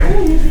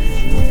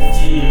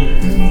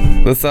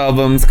This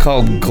album's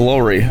called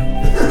Glory.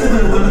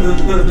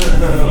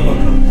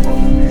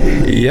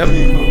 Yep.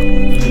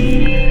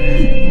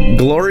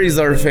 Glory's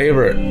our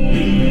favorite.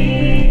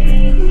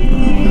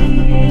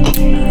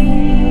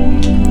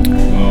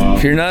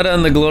 If you're not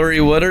on the Glory,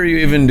 what are you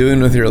even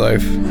doing with your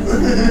life?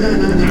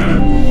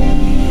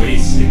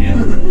 Wasting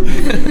it.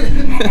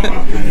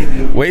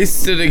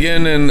 Wasted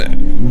again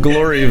in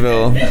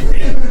Gloryville.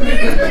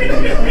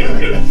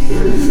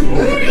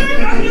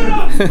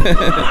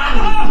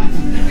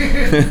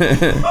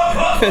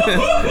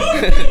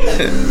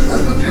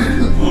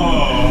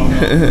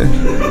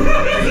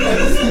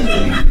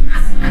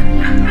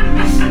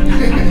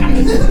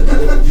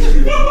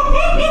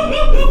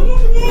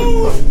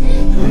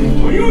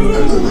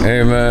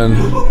 Amen.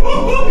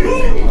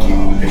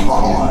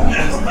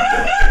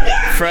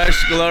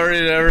 Fresh glory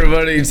to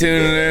everybody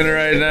tuning in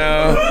right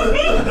now.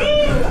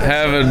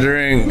 Have a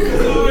drink.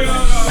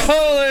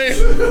 Holy!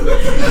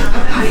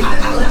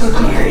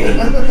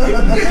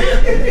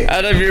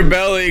 Out of your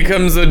belly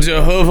comes a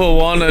Jehovah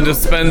Wana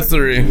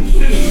dispensary.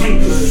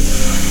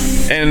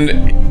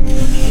 And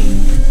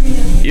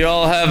you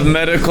all have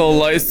medical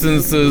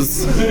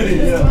licenses.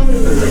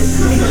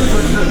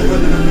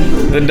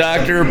 The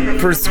doctor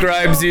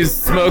prescribes you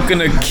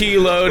smoking a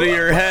kilo to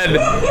your head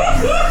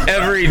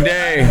every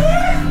day.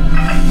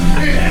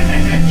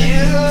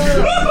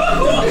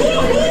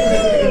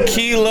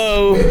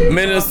 Kilo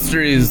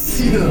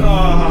Ministries.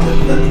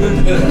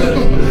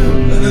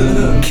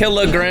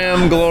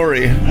 Kilogram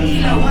Glory.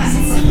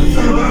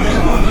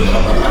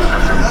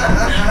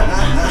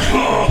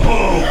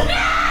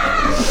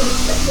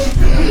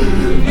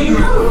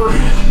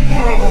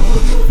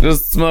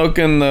 Just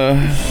smoking the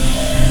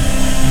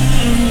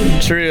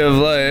tree of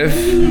life.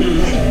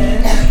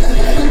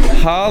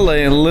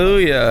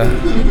 Hallelujah.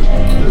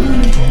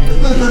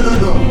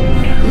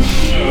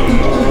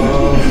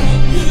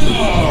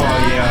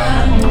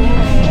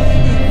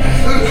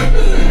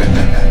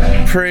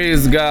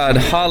 Praise God.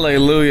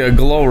 Hallelujah.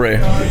 Glory.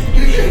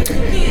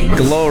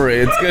 Glory.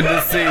 It's good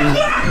to see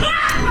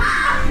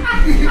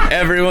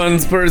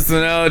everyone's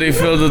personality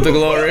filled with the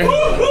glory.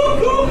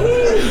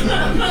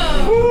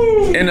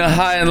 In a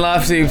high and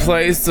lofty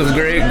place of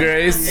great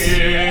grace.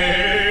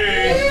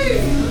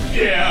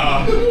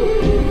 Yeah.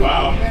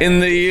 Wow. In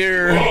the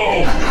year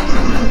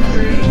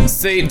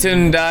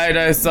Satan died,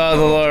 I saw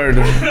the Lord.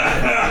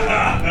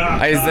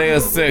 Isaiah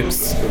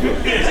 6.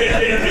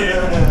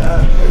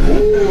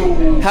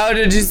 How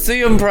did you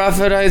see him,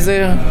 Prophet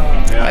Isaiah?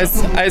 I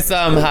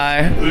saw him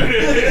high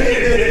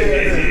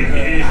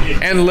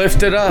and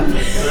lifted up.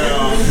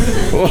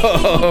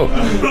 Whoa.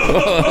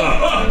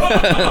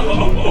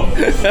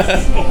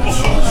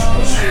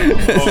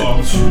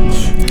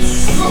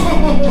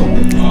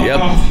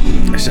 Yep.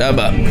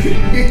 Shabbat.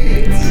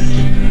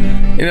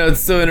 You know,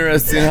 it's so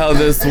interesting how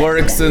this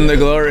works in the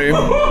glory.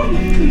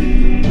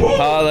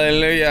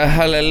 Hallelujah,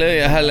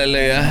 hallelujah,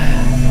 hallelujah.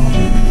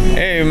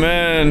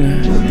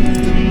 Amen.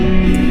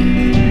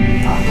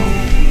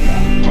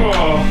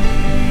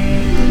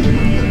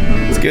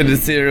 It's good to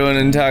see everyone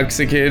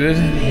intoxicated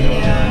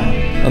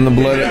on the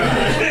blood.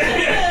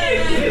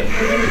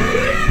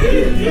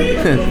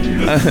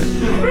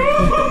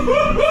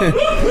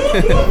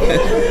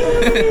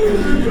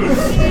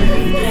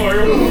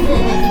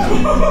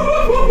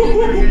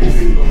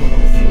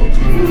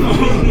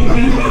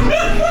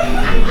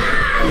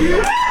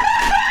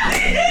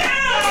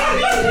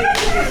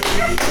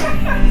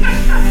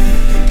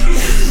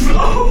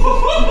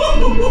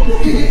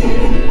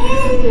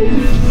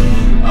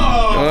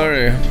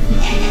 Glory.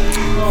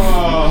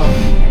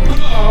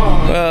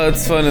 Well,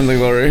 it's fun in the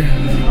glory.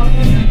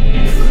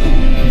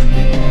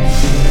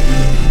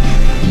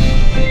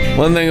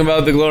 One thing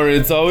about the glory,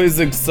 it's always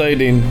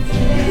exciting.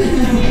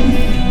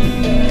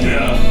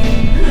 Yeah.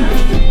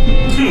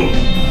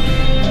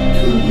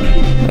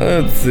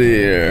 Let's see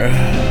here.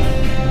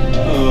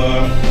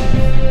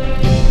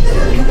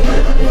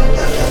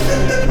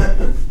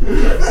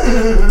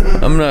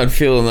 I'm not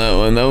feeling that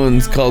one. That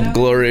one's called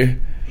Glory.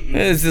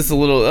 It's just a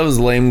little, that was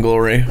lame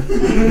glory.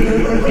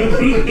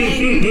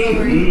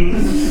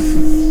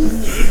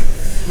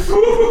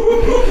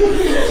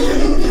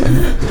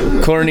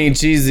 Corny,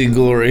 cheesy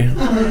glory.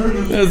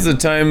 There's a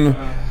time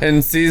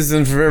and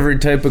season for every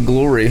type of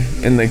glory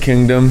in the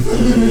kingdom.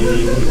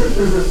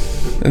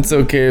 It's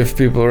okay if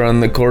people are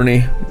on the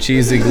corny,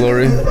 cheesy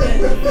glory.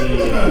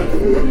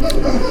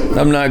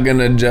 I'm not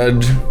gonna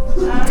judge.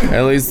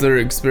 At least they're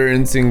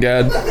experiencing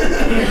God.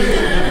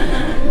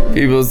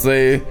 People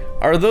say,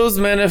 are those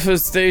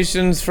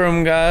manifestations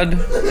from God?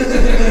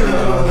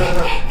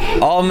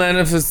 All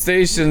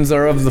manifestations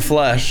are of the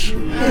flesh.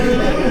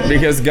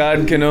 Because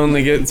God can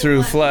only get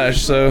through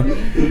flesh, so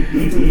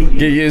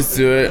get used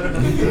to it.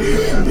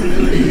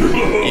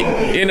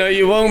 You know,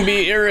 you won't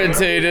be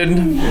irritated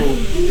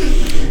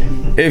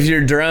if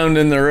you're drowned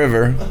in the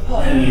river.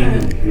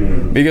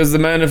 Because the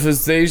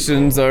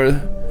manifestations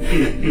are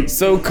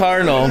so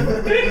carnal,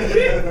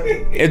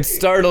 it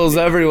startles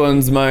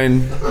everyone's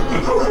mind.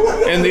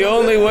 And the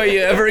only way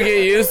you ever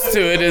get used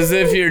to it is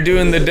if you're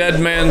doing the dead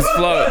man's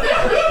float.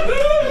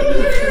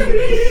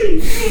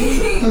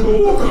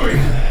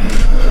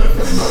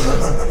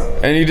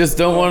 And you just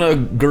don't want to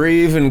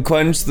grieve and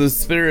quench the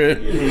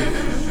Spirit.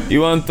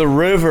 You want the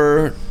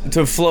river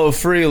to flow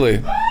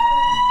freely.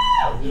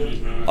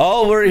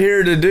 All we're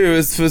here to do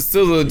is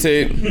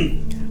facilitate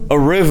a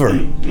river.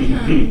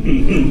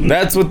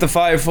 That's what the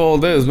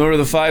fivefold is. Remember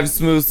the 5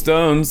 smooth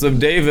stones of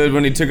David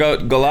when he took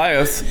out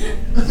Goliath?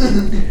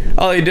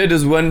 All he did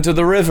is went to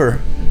the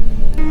river.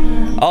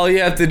 All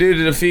you have to do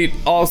to defeat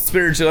all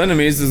spiritual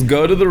enemies is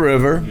go to the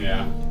river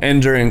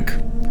and drink.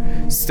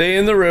 Stay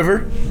in the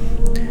river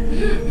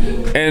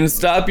and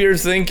stop your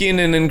thinking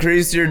and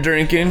increase your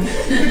drinking.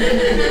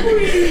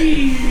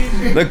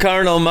 The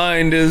carnal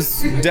mind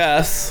is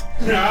death.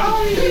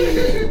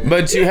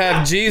 But you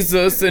have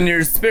Jesus in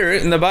your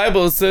spirit, and the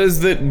Bible says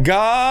that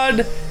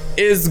God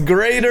is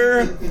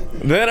greater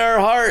than our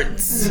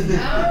hearts.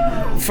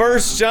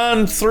 1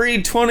 John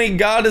 3:20,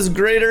 God is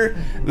greater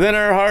than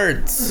our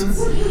hearts.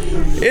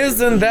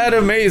 Isn't that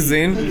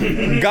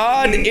amazing?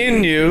 God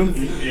in you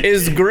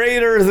is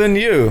greater than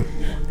you.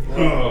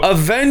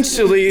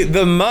 Eventually,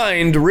 the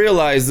mind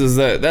realizes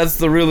that. That's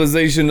the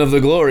realization of the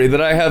glory,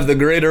 that I have the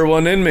greater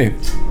one in me.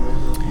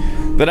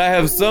 That I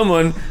have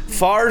someone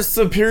far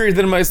superior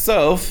than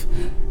myself,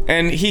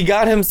 and he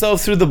got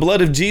himself through the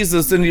blood of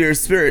Jesus into your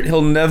spirit.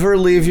 He'll never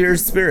leave your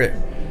spirit,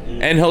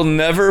 and he'll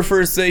never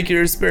forsake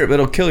your spirit, but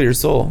he'll kill your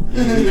soul.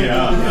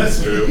 Yeah,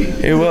 that's true.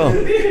 He will.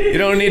 You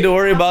don't need to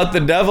worry about the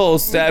devil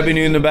stabbing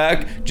you in the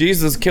back.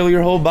 Jesus killed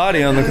your whole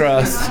body on the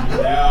cross.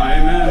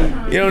 Yeah,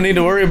 amen. You don't need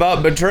to worry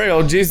about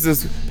betrayal.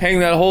 Jesus hang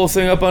that whole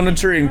thing up on a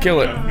tree and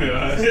kill it.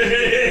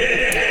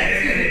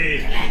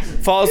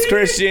 False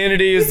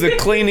Christianity is the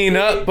cleaning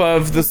up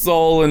of the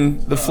soul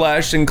and the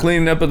flesh and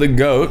cleaning up of the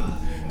goat.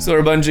 So there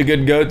are a bunch of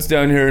good goats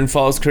down here in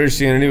false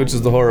Christianity, which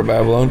is the whore of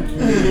Babylon.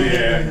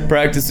 Yeah.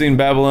 Practicing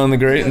Babylon the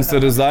Great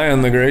instead of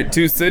Zion the Great.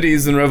 2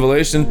 cities in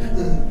Revelation.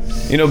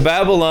 You know,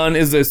 Babylon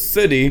is a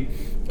city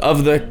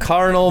of the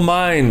carnal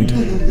mind.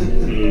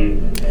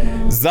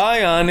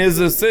 Zion is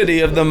a city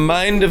of the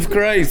mind of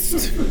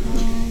Christ.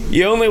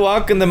 You only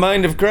walk in the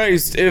mind of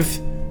Christ if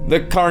the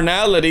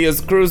carnality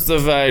is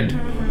crucified.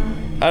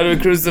 How do we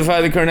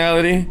crucify the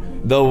carnality?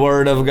 The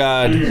Word of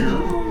God.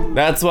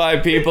 That's why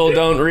people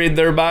don't read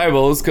their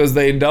Bibles, because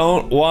they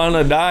don't want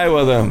to die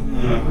with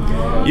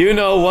them. You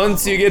know,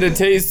 once you get a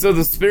taste of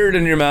the Spirit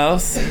in your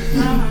mouth,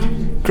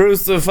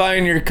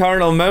 crucifying your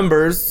carnal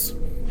members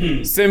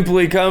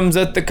simply comes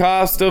at the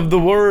cost of the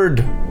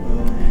Word.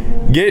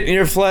 Getting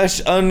your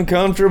flesh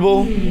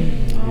uncomfortable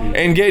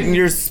and getting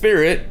your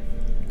spirit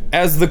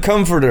as the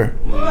comforter.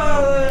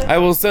 I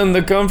will send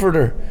the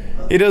comforter.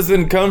 He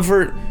doesn't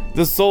comfort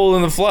the soul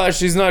and the flesh.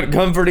 He's not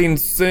comforting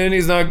sin.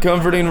 He's not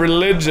comforting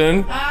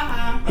religion.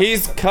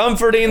 He's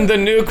comforting the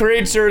new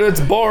creature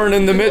that's born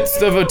in the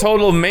midst of a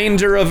total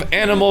manger of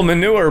animal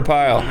manure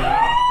pile.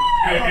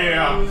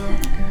 Yeah.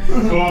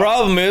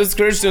 Problem is,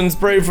 Christians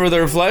pray for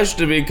their flesh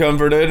to be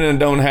comforted and it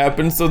don't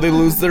happen, so they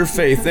lose their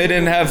faith. They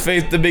didn't have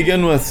faith to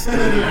begin with.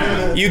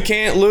 You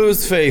can't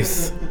lose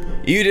faith.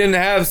 You didn't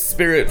have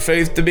spirit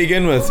faith to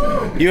begin with.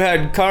 You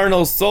had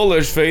carnal,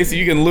 soulish faith.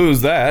 You can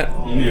lose that.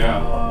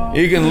 Yeah.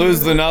 You can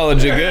lose the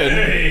knowledge of good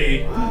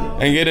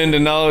and get into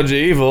knowledge of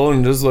evil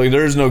and just like,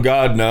 there's no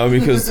God now,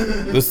 because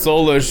the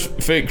soulish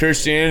fake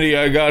Christianity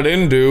I got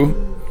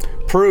into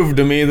proved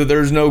to me that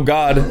there's no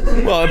God.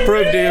 Well, it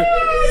proved to you.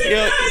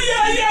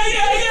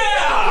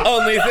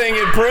 Only thing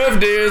it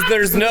proved to you is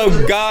there's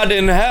no God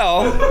in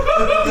hell,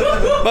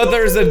 but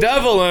there's a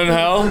devil in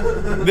hell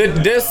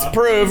that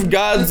disproved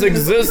God's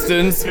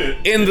existence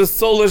in the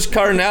soulish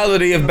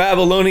carnality of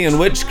Babylonian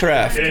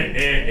witchcraft.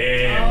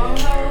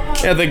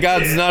 Yeah, that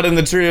God's not in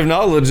the tree of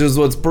knowledge is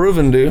what's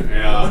proven to.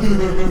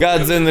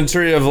 God's in the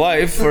tree of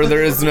life where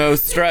there is no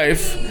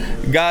strife.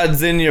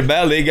 God's in your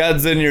belly.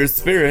 God's in your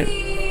spirit.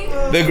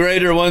 The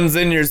greater one's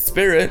in your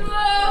spirit.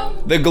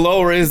 The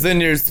glory is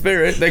in your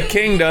spirit. The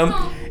kingdom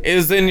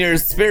is in your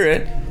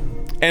spirit.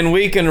 And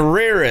we can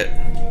rear it,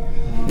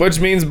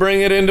 which means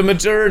bring it into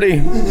maturity.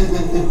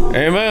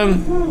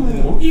 Amen.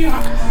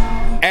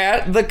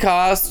 At the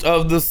cost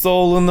of the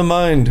soul and the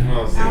mind.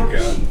 Oh, thank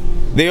God.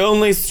 The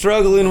only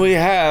struggling we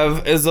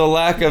have is a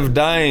lack of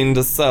dying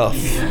to self.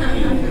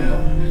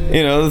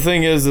 You know, the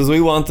thing is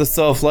we want the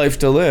self-life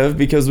to live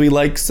because we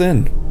like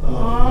sin.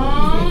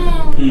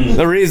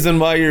 The reason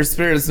why your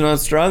spirit's not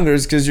stronger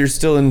is because you're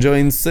still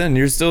enjoying sin.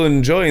 You're still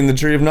enjoying the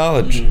tree of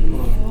knowledge.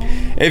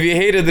 If you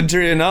hated the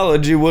tree of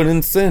knowledge, you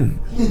wouldn't sin.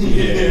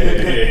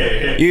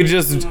 You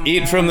just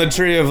eat from the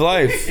tree of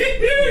life.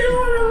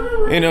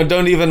 You know,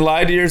 don't even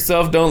lie to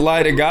yourself. Don't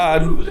lie to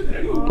God.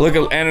 Look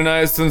at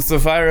Ananias and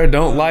Sapphira.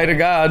 Don't lie to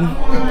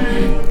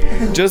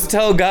God. Just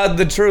tell God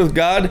the truth.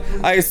 God,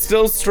 I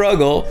still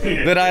struggle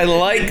that I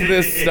like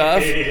this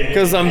stuff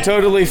because I'm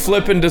totally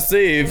flippin'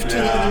 deceived.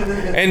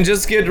 And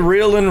just get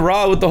real and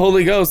raw with the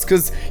Holy Ghost,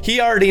 because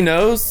He already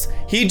knows.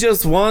 He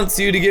just wants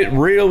you to get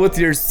real with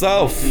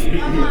yourself.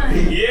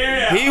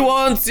 Yeah. He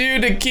wants you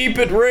to keep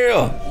it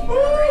real.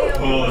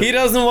 He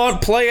doesn't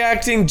want play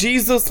acting.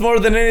 Jesus, more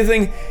than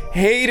anything,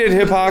 hated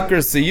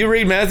hypocrisy. You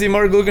read Matthew,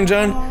 Mark, Luke, and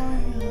John.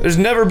 There's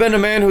never been a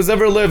man who's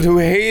ever lived who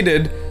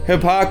hated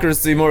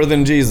hypocrisy more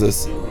than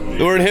Jesus.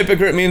 The word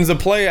hypocrite means a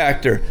play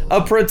actor,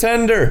 a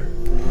pretender.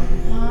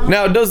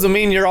 Now, it doesn't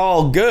mean you're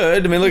all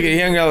good. I mean, look at, he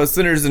hung out with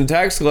sinners and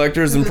tax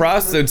collectors and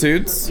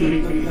prostitutes.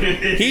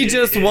 He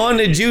just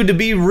wanted you to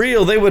be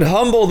real. They would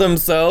humble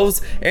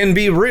themselves and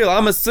be real.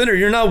 I'm a sinner.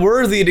 You're not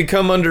worthy to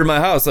come under my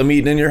house. I'm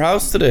eating in your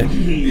house today.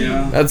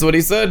 Yeah. That's what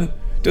he said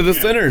to the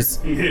sinners.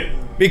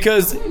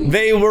 Because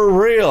they were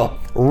real.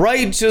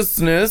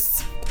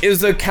 Righteousness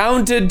is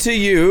accounted to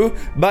you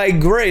by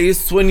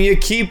grace when you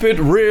keep it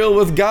real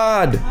with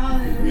God.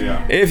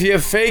 Yeah. If you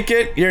fake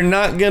it, you're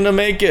not gonna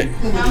make it.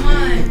 Come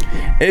on.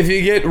 If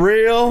you get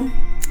real,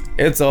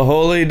 it's a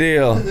holy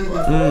deal.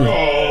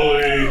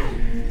 Holy.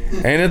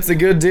 And it's a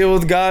good deal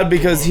with God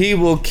because he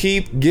will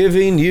keep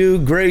giving you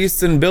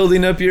grace and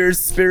building up your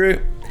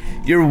spirit.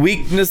 Your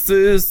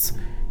weaknesses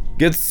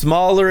get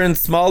smaller and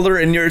smaller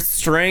and your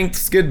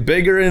strengths get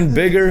bigger and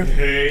bigger.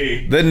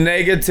 Hey. The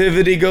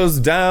negativity goes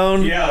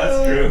down. Yeah,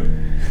 that's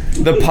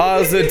true. The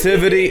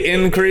positivity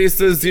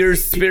increases. Your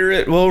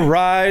spirit will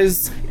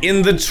rise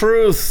in the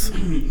truth.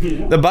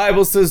 The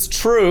Bible says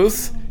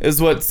truth is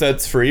what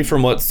sets free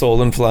from what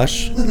soul and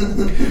flesh.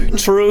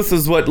 Truth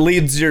is what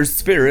leads your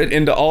spirit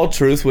into all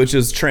truth, which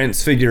is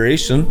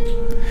transfiguration.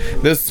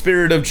 The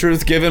spirit of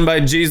truth given by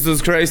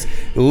Jesus Christ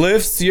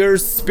lifts your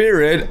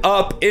spirit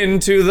up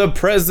into the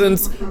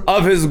presence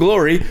of his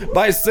glory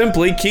by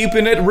simply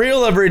keeping it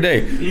real every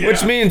day,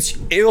 which means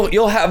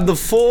you'll have the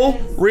full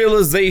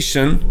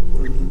realization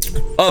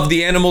of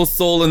the animal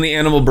soul and the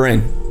animal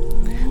brain.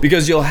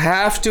 Because you'll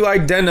have to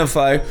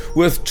identify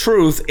with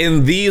truth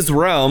in these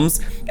realms,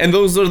 and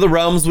those are the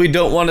realms we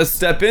don't want to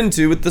step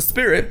into with the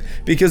spirit,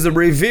 because it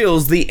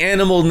reveals the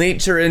animal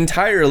nature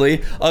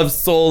entirely of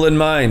soul and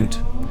mind.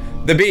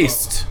 The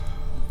beast.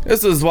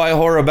 This is why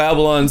Whore of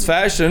Babylon's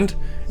fashioned,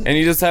 and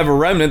you just have a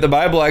remnant. The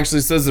Bible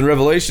actually says in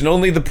Revelation,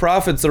 only the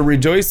prophets are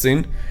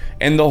rejoicing,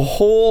 and the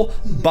whole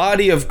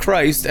body of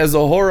Christ as a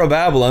Whore of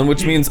Babylon,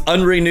 which means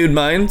unrenewed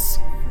minds,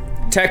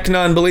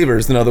 technon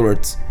believers, in other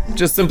words.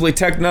 Just simply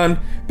technon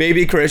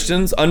baby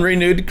Christians,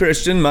 unrenewed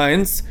Christian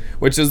minds,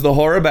 which is the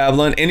Whore of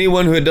Babylon.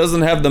 Anyone who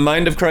doesn't have the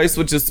mind of Christ,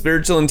 which is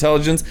spiritual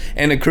intelligence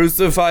and a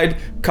crucified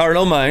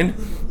carnal mind,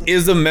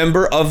 is a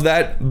member of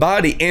that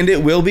body, and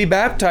it will be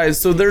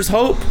baptized. So there's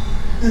hope.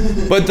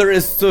 But there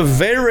is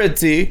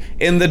severity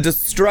in the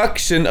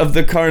destruction of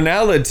the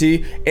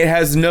carnality. It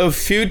has no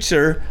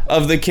future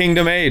of the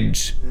kingdom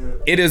age.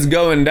 It is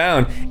going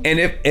down. And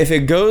if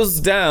it goes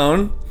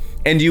down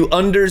and you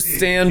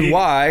understand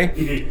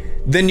why,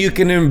 then you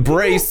can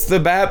embrace the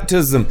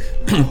baptism.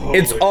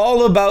 It's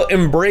all about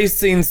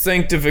embracing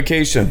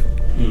sanctification.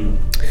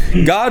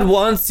 God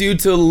wants you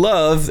to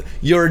love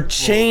your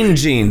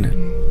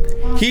changing.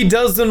 He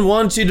doesn't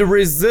want you to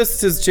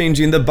resist his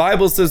changing. The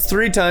Bible says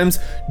 3 times,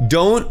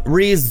 don't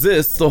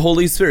resist the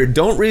Holy Spirit.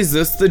 Don't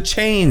resist the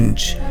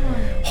change.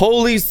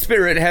 Holy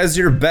Spirit has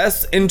your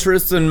best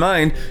interests in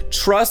mind.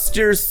 Trust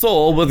your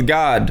soul with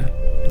God.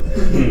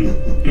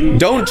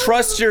 Don't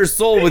trust your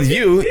soul with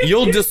you.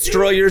 You'll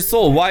destroy your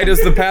soul. Why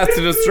does the path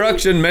to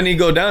destruction, many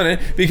go down it?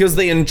 Because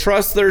they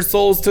entrust their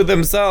souls to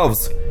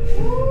themselves.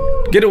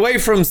 Get away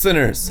from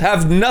sinners.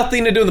 Have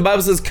nothing to do. The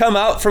Bible says, come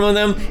out from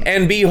them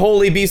and be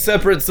holy, be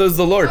separate, says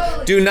the Lord.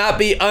 Do not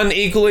be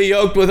unequally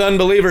yoked with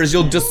unbelievers.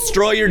 You'll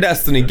destroy your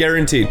destiny,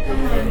 guaranteed.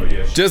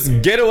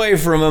 Just get away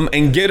from them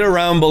and get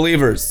around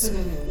believers.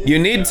 You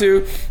need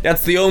to.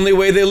 That's the only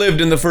way they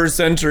lived in the first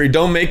century.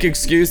 Don't make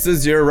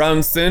excuses. You're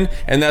around sin,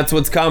 and that's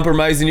what's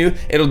compromising you.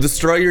 It'll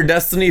destroy your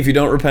destiny if you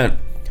don't repent.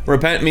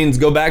 Repent means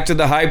go back to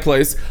the high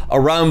place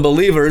around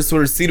believers who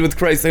are seated with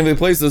Christ in heavenly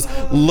places.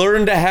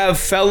 Learn to have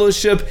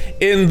fellowship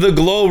in the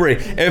glory.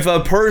 If a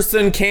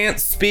person can't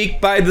speak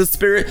by the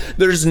Spirit,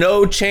 there's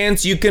no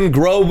chance you can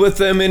grow with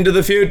them into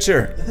the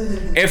future.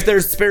 If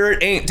their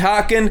spirit ain't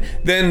talking,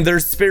 then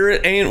their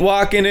spirit ain't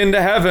walking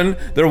into heaven.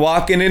 They're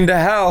walking into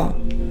hell.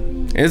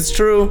 It's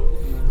true.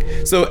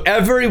 So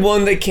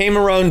everyone that came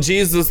around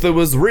Jesus that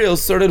was real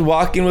started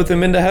walking with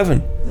him into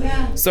heaven.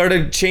 Yeah.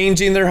 Started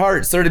changing their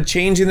heart, started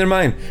changing their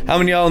mind. How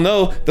many of y'all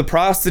know the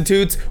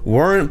prostitutes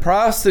weren't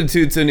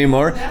prostitutes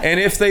anymore? And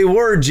if they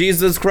were,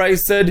 Jesus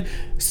Christ said,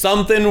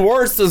 something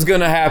worse is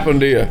going to happen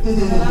to you.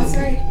 That's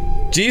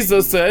right.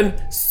 Jesus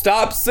said,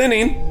 stop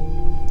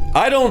sinning.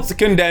 I don't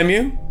condemn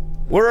you.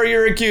 Where are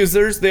your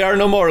accusers? They are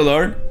no more,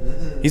 Lord.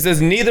 He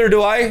says, neither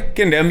do I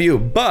condemn you,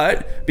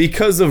 but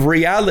because of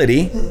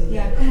reality,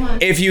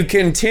 if you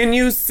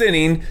continue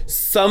sinning,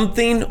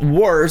 something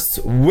worse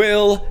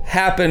will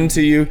happen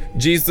to you.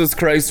 Jesus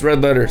Christ,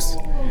 red letters.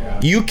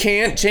 You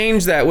can't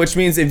change that, which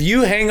means if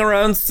you hang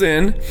around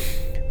sin,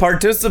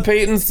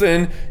 participate in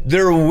sin,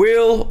 there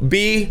will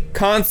be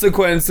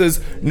consequences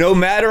no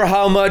matter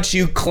how much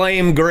you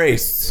claim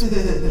grace.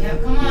 Yeah,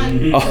 come on.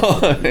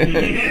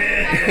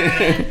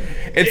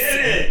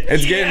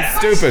 It's getting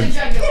stupid.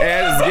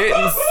 It's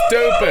getting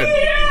stupid.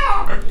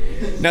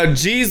 Now,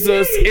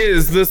 Jesus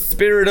is the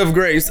Spirit of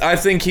grace. I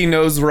think he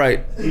knows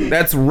right.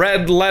 That's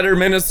red letter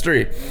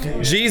ministry.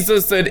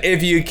 Jesus said,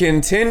 if you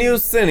continue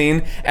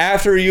sinning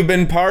after you've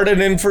been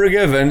pardoned and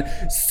forgiven,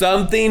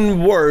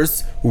 something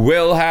worse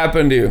will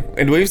happen to you.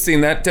 And we've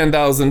seen that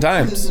 10,000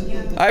 times.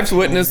 I've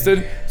witnessed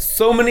it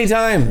so many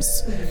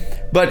times.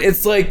 But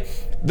it's like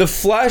the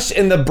flesh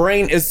and the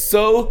brain is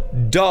so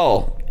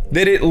dull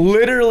that it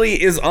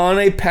literally is on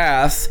a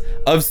path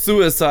of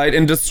suicide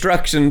and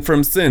destruction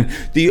from sin.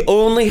 The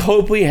only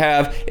hope we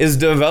have is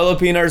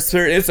developing our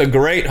spirit. It's a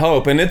great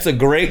hope and it's a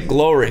great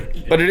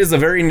glory, but it is a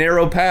very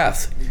narrow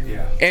path.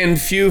 And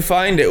few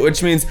find it,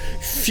 which means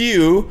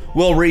few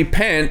will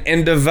repent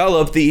and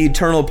develop the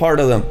eternal part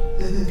of them.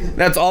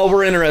 That's all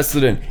we're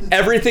interested in.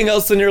 Everything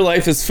else in your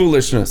life is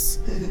foolishness.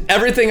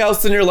 Everything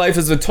else in your life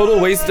is a total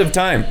waste of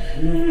time.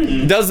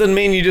 Doesn't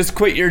mean you just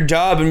quit your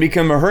job and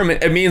become a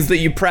hermit. It means that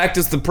you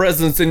practice the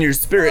presence in your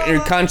spirit and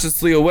you're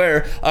consciously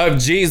aware of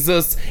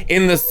Jesus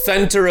in the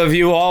center of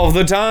you all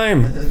the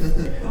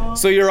time.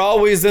 So you're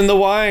always in the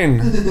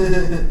wine.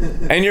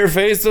 And your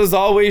faces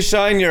always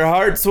shine, your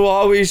hearts will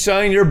always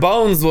shine, your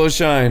bones will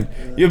shine.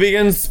 You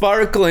begin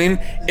sparkling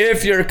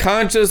if you're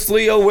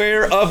consciously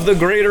aware of the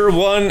greater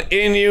one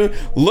in you,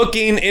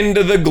 looking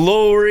into the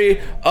glory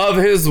of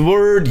his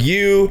word.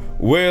 You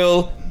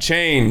will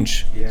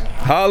change.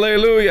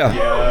 Hallelujah.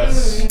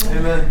 Yes.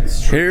 Amen.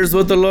 Here's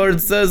what the Lord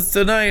says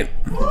tonight.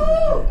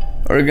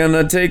 We're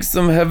gonna take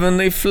some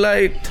heavenly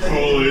flight.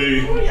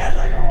 Holy.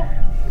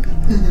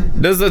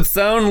 Does it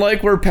sound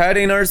like we're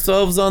patting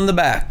ourselves on the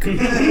back? 2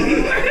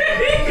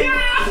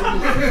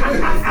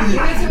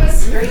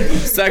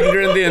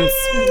 Corinthians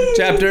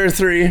chapter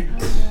 3,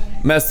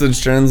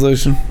 Message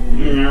translation.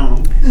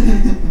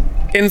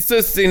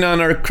 Insisting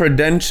on our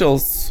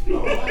credentials,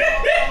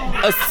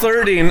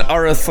 asserting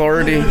our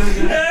authority.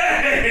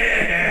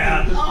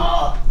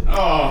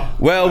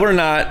 Well, we're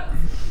not.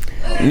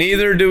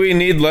 Neither do we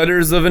need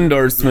letters of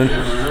endorsement,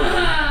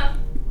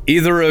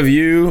 either of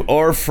you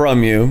or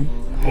from you.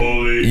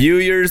 Holy. You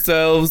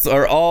yourselves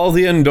are all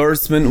the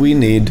endorsement we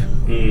need.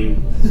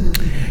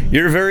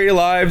 Your very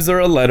lives are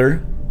a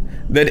letter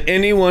that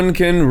anyone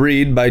can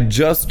read by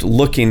just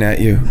looking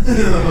at you.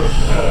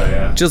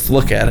 Just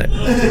look at it.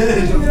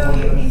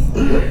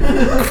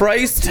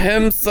 Christ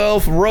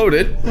himself wrote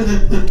it,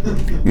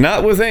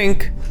 not with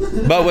ink,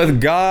 but with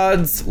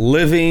God's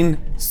living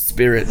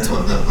Spirit.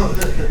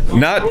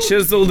 Not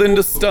chiseled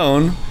into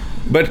stone,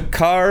 but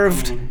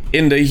carved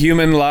into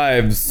human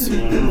lives.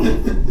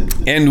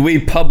 And we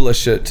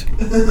publish it.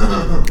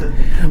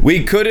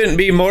 We couldn't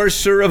be more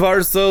sure of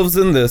ourselves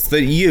in this,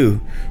 that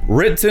you,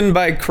 written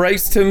by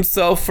Christ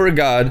himself for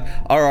God,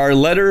 are our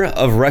letter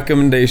of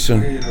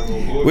recommendation.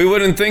 We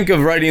wouldn't think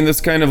of writing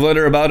this kind of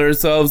letter about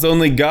ourselves.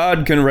 Only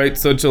God can write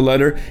such a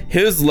letter.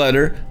 His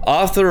letter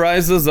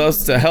authorizes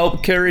us to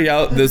help carry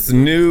out this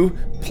new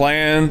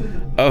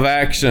plan of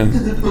action.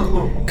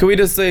 Can we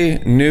just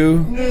say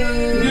new?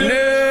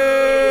 New!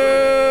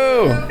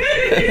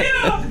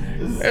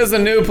 There's a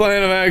new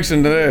plan of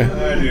action today.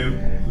 I do.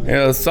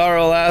 Yeah,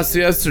 sorrow lasts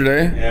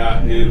yesterday.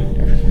 Yeah,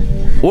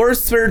 dude.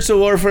 Worst spiritual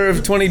warfare of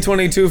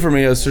 2022 for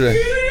me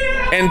yesterday.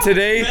 And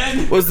today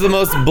was the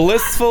most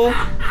blissful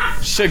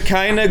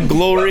Shekinah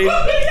glory,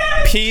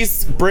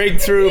 peace,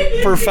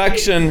 breakthrough,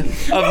 perfection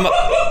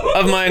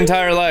of my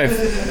entire life.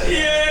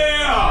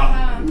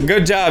 Yeah.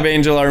 Good job,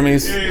 Angel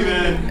Armies.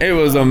 Amen. It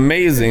was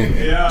amazing.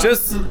 Yeah.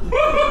 Just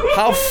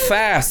how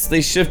fast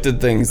they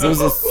shifted things. It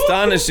was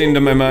astonishing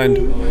to my mind.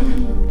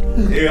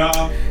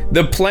 Yeah.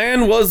 The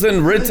plan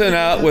wasn't written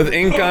out with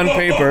ink on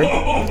paper,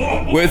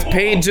 with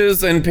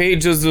pages and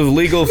pages of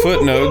legal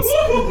footnotes,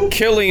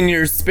 killing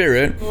your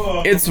spirit.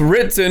 It's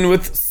written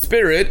with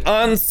spirit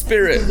on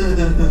spirit.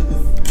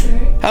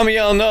 How many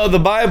of y'all know the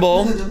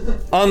Bible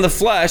on the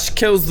flesh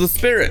kills the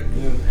spirit?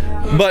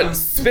 But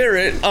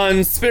spirit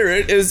on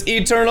spirit is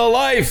eternal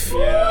life.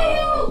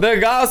 The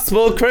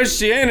gospel,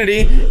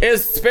 Christianity,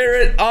 is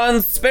spirit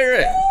on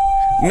spirit,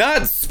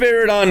 not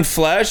spirit on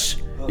flesh.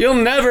 You'll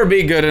never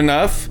be good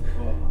enough.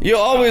 You'll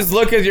always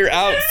look at your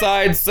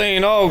outside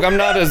saying, oh, I'm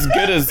not as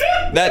good as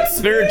that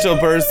spiritual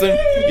person.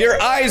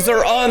 Your eyes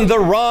are on the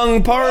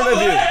wrong part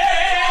of you.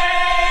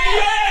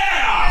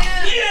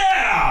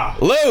 Yeah.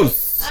 Loose.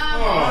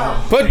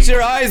 Put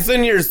your eyes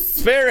in your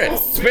spirit.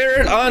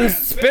 Spirit on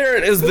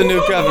spirit is the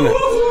new covenant.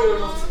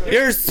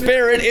 Your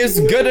spirit is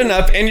good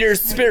enough and your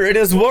spirit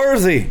is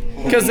worthy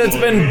because it's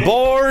been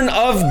born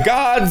of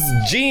God's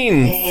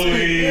genes.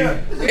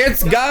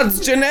 It's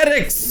God's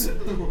genetics.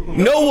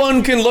 No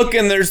one can look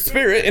in their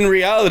spirit in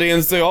reality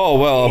and say, oh,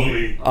 well,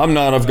 I'm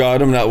not of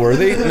God, I'm not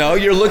worthy. No,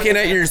 you're looking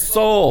at your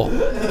soul.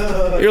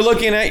 You're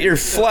looking at your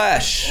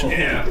flesh.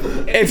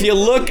 If you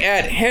look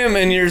at him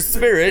in your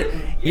spirit,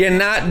 you're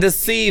not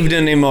deceived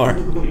anymore.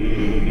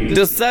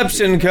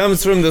 Deception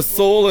comes from the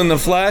soul and the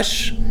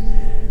flesh.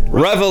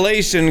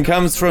 Revelation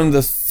comes from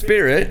the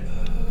spirit.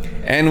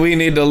 And we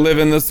need to live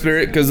in the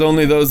spirit because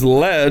only those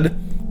led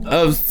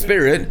of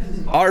spirit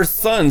are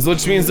sons,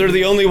 which means they're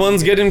the only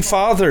ones getting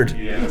fathered.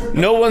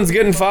 No one's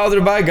getting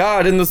fathered by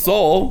God in the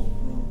soul.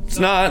 It's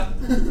not.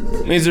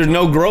 It means there's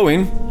no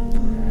growing.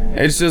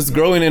 It's just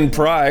growing in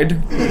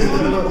pride.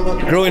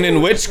 Growing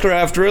in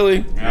witchcraft,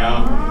 really.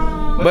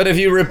 Yeah. But if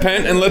you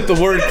repent and let the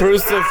word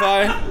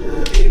crucify,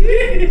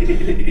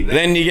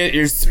 then you get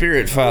your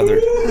spirit, Father.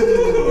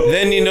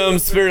 Then you know him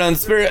spirit on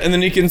spirit, and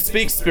then you can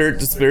speak spirit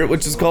to spirit,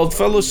 which is called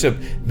fellowship.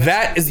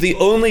 That is the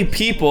only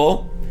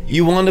people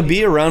you want to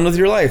be around with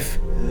your life.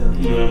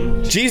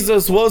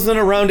 Jesus wasn't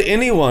around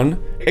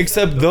anyone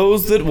except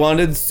those that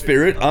wanted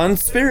spirit on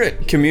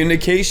spirit,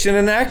 communication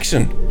and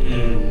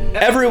action.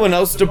 Everyone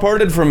else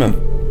departed from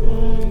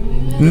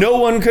him. No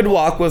one could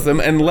walk with him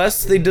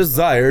unless they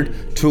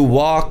desired to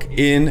walk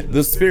in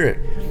the Spirit.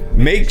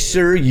 Make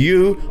sure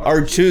you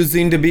are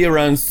choosing to be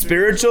around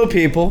spiritual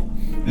people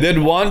that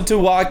want to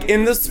walk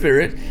in the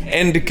Spirit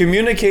and to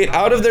communicate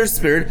out of their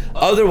spirit.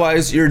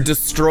 Otherwise, you're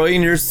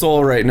destroying your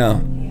soul right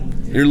now.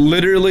 You're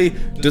literally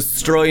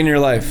destroying your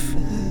life.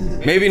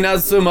 Maybe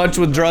not so much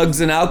with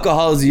drugs and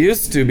alcohol as you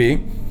used to be,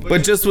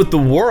 but just with the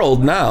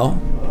world now,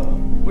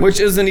 which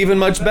isn't even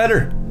much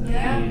better.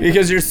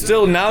 Because you're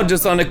still now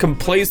just on a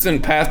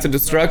complacent path to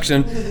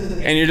destruction,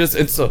 and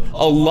it's a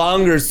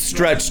longer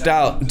stretched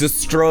out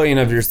destroying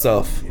of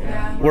yourself,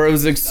 where it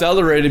was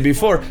accelerated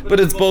before, but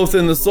it's both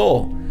in the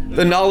soul.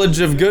 The knowledge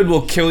of good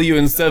will kill you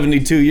in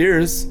 72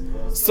 years.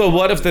 So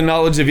what if the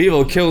knowledge of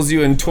evil kills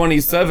you in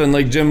 27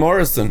 like Jim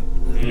Morrison?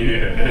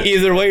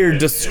 Either way, you're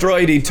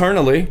destroyed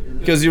eternally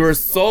because you were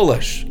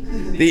soulish.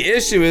 The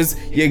issue is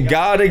you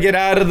gotta get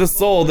out of the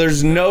soul.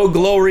 There's no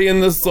glory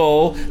in the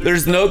soul.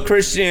 There's no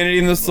Christianity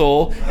in the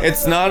soul.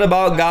 It's not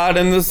about God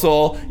in the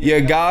soul. You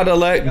gotta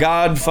let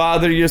God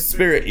father your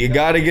spirit. You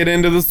gotta get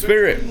into the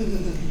spirit.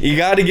 You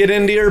gotta get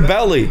into your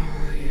belly.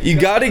 You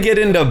gotta get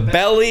into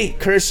belly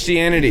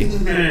Christianity.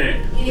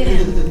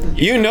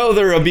 You know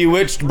they're a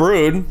bewitched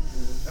brood.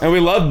 And we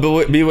love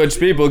bewitched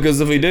people, because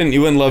if we didn't,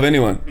 you wouldn't love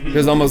anyone.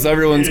 Because almost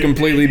everyone's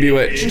completely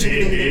bewitched.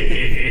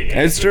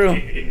 It's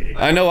true.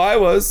 I know I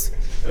was.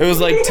 It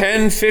was like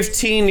 10,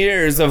 15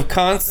 years of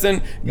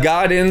constant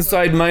God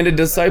inside-minded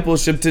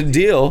discipleship to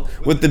deal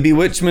with the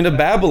bewitchment of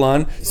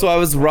Babylon. So I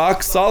was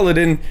rock solid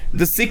in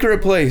the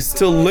secret place.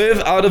 To live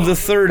out of the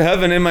third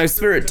heaven in my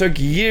spirit took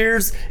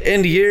years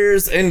and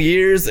years and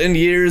years and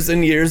years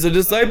and years of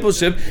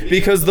discipleship,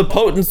 because the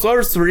potent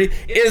sorcery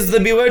is the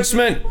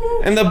bewitchment.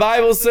 And the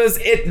Bible says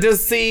it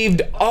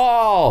deceived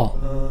all.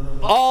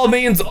 All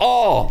means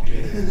all,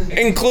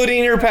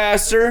 including your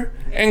pastor,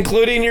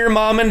 including your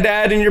mom and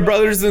dad and your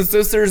brothers and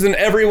sisters and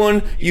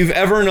everyone you've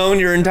ever known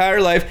your entire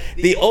life.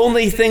 The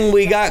only thing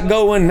we got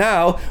going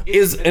now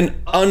is an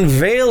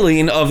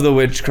unveiling of the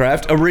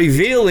witchcraft, a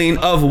revealing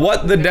of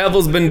what the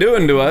devil's been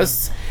doing to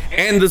us,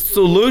 and the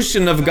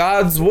solution of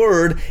God's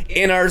word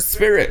in our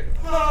spirit.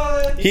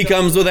 He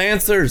comes with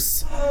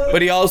answers,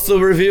 but he also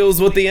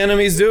reveals what the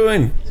enemy's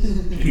doing.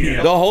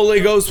 The Holy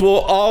Ghost will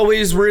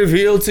always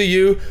reveal to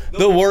you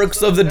the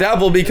works of the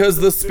devil, because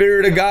the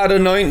Spirit of God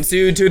anoints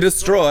you to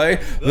destroy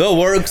the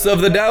works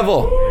of the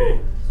devil.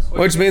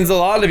 Which means a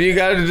lot of you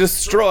got to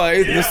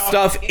destroy the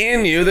stuff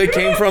in you that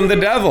came from the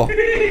devil.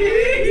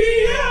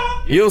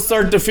 You'll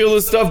start to feel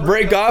the stuff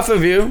break off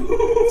of you.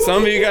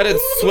 Some of you got it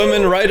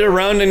swimming right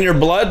around in your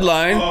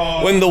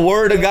bloodline. When the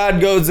Word of God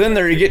goes in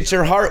there, you get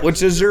your heart,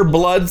 which is your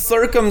blood,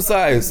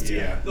 circumcised.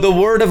 The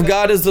Word of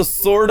God is a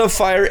sword of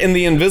fire in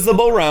the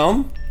invisible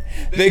realm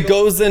that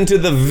goes into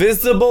the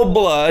visible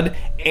blood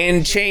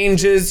and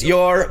changes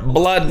your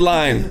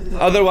bloodline.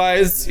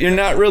 Otherwise, you're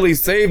not really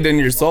saved in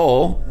your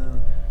soul.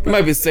 You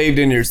might be saved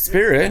in your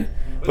spirit,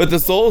 but the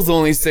soul's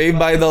only saved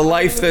by the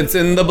life that's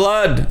in the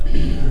blood.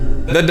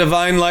 The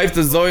divine life,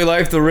 the Zoe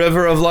life, the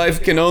river of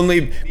life can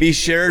only be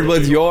shared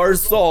with your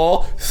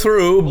soul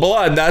through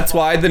blood. That's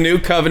why the new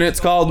covenant's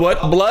called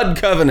what? Blood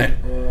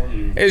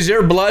covenant. Is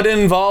your blood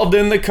involved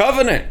in the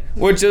covenant,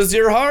 which is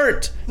your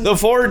heart, the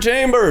four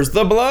chambers,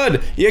 the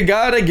blood? You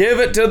gotta give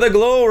it to the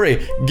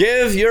glory.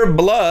 Give your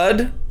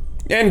blood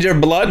and your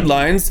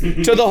bloodlines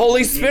to the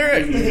Holy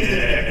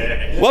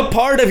Spirit. What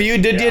part of you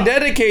did you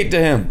dedicate to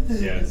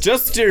him?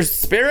 Just your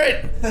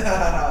spirit?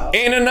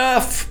 Ain't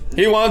enough.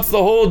 He wants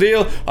the whole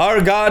deal.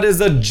 Our God is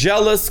a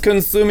jealous,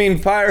 consuming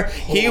fire.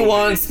 He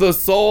wants the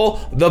soul,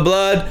 the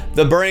blood,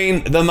 the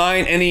brain, the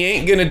mind, and he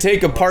ain't gonna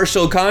take a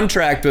partial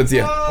contract with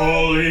you.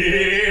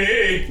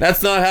 Holy.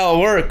 That's not how it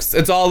works.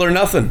 It's all or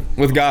nothing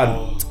with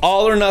God. It's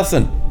all or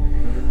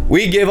nothing.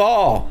 We give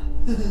all.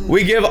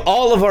 We give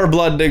all of our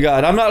blood to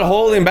God. I'm not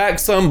holding back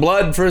some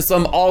blood for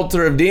some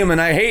altar of demon.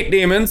 I hate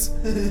demons,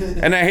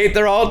 and I hate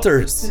their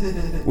altars.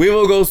 We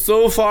will go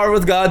so far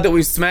with God that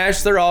we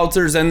smash their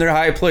altars and their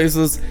high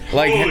places,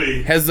 like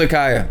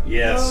Hezekiah.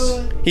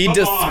 Yes. He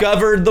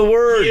discovered the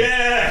word.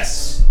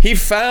 Yes. He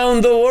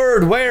found the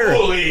word. Where?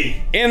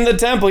 Holy. In the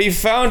temple. He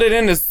found it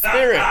in his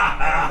spirit.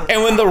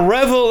 And when the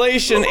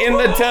revelation in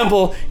the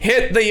temple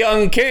hit the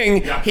young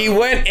king, he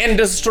went and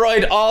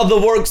destroyed all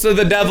the works of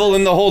the devil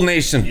in the whole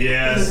nation.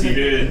 Yes, he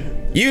did.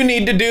 You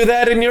need to do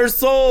that in your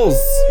souls.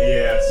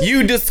 Yes.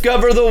 You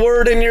discover the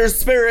word in your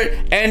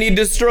spirit, and you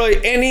destroy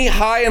any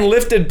high and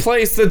lifted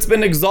place that's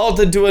been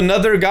exalted to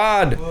another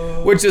god,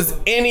 which is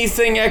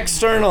anything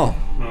external.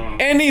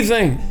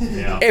 anything.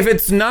 Yeah. If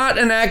it's not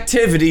an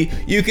activity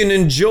you can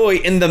enjoy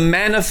in the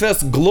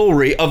manifest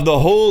glory of the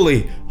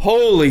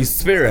Holy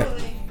Spirit,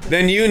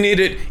 then you need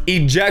it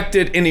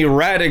ejected and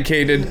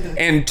eradicated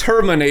and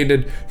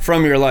terminated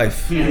from your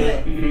life.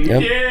 Yep.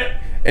 Yeah.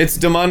 It's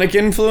demonic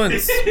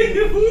influence.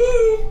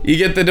 You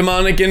get the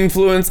demonic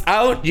influence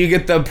out, you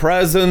get the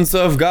presence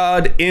of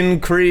God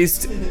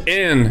increased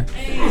in.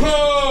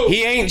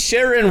 He ain't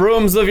sharing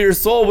rooms of your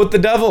soul with the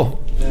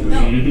devil.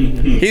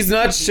 He's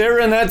not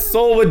sharing that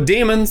soul with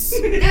demons.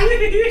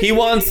 He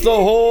wants the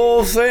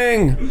whole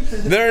thing.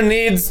 There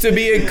needs to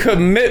be a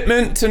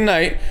commitment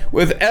tonight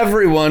with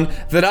everyone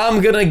that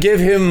I'm gonna give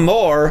him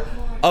more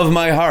of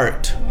my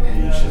heart.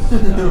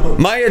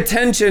 My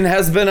attention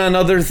has been on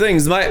other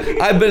things.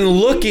 I've been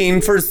looking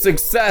for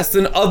success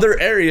in other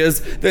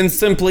areas than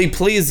simply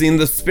pleasing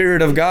the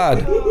Spirit of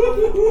God.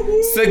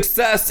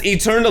 Success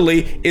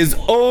eternally is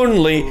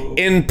only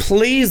in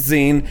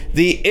pleasing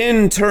the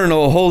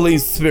internal Holy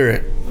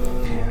Spirit.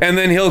 And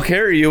then he'll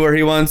carry you where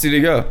he wants you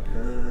to go,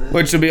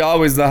 which will be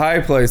always the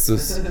high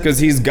places, because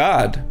he's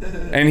God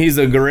and he's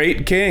a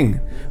great king,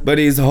 but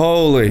he's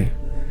holy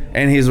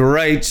and he's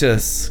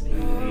righteous.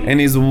 And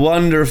he's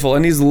wonderful,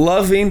 and he's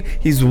loving,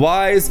 he's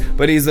wise,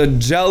 but he's a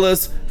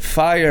jealous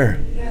fire.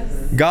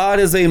 God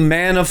is a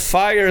man of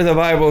fire, the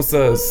Bible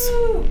says.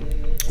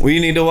 We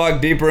need to walk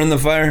deeper in the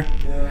fire.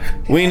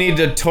 We need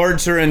to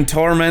torture and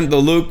torment the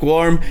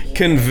lukewarm,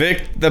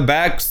 convict the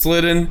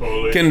backslidden,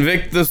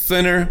 convict the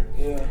sinner,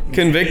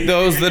 convict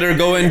those that are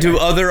going to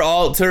other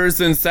altars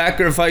and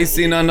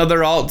sacrificing on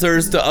other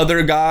altars to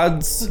other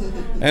gods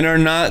and are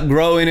not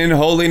growing in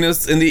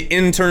holiness in the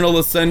internal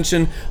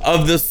ascension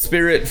of the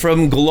Spirit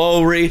from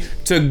glory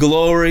to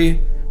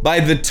glory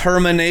by the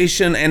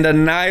termination and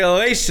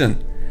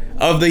annihilation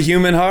of the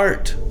human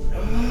heart.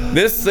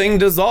 This thing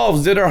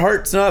dissolves. Did our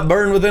hearts not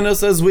burn within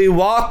us as we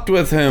walked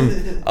with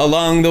him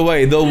along the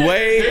way? The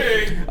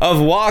way of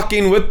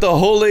walking with the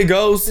Holy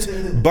Ghost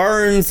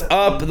burns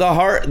up the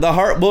heart. The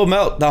heart will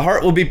melt. The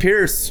heart will be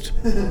pierced.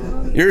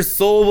 Your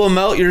soul will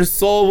melt. Your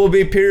soul will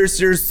be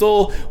pierced. Your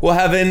soul will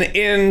have an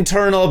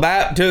internal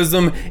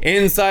baptism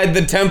inside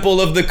the temple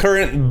of the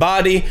current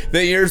body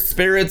that your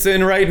spirit's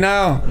in right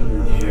now.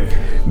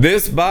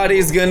 This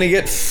body's gonna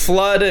get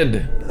flooded,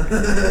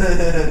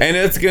 and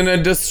it's gonna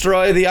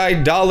destroy the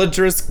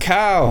idolatrous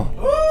cow.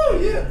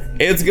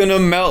 It's gonna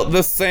melt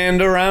the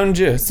sand around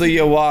you, so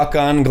you walk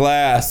on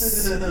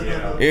glass.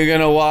 You're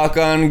gonna walk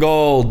on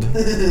gold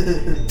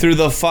through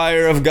the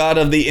fire of God,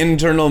 of the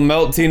internal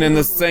melting and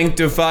the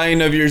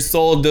sanctifying of your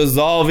soul,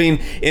 dissolving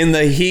in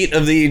the heat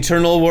of the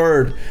eternal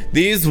word.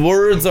 These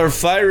words are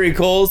fiery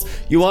coals.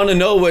 You want to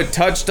know what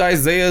touched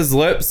Isaiah's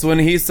lips when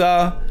he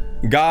saw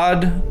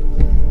God?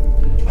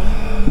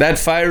 That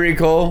fiery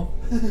coal?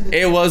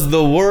 It was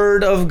the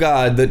word of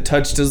God that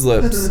touched his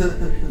lips.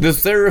 The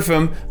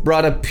seraphim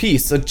brought a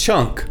piece, a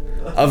chunk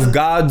of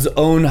God's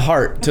own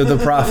heart to the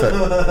prophet.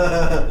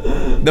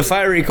 The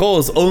fiery coal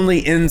is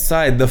only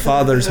inside the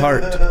Father's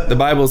heart. The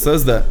Bible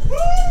says that.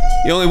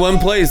 The only one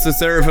place the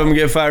seraphim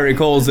get fiery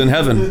coals in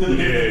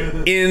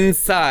heaven.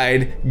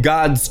 Inside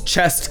God's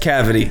chest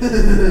cavity.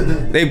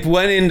 They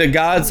went into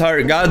God's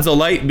heart. God's a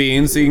light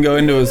being, so you can go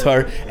into his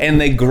heart.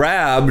 And they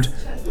grabbed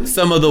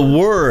some of the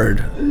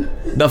word,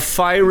 the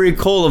fiery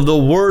coal of the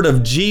word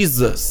of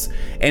Jesus,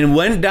 and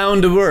went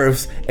down to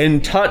earth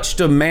and touched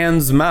a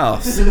man's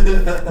mouth.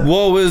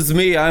 Woe is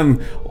me, I'm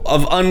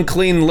of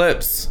unclean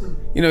lips.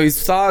 You know, he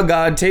saw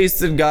God,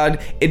 tasted God.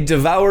 It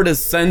devoured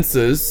his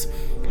senses,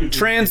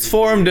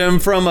 transformed him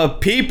from a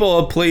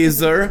people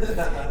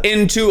pleaser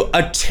into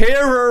a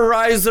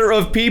terrorizer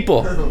of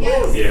people.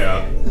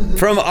 Yeah.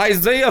 From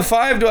Isaiah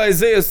 5 to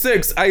Isaiah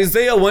 6,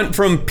 Isaiah went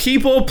from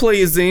people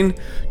pleasing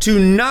to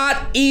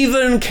not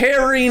even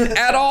caring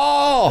at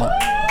all.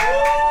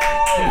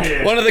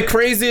 One of the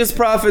craziest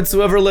prophets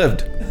who ever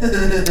lived.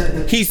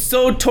 He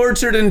so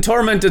tortured and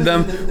tormented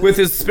them with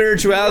his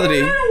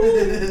spirituality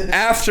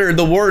after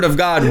the word of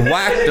God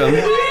whacked them.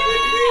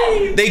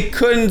 They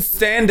couldn't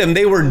stand him.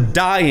 They were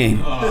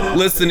dying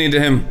listening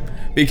to him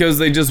because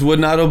they just would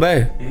not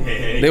obey.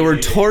 They were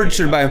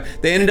tortured by him.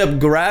 They ended up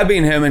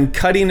grabbing him and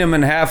cutting him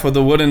in half with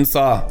a wooden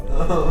saw.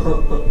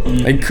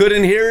 They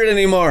couldn't hear it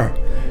anymore.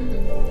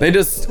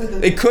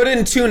 They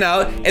couldn't tune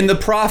out, and the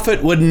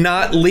prophet would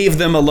not leave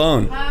them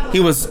alone. He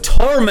was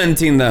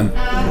tormenting them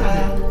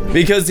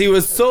because he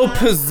was so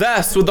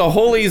possessed with a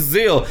holy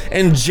zeal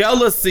and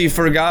jealousy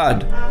for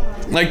God.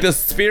 Like the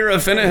spear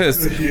of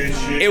Phinehas.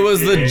 It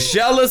was the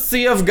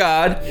jealousy of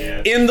God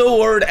in the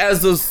word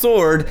as a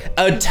sword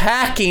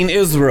attacking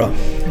Israel.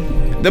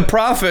 The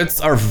prophets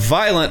are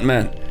violent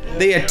men.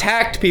 They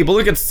attacked people.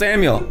 Look at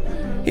Samuel.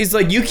 He's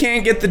like, you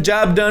can't get the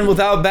job done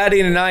without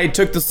batting an eye. He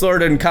took the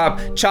sword and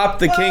chopped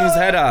the king's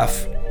head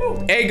off.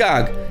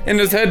 Agag. And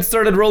his head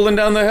started rolling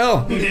down the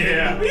hill.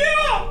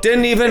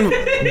 Didn't even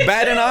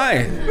bat an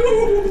eye.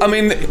 I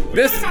mean,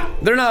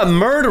 they're not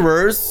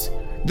murderers.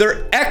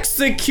 They're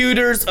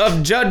executors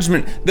of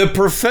judgment. The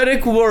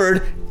prophetic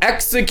word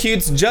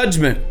executes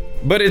judgment,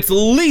 but it's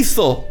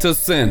lethal to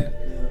sin.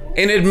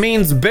 And it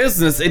means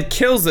business. It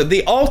kills it.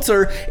 The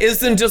altar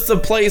isn't just a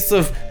place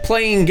of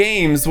playing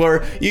games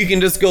where you can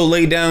just go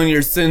lay down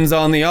your sins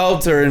on the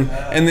altar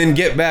and then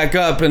get back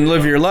up and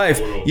live your life.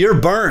 You're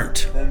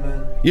burnt.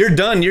 You're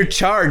done. You're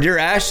charred. You're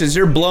ashes.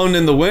 You're blown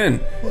in the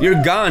wind.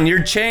 You're gone.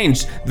 You're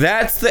changed.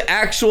 That's the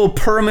actual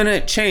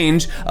permanent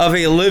change of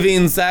a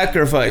living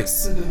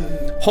sacrifice.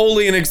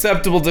 Holy and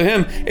acceptable to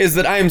him is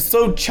that I am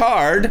so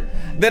charred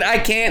that I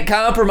can't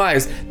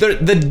compromise.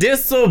 The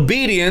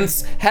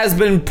disobedience has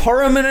been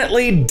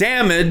permanently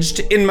damaged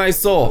in my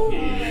soul.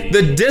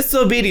 The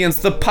disobedience,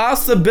 the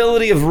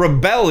possibility of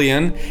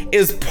rebellion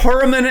is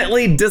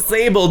permanently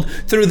disabled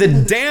through the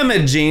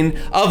damaging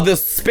of the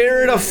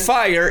spirit of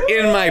fire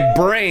in my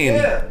brain.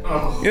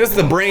 It's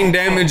the brain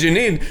damage you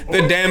need.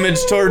 The damage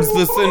towards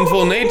the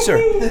sinful nature.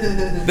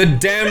 The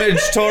damage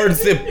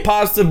towards the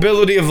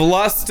possibility of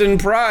lust and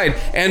pride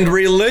and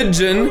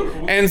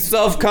religion and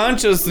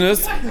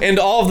self-consciousness and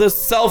all the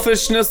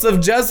selfishness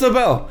of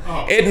Jezebel.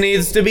 It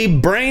needs to be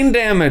brain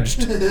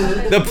damaged.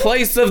 The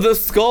place of the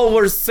skull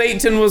where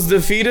Satan was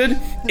defeated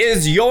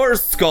is your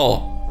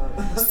skull.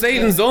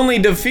 Satan's only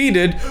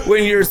defeated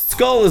when your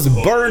skull is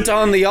burnt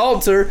on the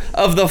altar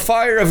of the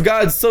fire of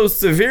God so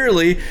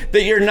severely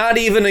that you're not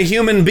even a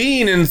human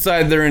being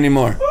inside there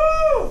anymore.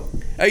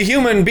 A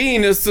human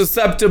being is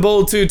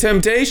susceptible to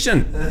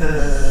temptation.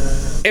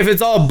 If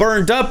it's all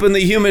burnt up and the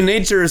human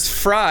nature is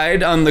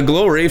fried on the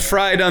glory,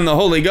 fried on the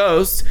Holy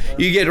Ghost,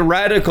 you get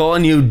radical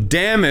and you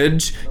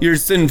damage your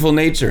sinful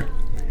nature.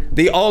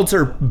 The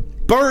altar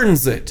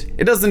burns it.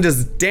 It doesn't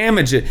just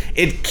damage it.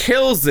 It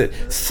kills it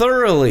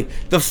thoroughly.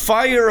 The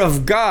fire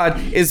of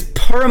God is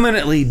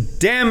permanently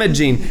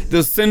damaging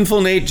the sinful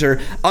nature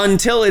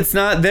until it's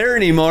not there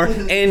anymore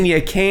and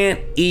you can't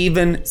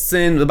even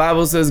sin. The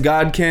Bible says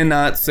God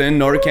cannot sin,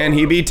 nor can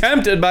he be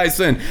tempted by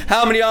sin.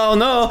 How many of y'all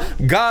know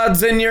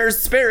God's in your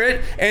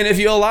spirit, and if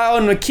you allow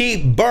him to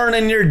keep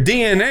burning your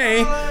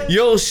DNA,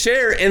 you'll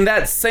share in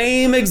that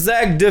same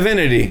exact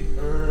divinity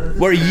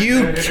where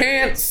you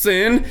can't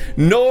sin,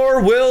 nor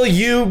will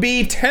you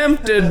be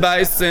tempted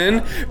by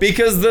sin,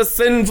 because the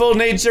sinful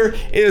nature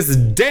is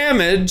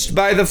damaged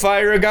by the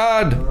fire of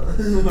God.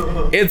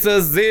 It's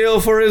a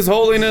zeal for his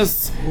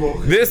holiness.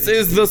 This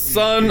is the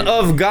Son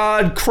of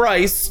God,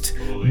 Christ,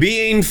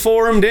 being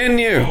formed in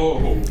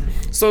you,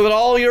 so that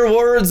all your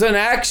words and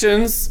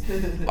actions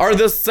are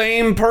the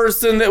same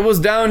person that was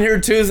down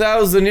here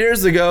 2,000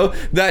 years ago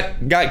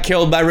that got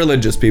killed by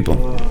religious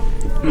people.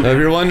 So if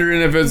you're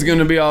wondering if it's going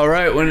to be all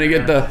right when you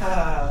get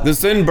the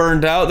sin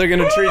burned out, they're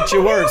going to treat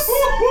you worse.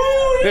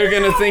 They're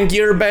going to think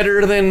you're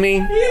better than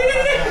me.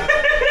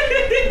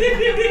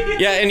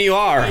 Yeah, and you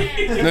are.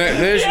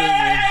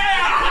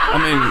 I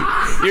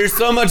mean, you're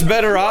so much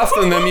better off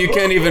than them, you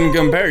can't even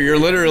compare. You're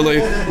literally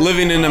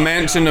living in a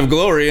mansion of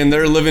glory, and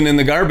they're living in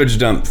the garbage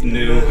dump.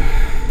 No.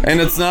 And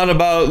it's not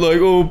about like,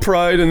 oh,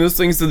 pride and this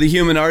things. So the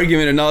human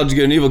argument and knowledge of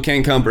good and evil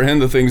can't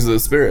comprehend the things of the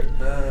Spirit.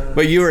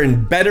 But you are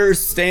in better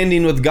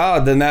standing with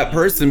God than that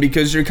person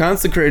because you're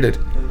consecrated.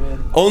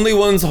 Only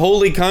one's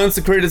holy,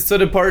 consecrated,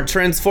 set apart,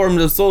 transformed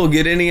of soul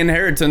get any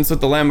inheritance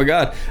with the Lamb of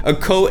God. A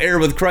co-heir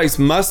with Christ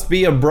must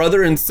be a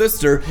brother and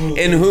sister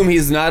in whom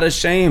he's not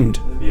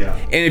ashamed. Yeah.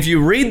 And if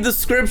you read the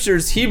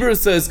scriptures,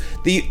 Hebrews says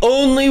the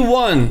only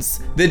ones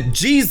that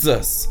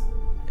Jesus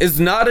is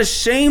not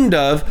ashamed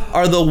of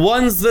are the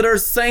ones that are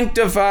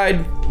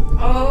sanctified.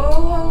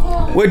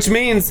 Which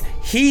means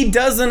he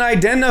doesn't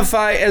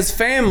identify as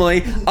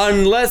family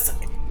unless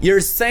you're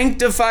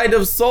sanctified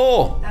of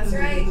soul. That's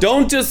right.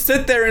 Don't just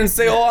sit there and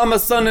say, oh, I'm a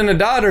son and a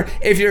daughter.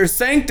 If you're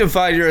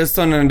sanctified, you're a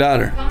son and a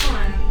daughter. Come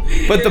on.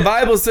 But the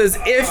Bible says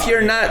if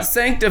you're not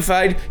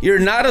sanctified, you're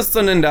not a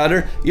son and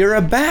daughter, you're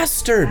a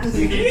bastard.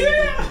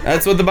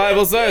 That's what the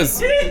Bible says.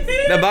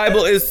 The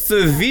Bible is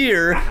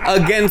severe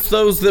against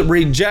those that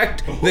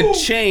reject the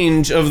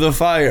change of the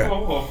fire.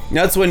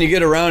 That's when you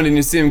get around and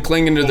you see them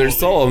clinging to their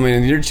soul. I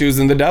mean, you're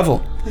choosing the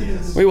devil.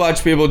 We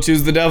watch people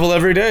choose the devil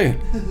every day.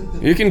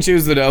 You can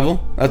choose the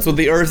devil. That's what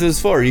the earth is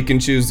for. You can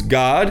choose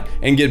God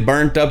and get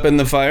burnt up in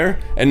the fire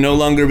and no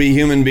longer be a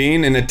human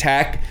being and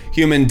attack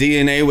human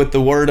DNA with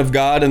the word of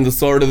God and the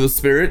sword of the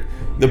Spirit.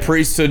 The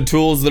priesthood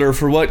tools that are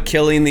for what?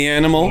 Killing the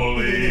animal.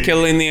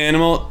 Killing the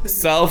animal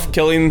self.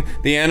 Killing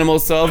the animal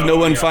self. No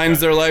one finds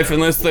their life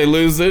unless they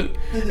lose it.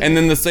 And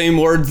then the same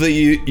words that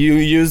you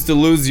use to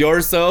lose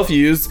yourself, you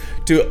use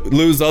to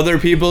lose other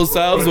people's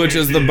selves, which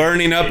is the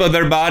burning up of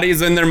their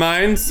bodies and their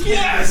minds.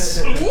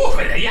 Yes!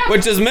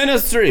 Which is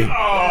ministry.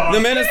 The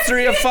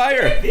ministry of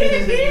fire.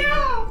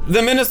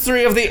 The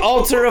ministry of the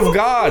altar of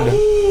God.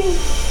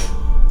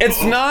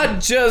 It's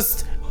not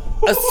just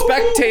a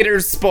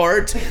spectator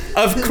sport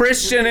of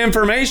Christian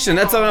information.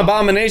 That's an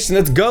abomination.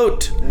 That's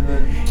goat.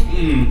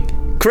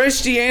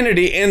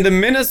 Christianity and the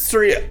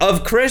ministry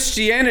of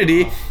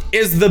Christianity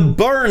is the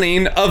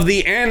burning of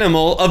the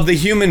animal of the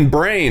human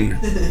brain.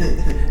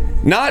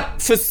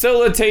 Not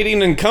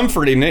facilitating and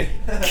comforting it,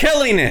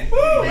 killing it.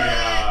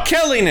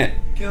 Killing it.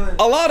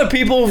 A lot of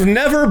people have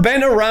never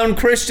been around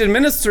Christian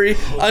ministry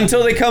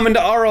until they come into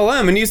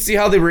RLM and you see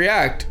how they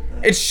react.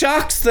 It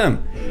shocks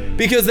them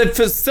because it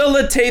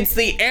facilitates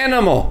the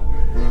animal.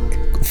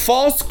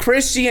 False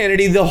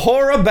Christianity, the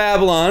whore of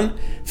Babylon,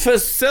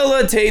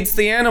 facilitates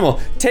the animal,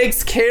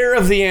 takes care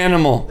of the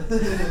animal,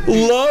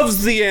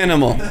 loves the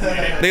animal.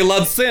 They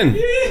love sin.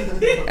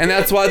 And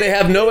that's why they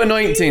have no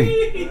anointing.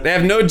 They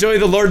have no joy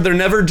of the Lord. They're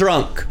never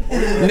drunk.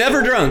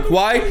 Never drunk.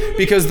 Why?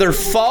 Because their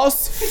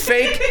false,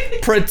 fake,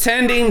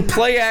 pretending,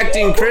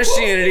 play-acting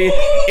Christianity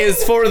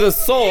is for the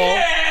soul,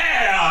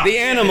 the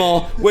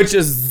animal, which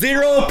is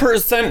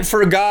 0%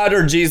 for God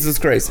or Jesus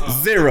Christ.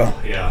 Zero.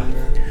 Yeah.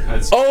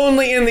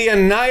 Only in the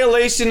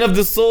annihilation of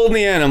the soul and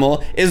the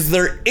animal is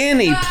there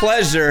any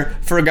pleasure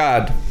for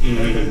God.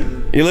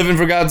 You living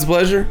for God's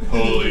pleasure?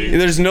 Holy.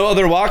 There's no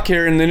other walk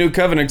here in the new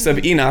covenant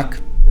except Enoch.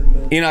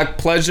 Enoch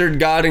pleasured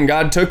God and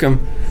God took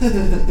him.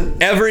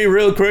 Every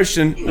real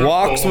Christian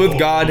walks with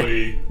God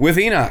with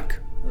Enoch,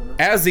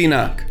 as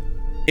Enoch,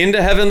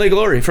 into heavenly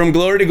glory. From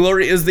glory to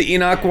glory is the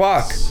Enoch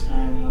walk.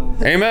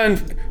 Amen.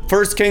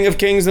 First King of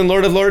Kings and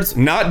Lord of Lords,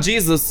 not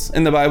Jesus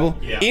in the Bible,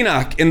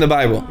 Enoch in the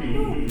Bible.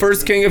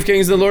 First King of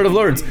Kings and Lord of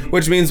Lords,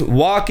 which means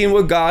walking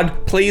with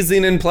God,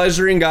 pleasing and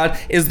pleasuring God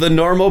is the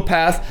normal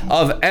path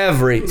of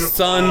every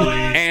son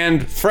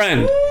and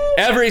friend.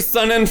 Every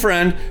son and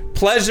friend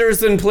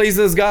pleasures and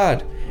pleases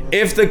God.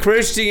 If the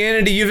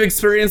Christianity you've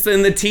experienced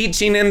and the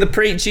teaching and the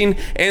preaching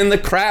and the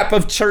crap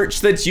of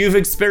church that you've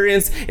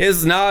experienced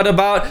is not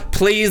about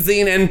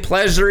pleasing and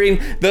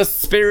pleasuring the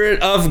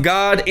Spirit of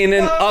God in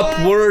an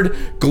upward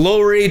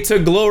glory to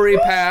glory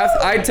path,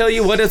 I tell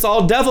you what, it's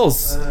all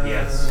devils.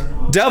 Yes.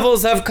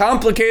 Devils have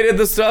complicated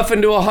the stuff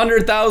into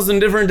 100,000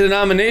 different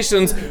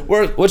denominations,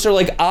 which are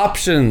like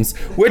options.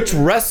 Which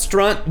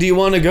restaurant do you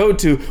want to go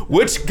to?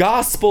 Which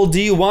gospel do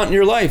you want in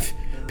your life?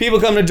 People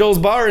come to Joel's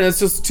bar and it's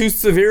just too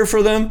severe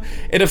for them.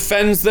 It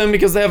offends them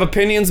because they have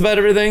opinions about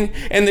everything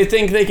and they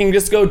think they can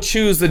just go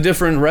choose a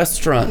different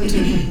restaurant.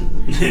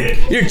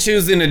 You're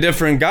choosing a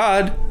different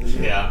God.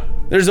 Yeah.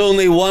 There's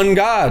only one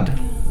God.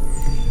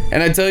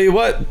 And I tell you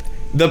what,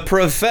 the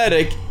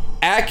prophetic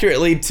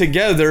accurately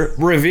together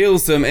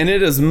reveals him, and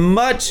it is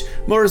much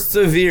more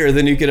severe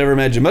than you could ever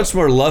imagine, much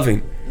more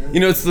loving. You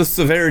know, it's the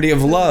severity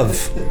of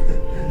love.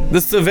 The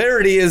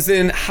severity is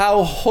in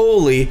how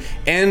holy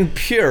and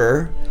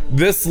pure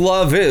this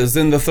love is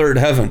in the third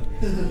heaven.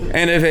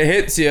 And if it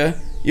hits you,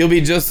 you'll be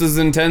just as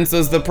intense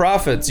as the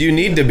prophets. You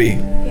need to be.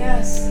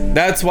 Yes.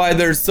 That's why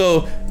they're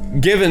so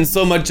given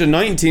so much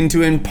anointing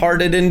to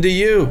impart it into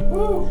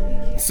you.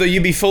 So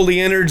you be fully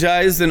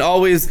energized and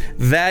always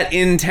that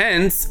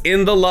intense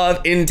in the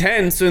love,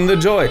 intense in the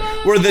joy.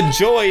 Where the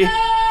joy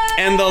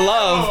and the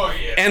love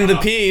and the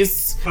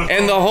peace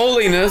and the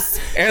holiness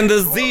and the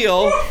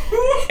zeal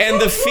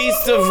and the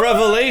feast of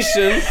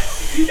revelation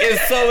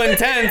is so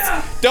intense.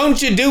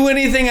 Don't you do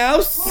anything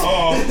else?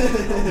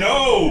 Oh,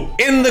 no.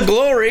 In the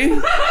glory.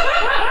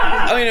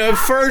 You know,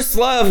 first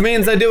love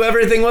means I do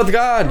everything with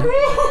God.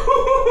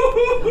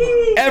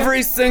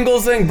 Every single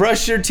thing.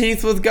 Brush your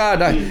teeth with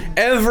God.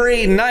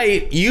 Every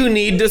night you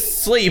need to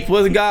sleep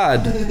with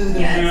God.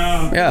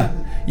 Yes. Yeah.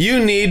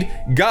 You need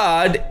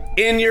God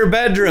in your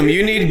bedroom.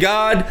 You need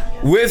God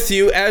with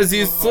you as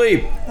you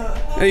sleep.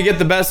 And you get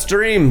the best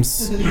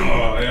dreams. Oh,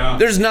 yeah.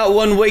 There's not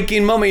one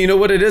waking moment. You know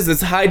what it is?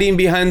 It's hiding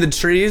behind the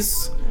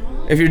trees.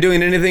 If you're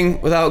doing anything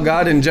without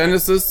God in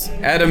Genesis,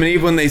 Adam and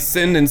Eve, when they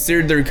sinned and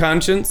seared their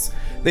conscience,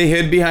 they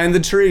hid behind the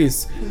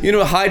trees. You know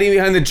what hiding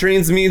behind the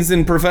trees means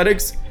in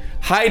prophetics?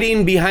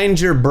 Hiding behind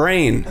your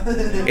brain.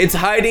 It's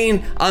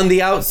hiding on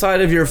the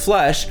outside of your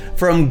flesh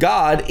from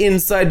God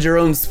inside your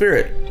own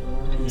spirit.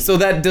 So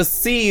that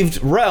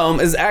deceived realm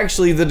is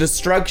actually the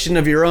destruction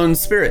of your own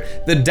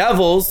spirit. The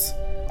devils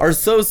are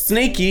so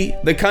sneaky,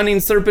 the cunning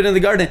serpent in the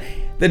garden.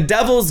 The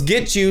devils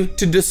get you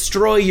to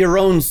destroy your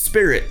own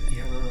spirit.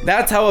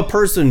 That's how a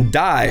person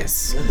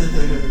dies.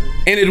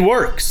 And it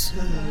works.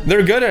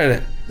 They're good at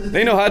it.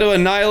 They know how to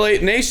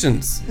annihilate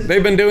nations.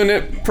 They've been doing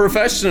it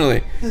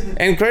professionally.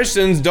 And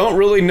Christians don't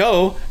really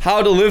know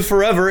how to live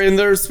forever in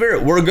their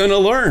spirit. We're going to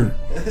learn.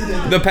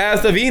 The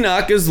path of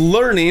Enoch is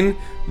learning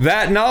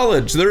that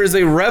knowledge. There is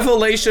a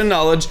revelation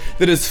knowledge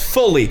that is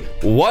fully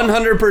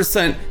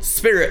 100%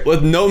 spirit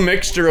with no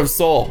mixture of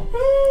soul.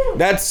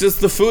 That's just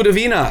the food of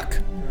Enoch.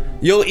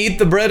 You'll eat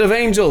the bread of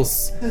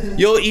angels.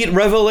 You'll eat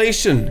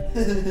revelation.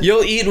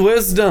 You'll eat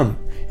wisdom.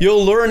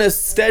 You'll learn a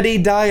steady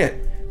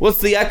diet. What's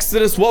the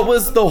Exodus? What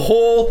was the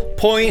whole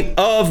point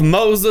of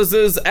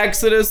Moses'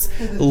 Exodus?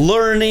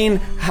 Learning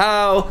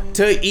how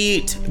to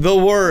eat the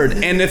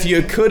word. And if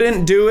you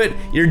couldn't do it,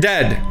 you're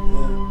dead.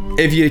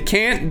 If you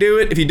can't do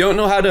it, if you don't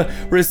know how to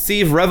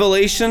receive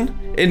revelation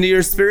into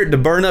your spirit to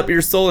burn up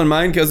your soul and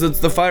mind, because it's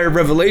the fire of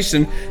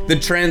revelation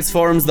that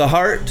transforms the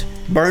heart,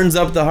 burns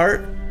up the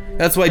heart.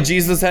 That's why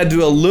Jesus had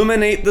to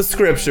illuminate the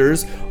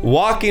scriptures,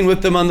 walking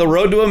with them on the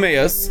road to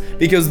Emmaus,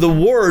 because the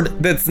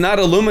word that's not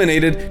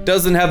illuminated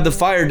doesn't have the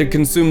fire to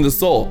consume the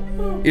soul.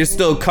 You're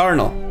still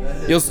carnal.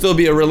 You'll still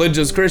be a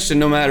religious Christian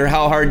no matter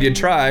how hard you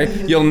try.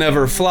 You'll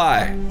never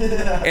fly.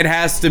 It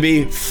has to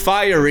be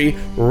fiery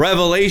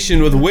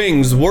revelation with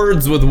wings,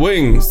 words with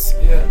wings,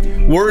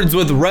 words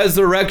with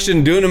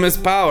resurrection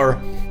dunamis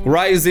power.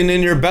 rising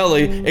in your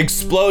belly,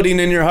 exploding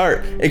in your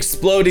heart,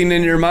 exploding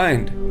in your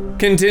mind.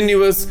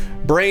 Continuous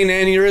brain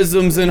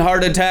aneurysms and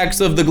heart attacks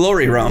of the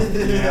glory realm.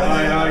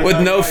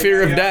 With no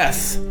fear of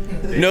death.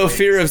 No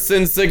fear of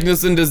sin,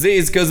 sickness, and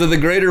disease because of the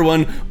greater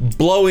one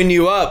blowing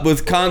you up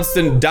with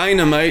constant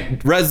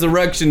dynamite,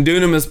 resurrection,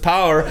 dunamis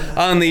power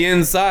on the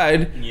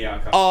inside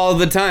all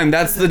the time.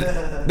 That's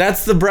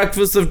the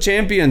breakfast of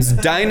champions.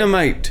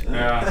 Dynamite.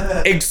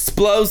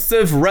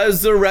 Explosive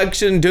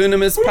resurrection,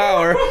 dunamis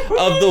power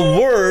of the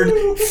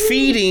word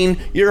feeding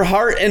your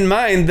heart and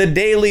mind, the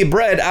daily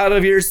bread out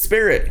of your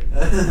spirit.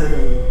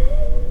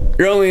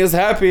 You're only as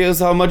happy as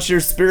how much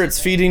your spirit's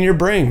feeding your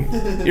brain.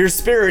 Your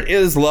spirit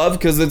is love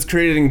because it's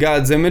created in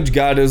God's image.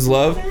 God is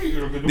love.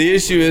 The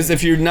issue is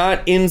if you're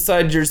not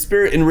inside your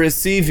spirit and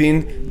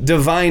receiving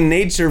divine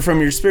nature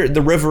from your spirit,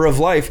 the river of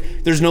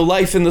life, there's no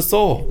life in the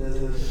soul.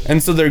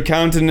 And so their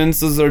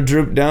countenances are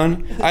drooped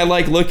down. I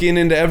like looking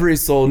into every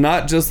soul,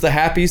 not just the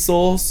happy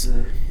souls.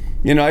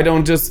 You know, I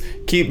don't just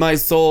keep my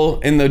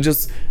soul in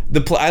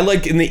I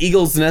like in the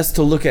eagle's nest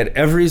to look at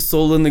every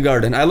soul in the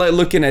garden. I like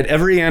looking at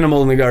every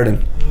animal in the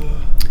garden.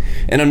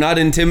 And I'm not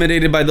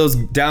intimidated by those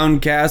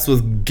downcast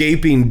with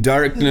gaping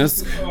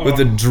darkness, with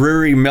the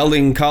dreary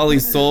melancholy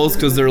souls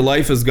because their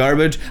life is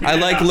garbage. I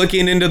like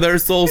looking into their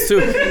souls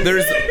too.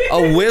 There's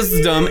a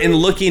wisdom in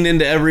looking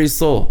into every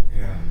soul.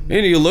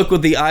 You know, you look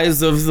with the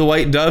eyes of the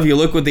white dove, you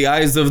look with the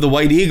eyes of the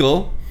white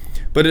eagle.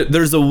 But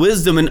there's a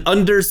wisdom in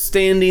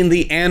understanding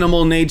the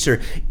animal nature.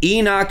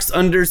 Enoch's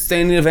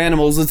understanding of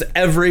animals is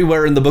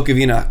everywhere in the book of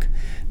Enoch.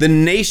 The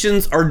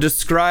nations are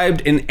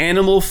described in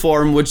animal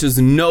form, which is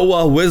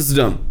Noah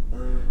wisdom.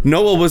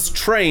 Noah was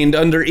trained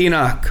under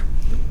Enoch.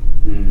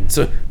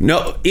 So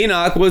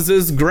Enoch was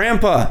his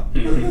grandpa.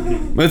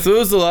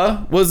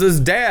 Methuselah was his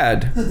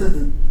dad.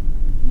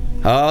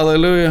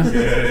 Hallelujah.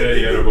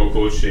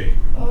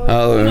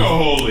 Hallelujah.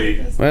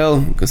 Holy.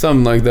 Well,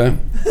 something like that.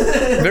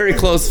 Very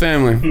close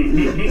family.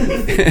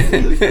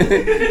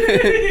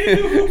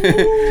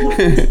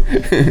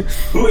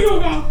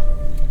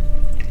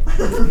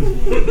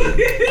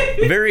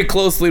 Very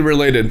closely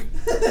related.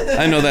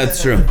 I know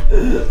that's true.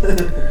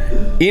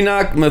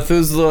 Enoch,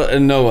 Methuselah,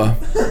 and Noah.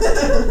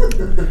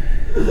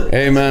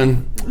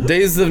 Amen.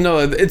 Days of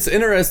Noah. It's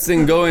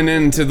interesting going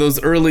into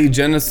those early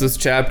Genesis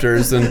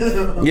chapters,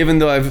 and even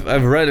though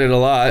I've read it a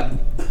lot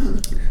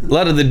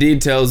of the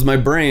details my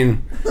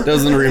brain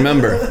doesn't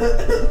remember.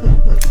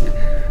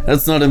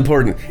 That's not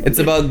important. It's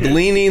about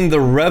gleaning the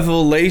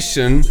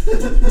revelation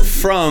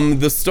from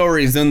the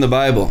stories in the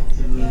Bible.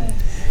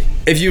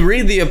 If you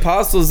read the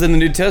apostles in the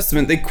New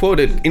Testament, they quote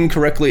it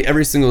incorrectly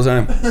every single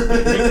time.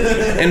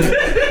 And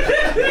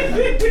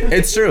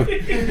it's true.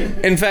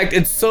 In fact,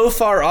 it's so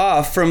far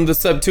off from the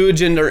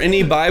Septuagint or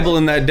any Bible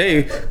in that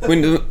day.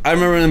 When I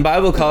remember in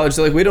Bible college,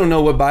 like, we don't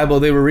know what Bible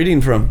they were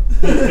reading from.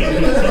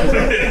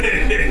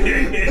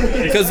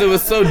 Because it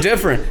was so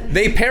different.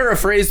 They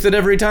paraphrased it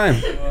every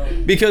time.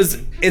 Because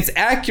it's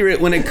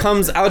accurate when it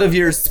comes out of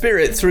your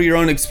spirit through your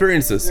own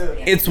experiences.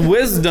 It's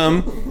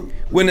wisdom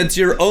when it's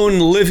your own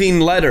living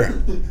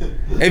letter.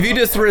 If you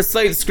just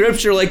recite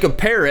scripture like a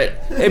parrot,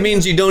 it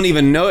means you don't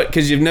even know it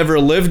because you've never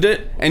lived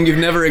it and you've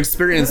never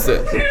experienced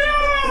it.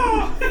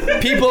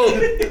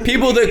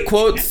 People that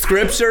quote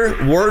scripture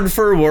word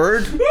for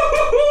word,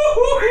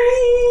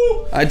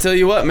 I tell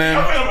you what,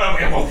 man,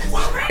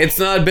 it's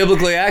not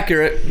biblically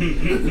accurate.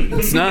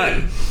 It's not.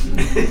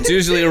 It's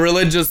usually a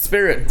religious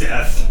spirit.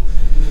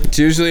 It's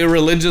usually a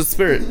religious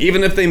spirit.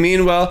 Even if they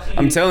mean well,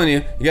 I'm telling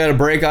you, you got to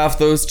break off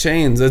those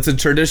chains. It's a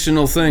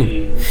traditional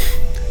thing.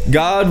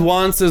 God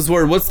wants His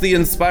word. What's the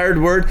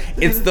inspired word?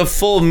 It's the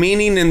full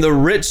meaning and the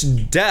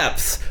rich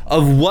depth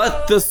of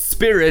what the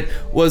Spirit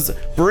was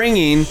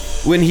bringing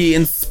when He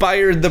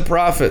inspired the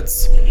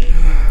prophets.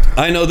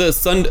 I know this.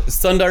 Sadhu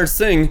Sundar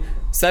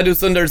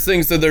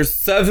Singh said there's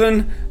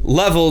 7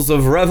 levels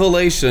of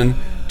revelation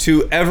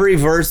to every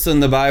verse in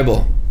the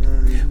Bible,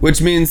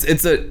 which means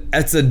it's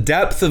a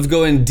depth of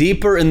going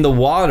deeper in the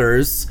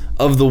waters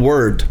of the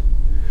Word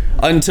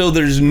until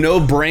there's no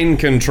brain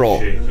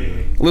control.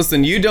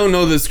 Listen, you don't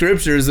know the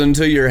scriptures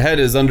until your head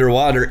is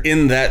underwater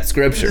in that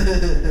scripture.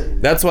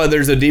 That's why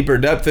there's a deeper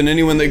depth, and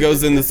anyone that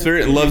goes in the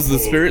Spirit and loves the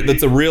Spirit,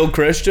 that's a real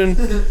Christian,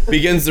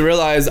 begins to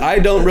realize, I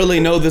don't really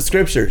know the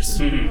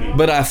scriptures,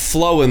 but I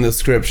flow in the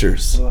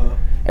scriptures.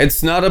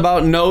 It's not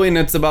about knowing,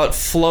 it's about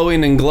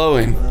flowing and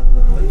glowing.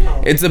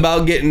 It's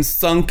about getting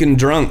sunk and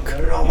drunk.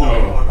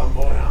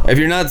 If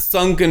you're not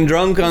sunk and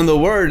drunk on the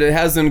word, it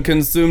hasn't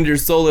consumed your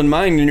soul and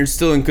mind, and you're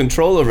still in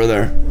control over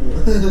there.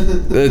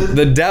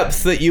 The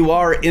depth that you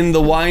are in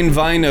the wine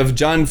vine of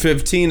John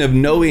 15 of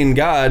knowing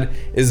God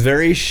is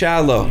very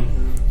shallow,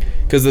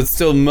 because it's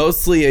still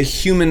mostly a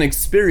human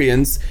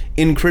experience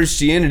in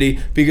Christianity,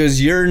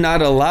 because you're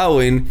not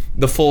allowing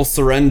the full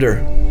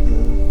surrender.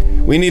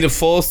 We need a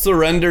full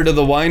surrender to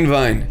the wine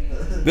vine.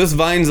 This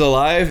vine's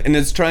alive, and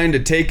it's trying to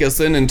take us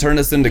in and turn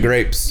us into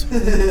grapes.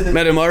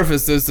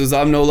 Metamorphosis is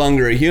I'm no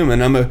longer a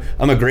human. I'm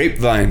a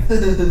grapevine.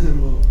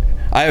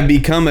 I have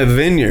become a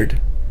vineyard.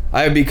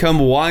 I have become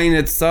wine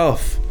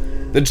itself.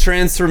 The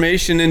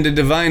transformation into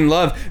divine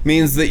love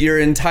means that your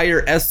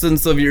entire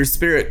essence of your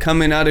spirit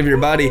coming out of your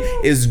body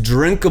is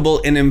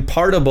drinkable and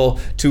impartable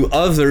to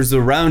others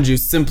around you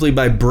simply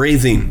by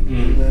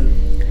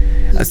breathing.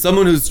 As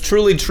someone who's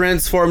truly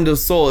transformed of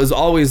soul is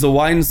always a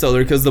wine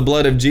cellar, because the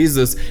blood of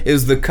Jesus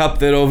is the cup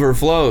that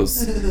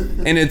overflows.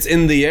 And it's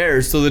in the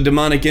air, so the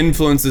demonic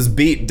influence is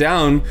beat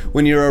down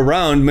when you're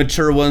around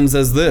mature ones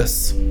as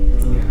this.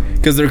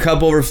 Because their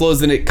cup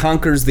overflows and it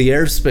conquers the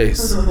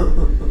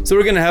airspace. So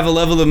we're going to have a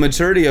level of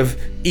maturity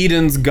of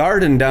Eden's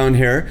garden down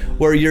here,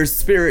 where your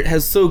spirit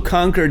has so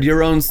conquered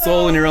your own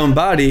soul and your own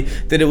body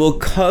that it will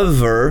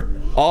cover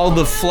all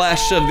the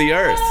flesh of the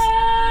earth.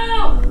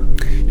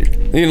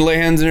 You can lay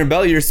hands on your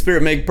belly, your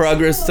spirit make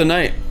progress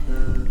tonight.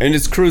 And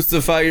just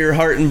crucify your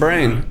heart and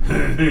brain.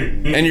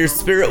 And your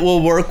spirit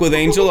will work with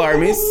angel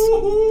armies.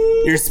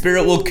 Your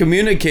spirit will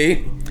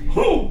communicate.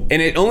 And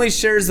it only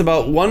shares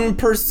about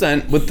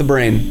 1% with the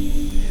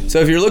brain. So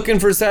if you're looking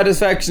for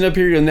satisfaction up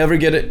here, you'll never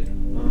get it.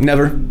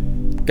 Never.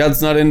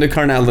 God's not into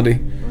carnality.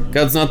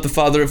 God's not the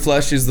father of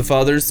flesh, he's the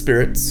father of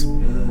spirits.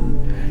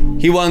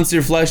 He wants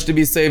your flesh to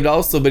be saved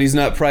also, but he's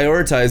not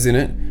prioritizing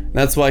it.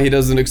 That's why he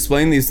doesn't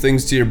explain these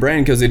things to your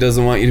brain, because he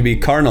doesn't want you to be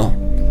carnal.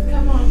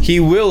 He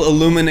will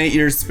illuminate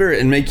your spirit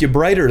and make you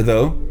brighter,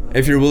 though,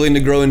 if you're willing to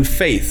grow in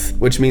faith,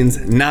 which means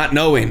not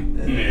knowing.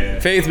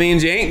 Faith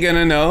means you ain't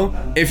gonna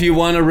know if you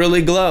want to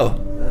really glow.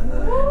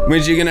 It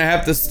means you're gonna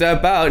have to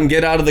step out and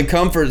get out of the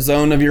comfort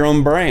zone of your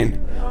own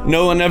brain.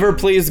 No one ever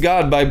pleased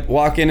God by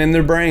walking in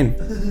their brain.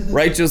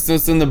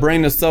 Righteousness in the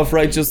brain is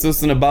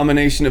self-righteousness and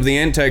abomination of the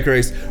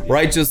Antichrist.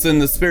 Righteousness in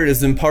the spirit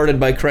is imparted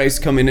by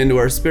Christ coming into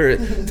our spirit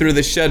through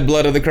the shed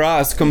blood of the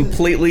cross.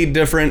 Completely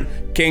different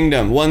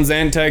kingdom. One's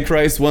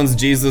Antichrist, one's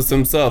Jesus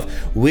himself.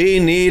 We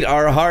need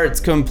our hearts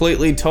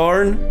completely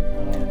torn,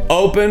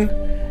 open,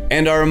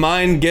 and our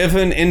mind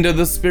given into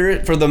the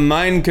spirit, for the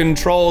mind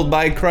controlled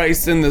by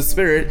Christ in the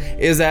spirit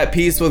is at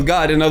peace with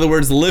God. In other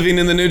words, living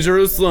in the New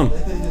Jerusalem.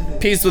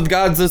 Peace with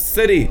God's the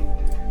city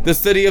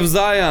of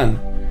Zion.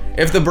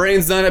 If the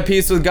brain's not at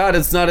peace with God,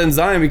 it's not in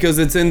Zion, because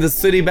it's in the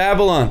city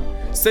Babylon.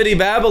 City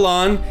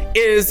Babylon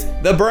is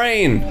the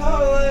brain.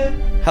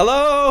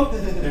 Hello?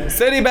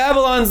 City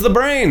Babylon's the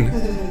brain.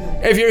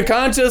 If your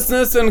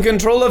consciousness and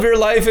control of your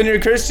life and your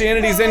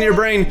Christianity is in your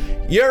brain,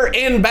 you're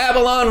in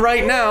Babylon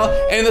right now,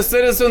 and the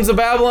citizens of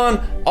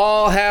Babylon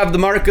all have the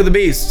mark of the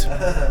beast.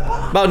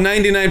 About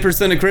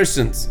 99% of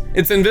Christians.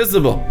 It's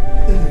invisible.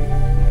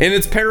 And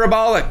it's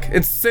parabolic.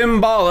 It's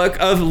symbolic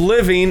of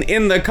living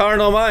in the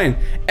carnal mind.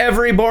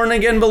 Every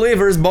born-again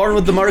believer is born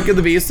with the mark of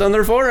the beast on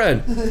their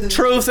forehead.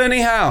 Truth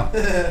anyhow.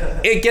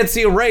 It gets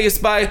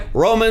erased by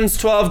Romans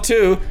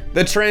 12:2,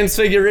 the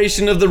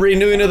transfiguration of the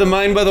renewing of the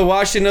mind by the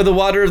washing of the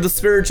water of the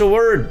spiritual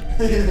word.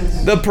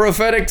 The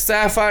prophetic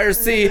sapphire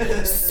sea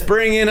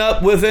springing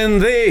up within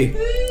thee,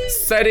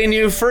 setting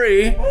you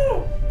free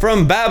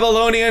from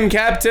Babylonian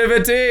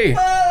captivity.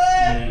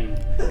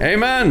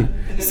 Amen.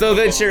 So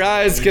that your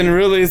eyes can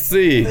really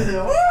see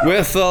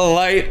with the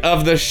light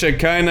of the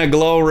Shekinah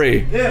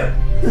glory.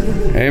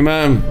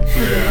 Amen.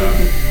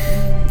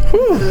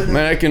 Whew.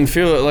 Man, I can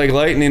feel it like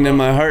lightning in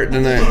my heart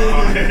tonight.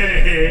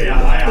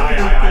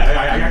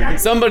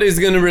 Somebody's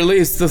going to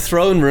release the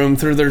throne room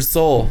through their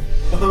soul.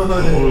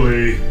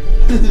 Holy.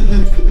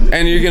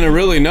 And you're going to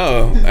really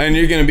know, and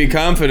you're going to be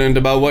confident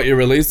about what you're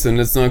releasing.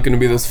 It's not going to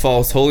be this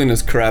false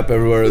holiness crap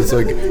everywhere. It's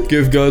like,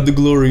 give God the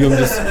glory. I'm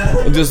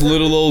just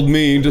little old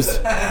me.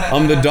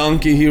 I'm the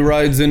donkey he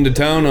rides into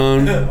town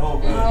on.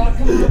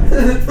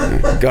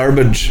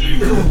 Garbage.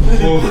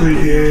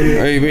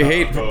 Hey, we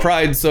hate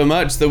pride so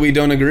much that we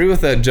don't agree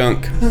with that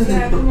junk.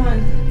 Yeah, come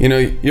on. You know,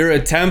 you're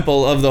a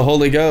temple of the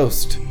Holy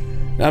Ghost.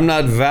 I'm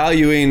not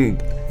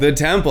valuing the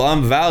temple.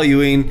 I'm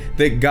valuing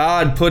that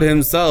God put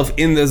himself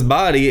in this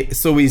body,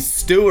 so we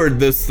steward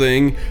this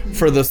thing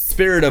for the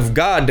Spirit of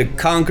God to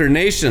conquer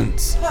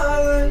nations.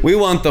 We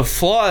want the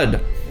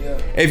flood.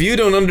 If you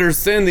don't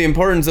understand the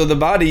importance of the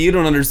body, you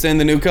don't understand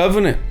the new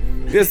covenant.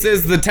 This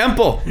is the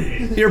temple.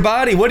 Your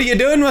body, what are you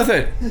doing with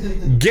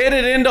it? Get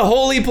it into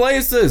holy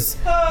places.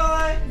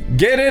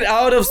 Get it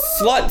out of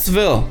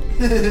Slutsville.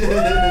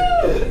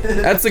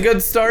 That's a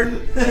good start.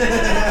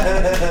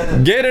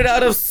 Get it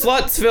out of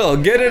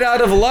Slutsville. Get it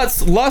out of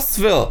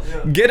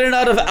Lustville. Get it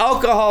out of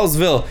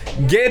Alcoholsville.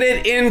 Get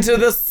it into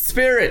the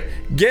Spirit.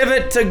 Give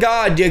it to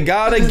God. You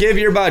gotta give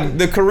your body.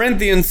 The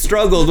Corinthians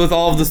struggled with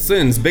all of the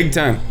sins, big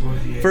time.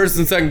 1st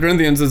and 2nd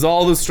Corinthians is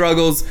all the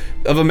struggles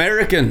of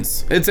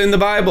Americans. It's in the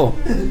Bible.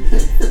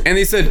 And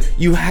he said,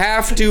 you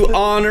have to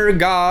honor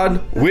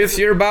God with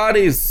your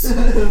bodies.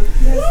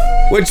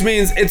 Which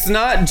means it's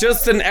not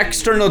just an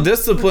external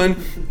discipline,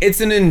 it's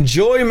an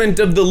enjoyment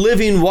of the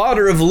living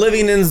water of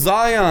living in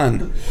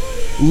Zion.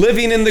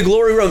 Living in the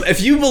glory realm. If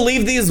you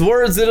believe these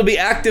words, it'll be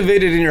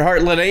activated in your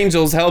heart. Let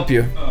angels help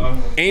you.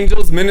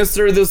 Angels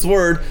minister this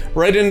word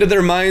right into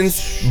their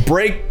minds,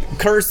 break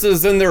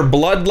curses in their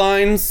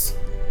bloodlines,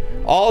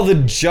 all the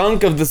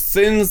junk of the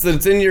sins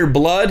that's in your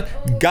blood,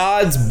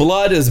 God's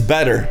blood is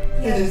better.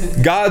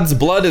 God's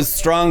blood is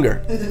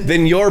stronger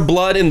than your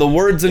blood and the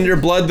words in your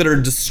blood that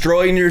are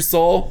destroying your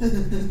soul.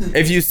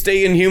 If you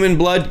stay in human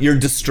blood, you're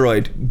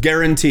destroyed.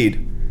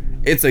 Guaranteed.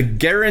 It's a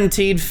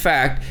guaranteed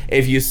fact.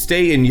 If you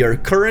stay in your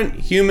current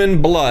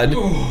human blood,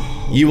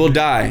 you will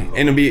die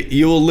and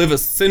you will live a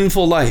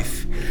sinful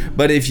life.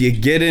 But if you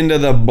get into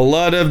the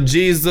blood of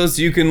Jesus,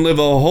 you can live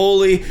a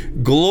holy,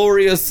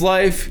 glorious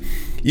life.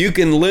 You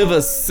can live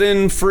a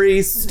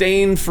sin-free,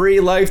 stain-free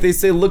life. They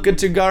say, look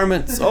at your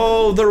garments.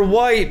 Oh, they're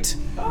white.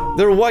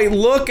 They're white.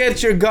 Look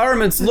at your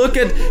garments. Look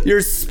at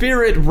your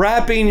spirit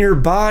wrapping your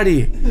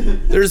body.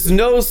 There's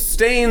no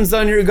stains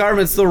on your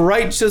garments. The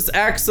righteous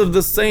acts of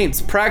the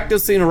saints,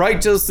 practicing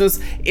righteousness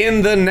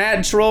in the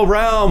natural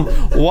realm,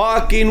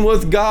 walking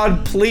with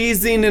God,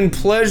 pleasing and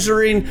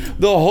pleasuring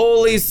the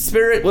Holy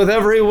Spirit with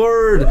every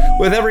word,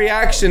 with every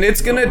action.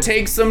 It's going to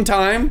take some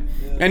time.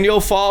 And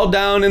you'll fall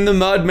down in the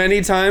mud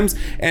many times.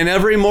 And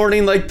every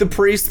morning, like the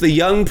priest, the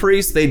young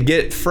priest, they'd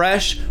get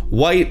fresh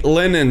white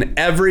linen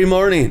every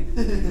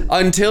morning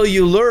until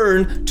you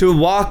learn to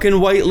walk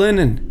in white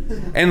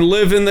linen and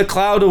live in the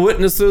cloud of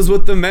witnesses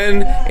with the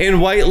men in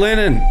white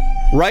linen.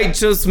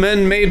 Righteous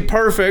men made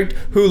perfect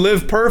who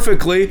live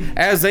perfectly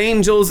as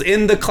angels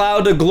in the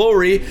cloud of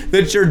glory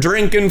that you're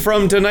drinking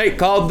from tonight,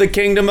 called the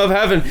kingdom of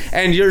heaven.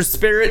 And your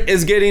spirit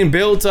is getting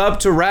built up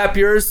to wrap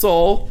your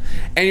soul,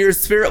 and your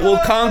spirit will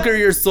conquer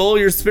your soul,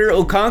 your spirit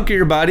will conquer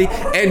your body,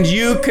 and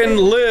you can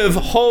live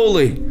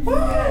holy.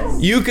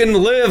 You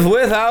can live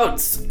without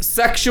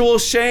sexual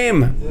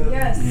shame.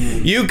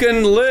 You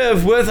can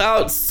live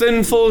without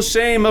sinful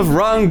shame of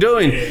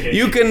wrongdoing.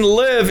 You can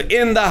live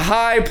in the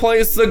high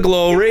place of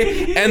glory,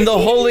 and the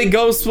Holy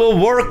Ghost will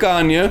work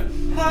on you.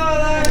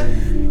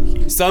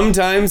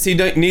 Sometimes he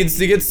needs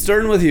to get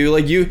stern with you.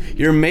 Like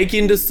you're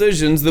making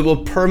decisions that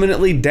will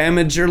permanently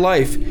damage your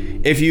life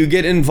if you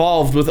get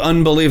involved with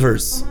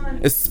unbelievers.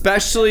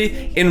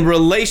 Especially in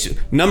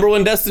number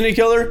one destiny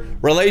killer,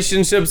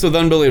 relationships with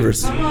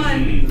unbelievers.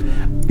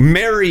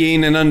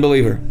 Marrying an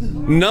unbeliever.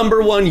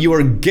 Number one, you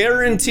are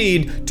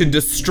guaranteed to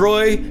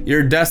destroy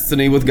your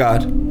destiny with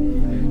God.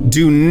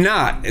 Do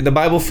not, the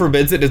Bible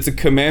forbids it, it's a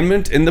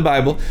commandment in the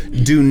Bible,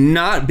 do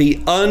not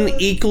be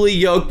unequally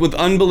yoked with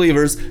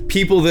unbelievers,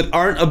 people that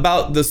aren't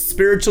about the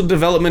spiritual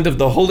development of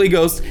the Holy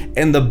Ghost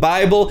and the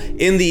Bible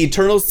in the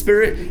eternal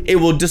spirit. It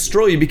will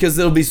destroy you because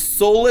there'll be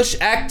soulish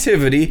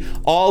activity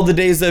all the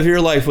days of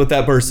your life with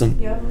that person.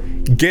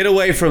 Yep. Get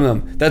away from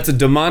them. That's a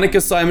demonic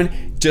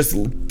assignment.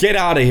 Just get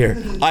out of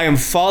here. I am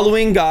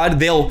following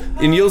God.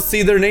 And you'll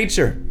see their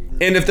nature.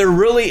 And if they're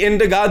really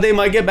into God, they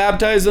might get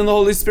baptized in the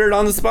Holy Spirit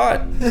on the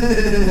spot.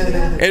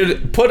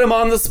 And put them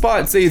on the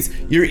spot. Say,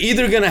 you're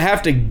either going to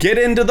have to get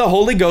into the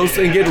Holy Ghost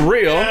and get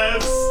real,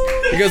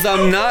 because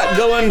I'm not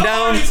going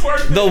down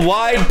the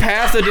wide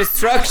path of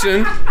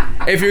destruction.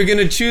 If you're going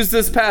to choose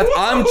this path,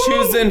 I'm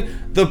choosing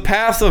the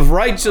path of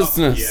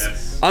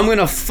righteousness. I'm going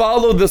to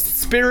follow the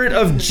Spirit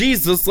of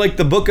Jesus like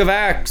the book of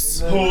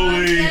Acts.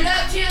 Holy.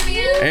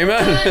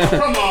 Amen.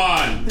 Come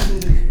on.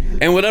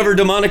 And whatever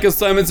demonic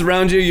assignments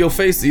around you, you'll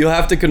face it. You'll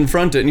have to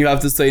confront it, and you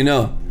have to say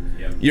no.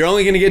 Yep. You're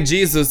only going to get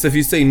Jesus if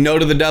you say no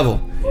to the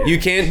devil. You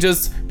can't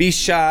just be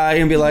shy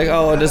and be like,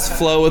 oh, I'll just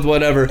flow with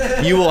whatever.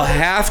 You will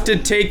have to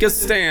take a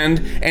stand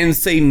and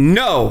say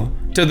no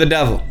to the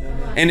devil.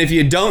 And if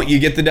you don't, you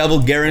get the devil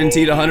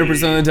guaranteed 100%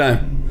 of the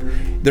time.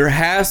 There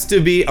has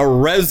to be a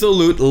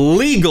resolute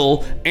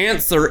legal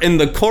answer in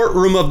the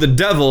courtroom of the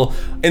devil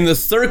in the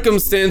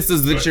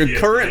circumstances that you're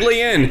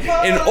currently in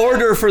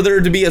order for there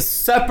to be a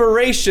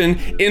separation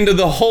into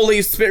the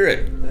Holy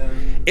Spirit.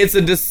 It's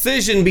a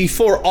decision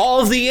before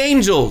all the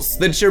angels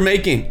that you're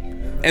making,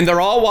 and they're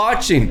all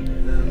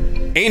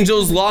watching.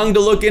 Angels long to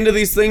look into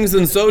these things,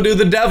 and so do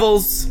the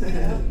devils.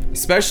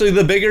 Especially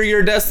the bigger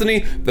your destiny,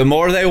 the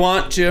more they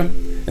want you.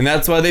 And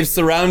that's why they've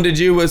surrounded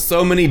you with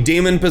so many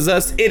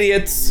demon-possessed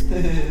idiots.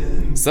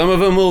 Some of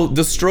them will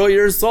destroy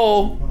your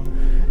soul.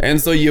 And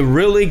so you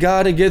really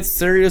got to get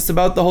serious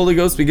about the Holy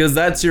Ghost, because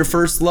that's your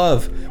first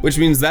love, which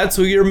means that's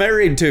who you're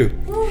married to.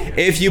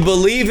 If you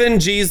believe in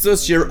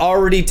Jesus, you're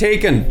already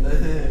taken.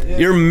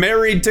 You're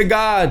married to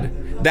God.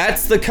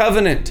 That's the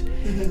covenant.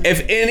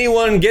 If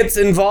anyone gets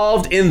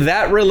involved in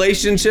that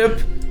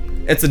relationship,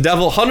 it's the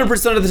devil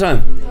 100% of the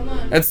time.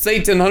 That's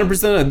Satan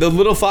 100%. The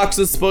little fox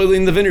is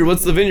spoiling the vineyard.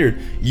 What's the vineyard?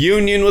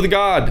 Union with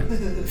God.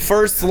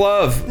 First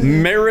love.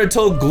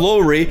 Marital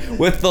glory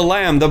with the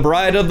Lamb, the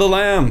bride of the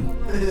Lamb.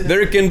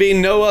 There can be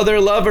no other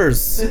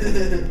lovers.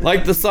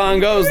 Like the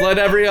song goes, let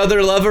every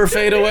other lover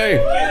fade away.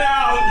 Get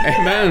out.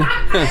 Amen.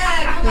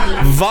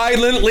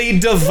 Violently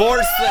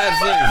divorce that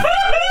thing.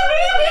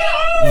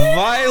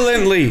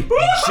 violently,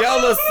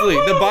 jealously.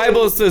 The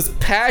Bible says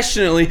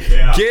passionately,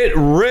 get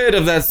rid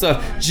of that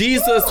stuff.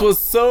 Jesus was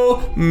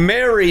so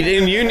married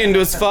in union to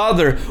his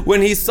Father.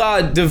 When he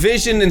saw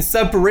division and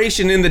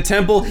separation in the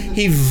temple,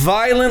 he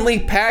violently,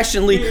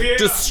 passionately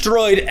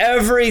destroyed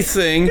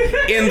everything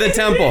in the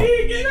temple.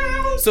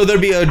 So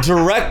there'd be a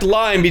direct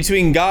line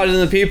between God and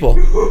the people.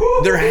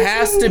 There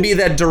has to be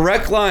that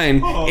direct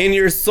line in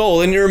your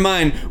soul, in your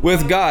mind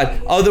with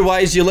God.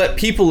 Otherwise, you let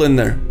people in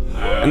there.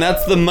 And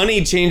that's the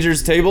money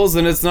changers tables,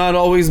 and it's not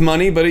always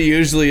money, but it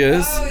usually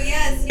is. Oh,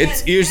 yes,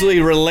 It's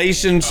usually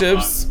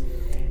relationships.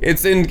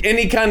 It's in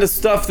any kind of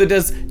stuff that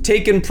has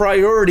taken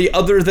priority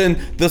other than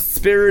the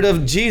Spirit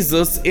of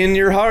Jesus in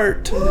your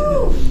heart.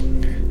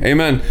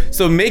 Amen.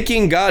 So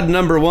making God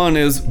number one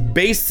is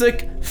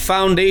basic,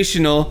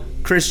 foundational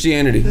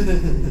Christianity.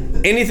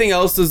 Anything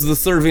else is the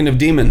serving of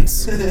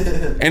demons.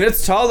 And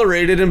it's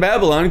tolerated in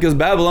Babylon because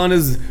Babylon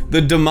is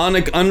the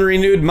demonic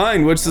unrenewed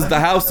mind, which is the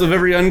house of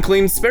every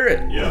unclean spirit.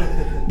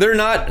 They're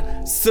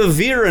not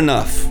severe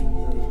enough.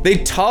 They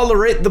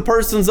tolerate the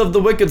persons of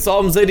the wicked.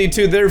 Psalms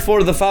 82,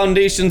 therefore the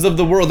foundations of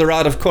the world are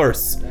out of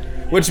course.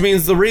 Which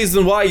means the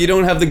reason why you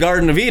don't have the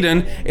Garden of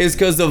Eden is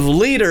because of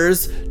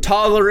leaders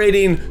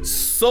tolerating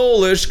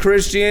soulish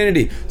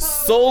Christianity,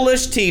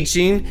 soulish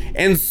teaching,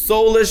 and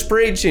soulish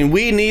preaching.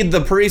 We need the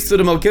priesthood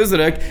of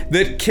Melchizedek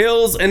that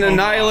kills and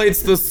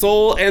annihilates the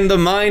soul and the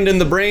mind and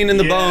the brain and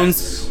the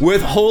bones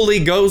with Holy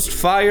Ghost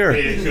fire,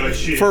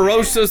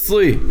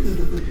 ferociously.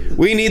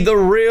 We need the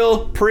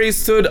real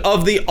priesthood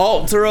of the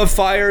altar of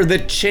fire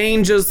that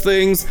changes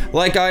things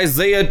like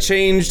Isaiah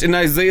changed in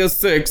Isaiah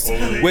 6.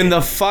 When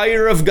the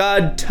fire of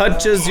God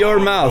touches your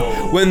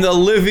mouth, when the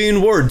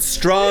living word,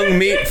 strong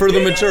meat for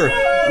the mature,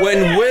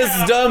 when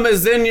wisdom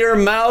is in your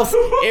mouth,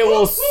 it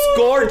will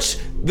scorch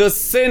the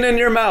sin in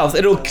your mouth.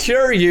 It'll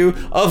cure you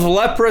of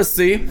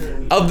leprosy,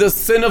 of the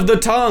sin of the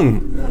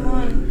tongue.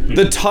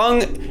 The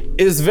tongue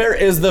is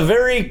the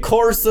very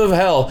course of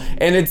hell,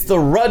 and it's the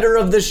rudder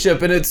of the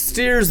ship, and it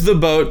steers the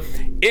boat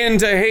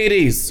into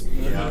Hades.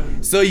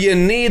 So you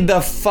need the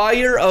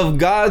fire of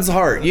God's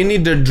heart. You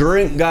need to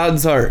drink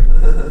God's heart.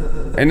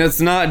 And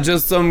it's not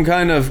just some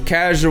kind of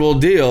casual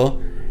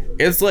deal.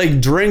 It's like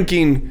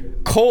drinking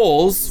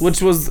coals, which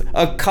was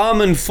a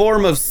common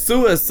form of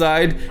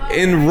suicide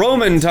in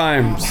Roman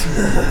times.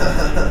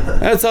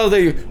 That's how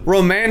they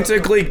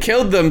romantically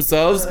killed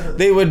themselves.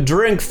 They would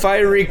drink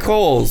fiery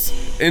coals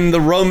in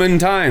the Roman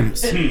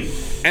times.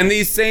 And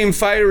these same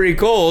fiery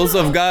coals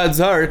of God's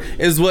heart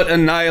is what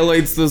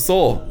annihilates the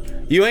soul.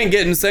 You ain't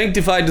getting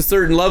sanctified to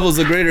certain levels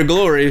of greater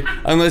glory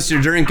unless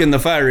you're drinking the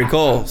fiery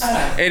coals.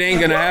 It ain't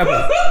gonna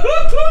happen.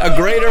 A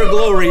greater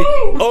glory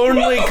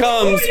only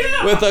comes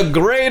with a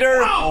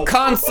greater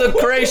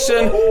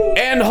consecration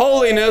and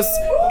holiness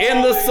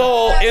in the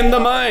soul, in the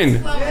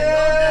mind.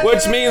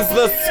 Which means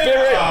the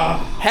Spirit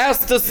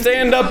has to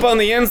stand up on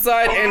the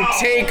inside and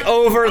take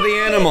over the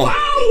animal.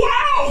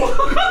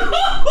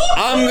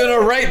 I'm gonna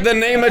write the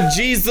name of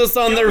Jesus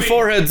on their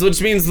foreheads,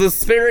 which means the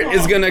Spirit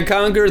is gonna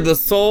conquer the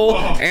soul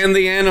and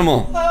the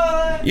animal.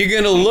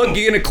 You're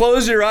gonna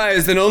close your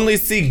eyes and only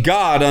see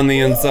God on the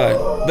inside,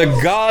 the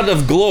God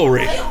of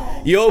glory.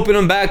 You open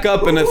them back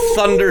up and it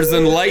thunders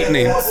and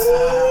lightnings.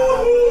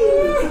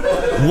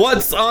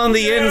 What's on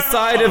the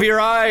inside of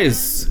your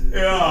eyes?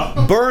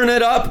 Burn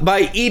it up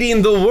by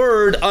eating the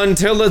word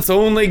until it's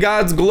only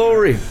God's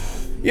glory.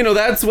 You know,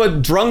 that's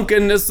what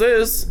drunkenness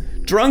is.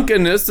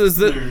 Drunkenness is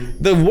that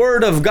the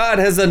word of God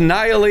has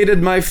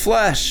annihilated my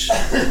flesh.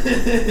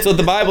 That's what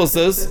the Bible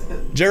says.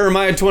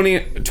 Jeremiah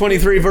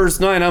 23 verse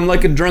 9, I'm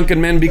like a drunken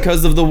man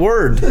because of the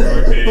word.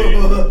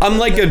 I'm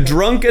like a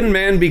drunken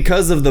man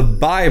because of the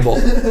Bible,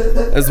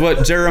 is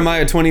what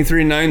Jeremiah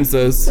 23 9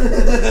 says.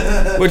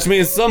 Which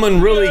means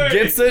someone really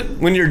gets it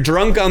when you're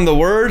drunk on the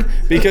word,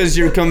 because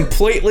you're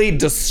completely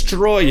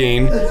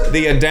destroying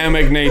the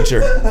Adamic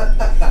nature.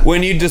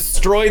 When you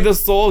destroy the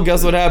soul,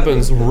 guess what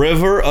happens?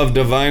 River of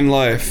divine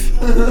life.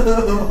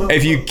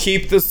 If you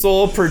keep the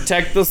soul,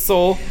 protect the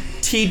soul,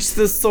 teach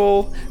the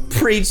soul,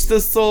 preach the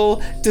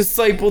soul,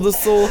 disciple the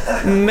soul,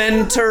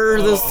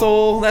 mentor the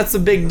soul. That's a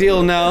big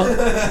deal now.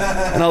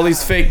 And all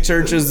these fake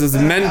churches is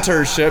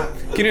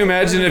mentorship. Can you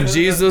imagine if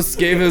Jesus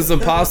gave his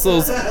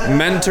apostles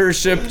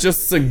mentorship,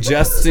 just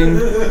suggesting?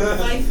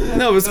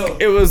 No,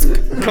 it was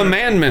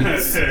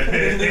commandments.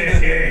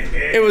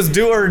 It was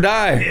do or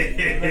die.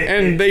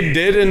 And they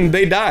did and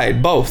they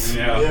died, both.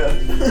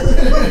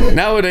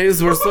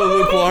 Nowadays, we're so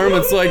lukewarm,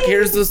 it's like,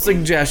 here's the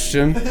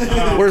suggestion.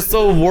 We're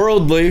so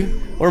worldly.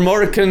 We're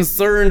more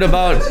concerned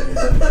about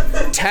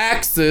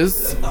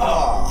taxes.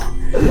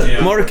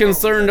 More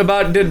concerned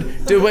about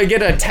did we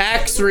get a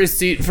tax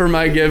receipt for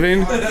my giving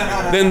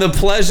than the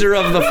pleasure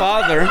of the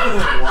Father.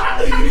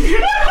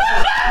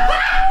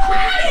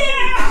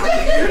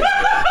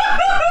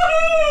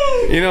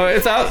 You know,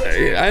 it's out.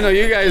 I know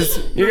you guys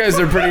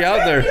are pretty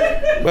out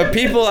there, but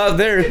people out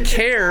there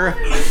care.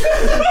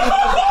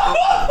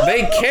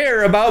 They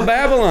care about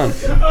Babylon.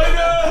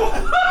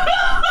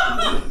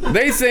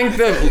 They think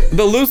that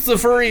the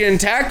Luciferian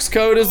tax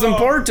code is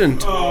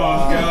important.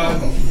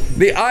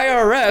 The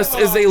IRS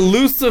is a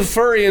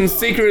Luciferian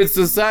secret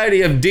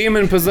society of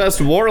demon-possessed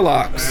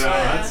warlocks.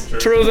 That's true.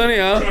 Truth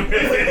anyhow.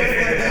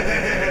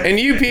 And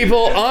you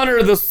people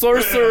honor the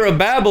sorcerer of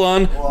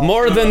Babylon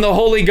more than the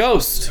Holy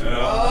Ghost. Here you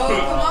go,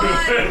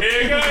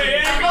 here you go.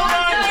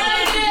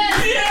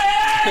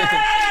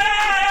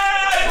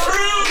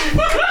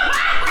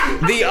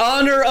 The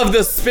honor of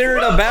the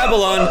spirit of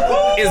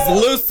Babylon is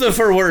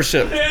Lucifer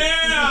worship.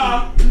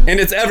 Yeah. And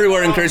it's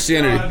everywhere in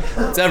Christianity.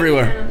 It's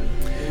everywhere.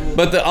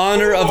 But the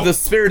honor of the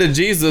spirit of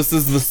Jesus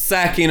is the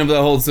sacking of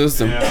the whole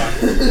system.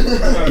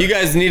 Yeah. You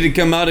guys need to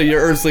come out of your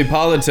earthly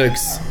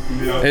politics.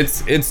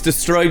 It's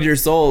destroyed your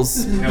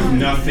souls. Have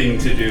nothing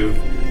to do.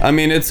 I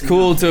mean, it's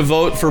cool to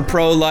vote for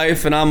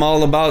pro-life, and I'm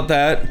all about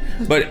that.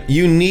 But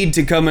you need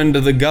to come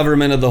into the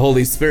government of the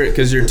Holy Spirit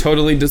because you're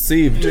totally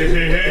deceived.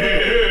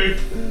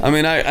 I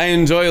mean, I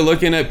enjoy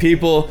looking at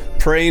people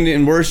praying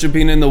and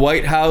worshiping in the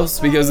White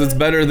House because it's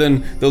better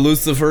than the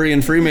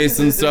Luciferian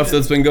Freemason stuff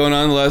that's been going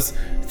on the last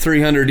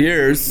 300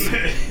 years.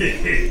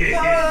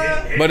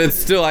 But it's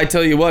still, I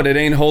tell you what, it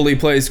ain't holy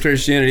place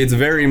Christianity. It's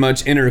very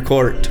much inner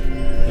court.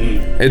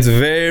 It's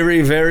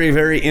very, very,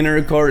 very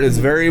inner court. It's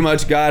very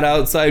much God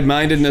outside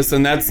mindedness,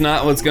 and that's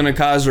not what's going to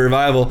cause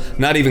revival.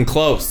 Not even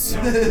close.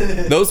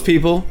 Those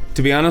people,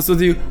 to be honest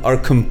with you, are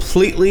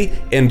completely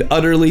and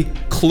utterly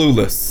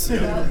clueless.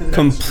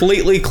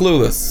 Completely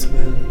clueless.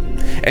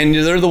 And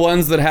they're the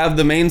ones that have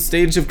the main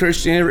stage of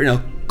Christianity,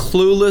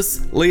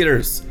 clueless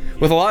leaders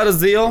with a lot of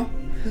zeal,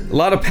 a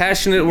lot of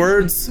passionate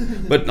words,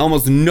 but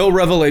almost no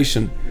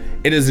revelation.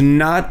 It is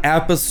not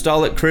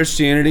apostolic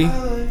Christianity.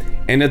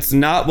 And it's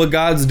not what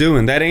God's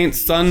doing. That ain't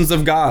sons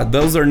of God.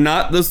 Those are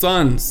not the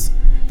sons.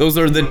 Those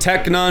are the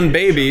technon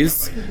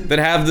babies that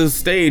have the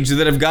stage,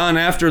 that have gone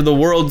after the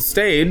world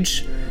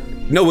stage.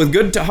 No, with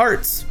good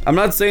hearts. I'm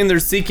not saying they're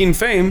seeking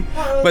fame,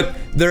 but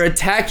they're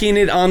attacking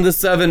it on the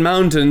 7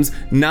 mountains,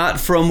 not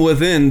from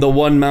within the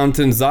one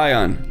mountain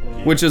Zion,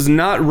 which is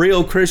not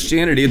real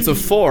Christianity. It's a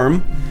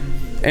form.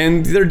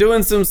 And they're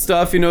doing some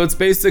stuff, it's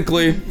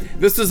basically,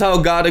 this is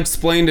how God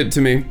explained it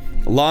to me.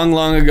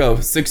 Long ago,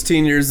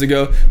 16 years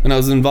ago, when I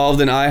was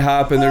involved in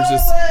IHOP, and there's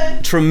this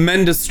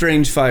tremendous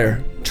strange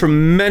fire,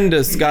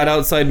 tremendous God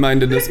outside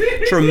mindedness,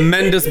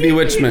 tremendous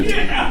bewitchment,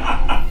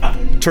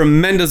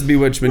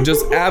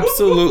 just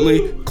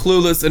absolutely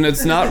clueless, and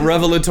it's not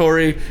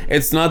revelatory,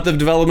 it's not the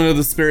development of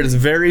the Spirit, it's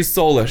very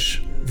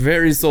soulish,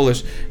 very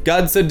soulish.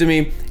 God said to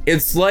me,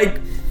 it's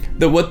like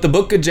what the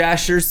book of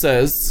Jasher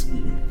says,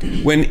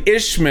 when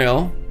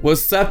Ishmael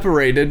was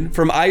separated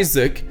from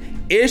Isaac,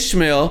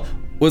 Ishmael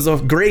was a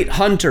great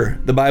hunter,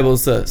 the Bible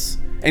says.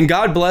 And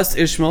God blessed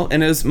Ishmael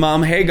and his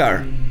mom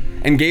Hagar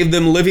and gave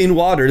them living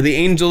water. The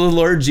angel of the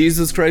Lord,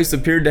 Jesus Christ,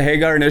 appeared to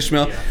Hagar and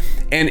Ishmael.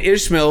 And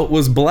Ishmael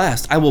was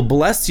blessed. I will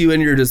bless you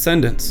and your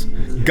descendants.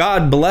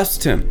 God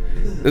blessed him.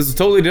 This is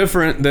totally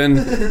different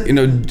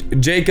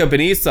than, Jacob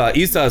and Esau.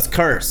 Esau is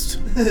cursed,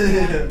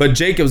 but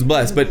Jacob's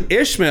blessed. But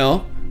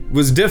Ishmael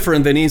was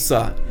different than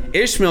Esau.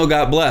 Ishmael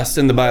got blessed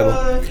in the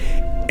Bible.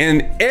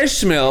 And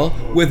Ishmael,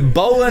 with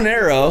bow and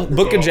arrow,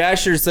 book of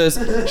Jasher says,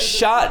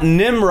 shot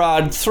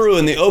Nimrod through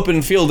in the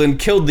open field and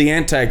killed the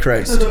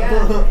Antichrist.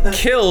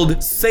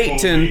 Killed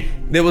Satan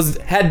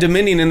that had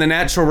dominion in the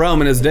natural realm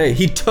in his day.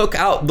 He took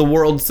out the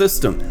world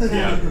system.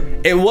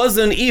 It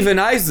wasn't even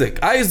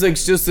Isaac.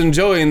 Isaac's just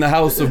enjoying the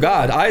house of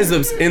God.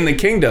 Isaac's in the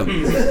kingdom.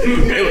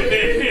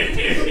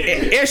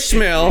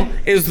 Ishmael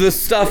is the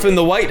stuff in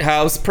the White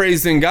House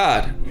praising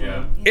God.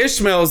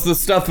 Ishmael is the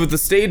stuff with the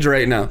stage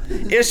right now.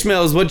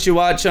 Ishmael is what you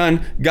watch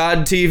on God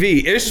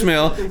TV.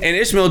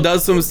 Ishmael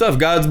does some stuff.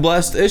 God's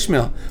blessed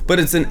Ishmael, but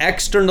it's an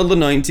external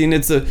anointing.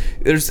 It's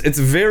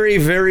very,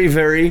 very,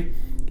 very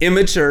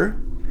immature,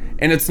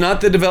 and it's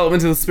not the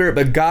development of the Spirit.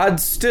 But God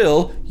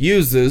still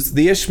uses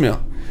the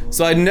Ishmael.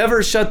 So I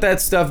never shut that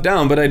stuff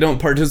down, but I don't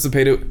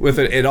participate with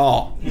it at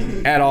all.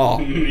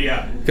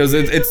 Because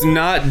it's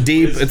not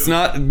deep. It's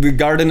not the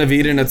Garden of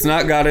Eden. It's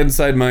not God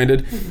inside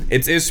minded.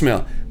 It's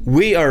Ishmael.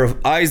 We are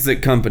of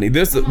Isaac company.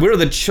 We're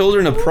the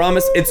children of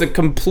promise. It's a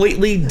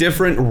completely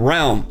different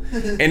realm,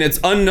 and it's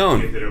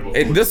unknown.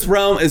 This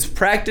realm is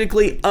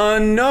practically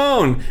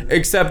unknown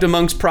except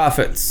amongst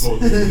prophets.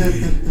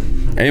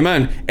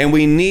 Amen. And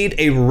we need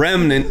a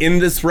remnant in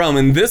this realm,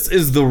 and this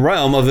is the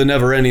realm of the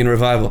never-ending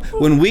revival.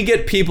 When we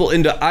get people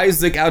into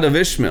Isaac out of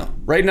Ishmael,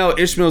 right now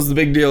Ishmael's the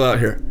big deal out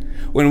here.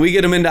 When we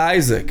get them into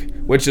Isaac,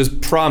 which is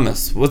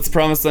promise. What's the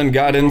promise on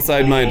God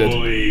inside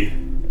minded?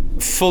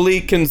 Fully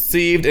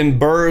conceived and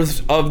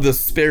birthed of the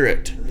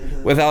Spirit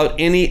without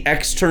any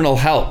external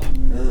help.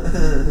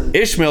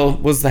 Ishmael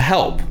was the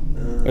help.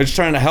 It's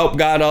trying to help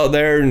God out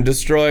there and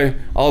destroy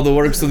all the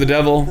works of the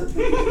devil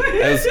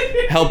as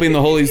helping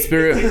the Holy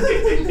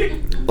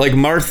Spirit, like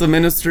Martha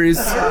Ministries,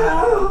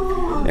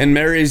 and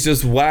Mary's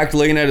just whacked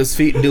laying at his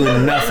feet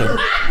doing nothing.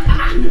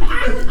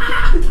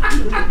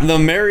 The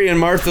Mary and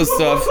Martha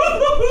stuff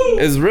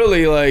is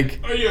really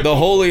like the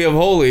Holy of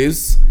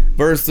Holies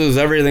versus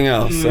everything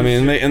else. I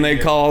mean, they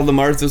call the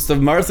Martha stuff.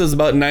 Martha's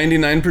about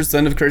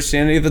 99% of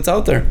Christianity that's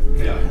out there.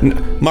 Yeah.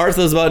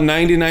 Martha's about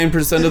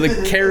 99% of the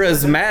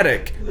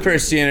charismatic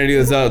Christianity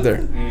that's out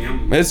there.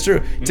 It's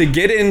true. To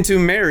get into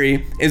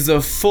Mary is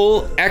a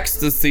full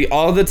ecstasy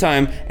all the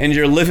time, and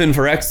you're living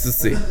for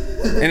ecstasy.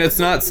 And it's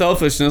not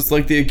selfishness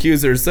like the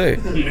accusers say.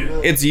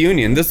 It's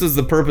union. This is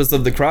the purpose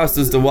of the cross,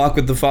 is to walk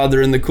with the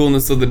Father in the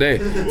coolness of the day,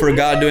 for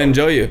God to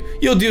enjoy you.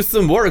 You'll do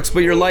some works,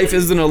 but your life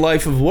isn't a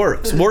life of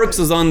works. Works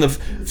is on the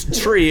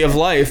tree of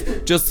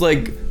life, just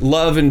like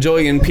love and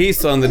joy and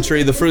peace on the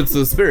tree, the fruits of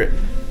the Spirit.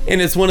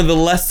 And it's one of the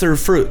lesser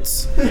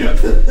fruits.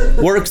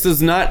 Works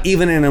is not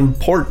even an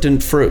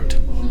important fruit.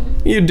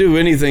 You do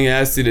anything he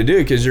asks you to do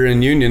because you're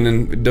in union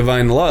and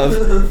divine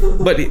love,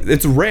 but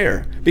it's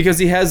rare because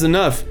he has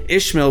enough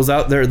Ishmaels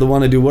out there that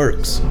want to do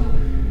works,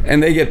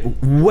 and they get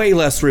way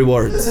less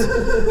rewards.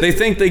 They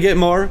think they get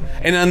more,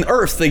 and on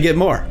earth they get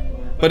more,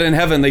 but in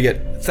heaven they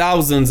get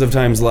thousands of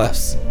times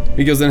less,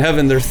 because in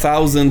heaven they're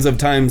thousands of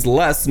times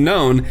less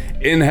known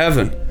in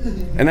heaven.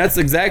 And that's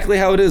exactly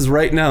how it is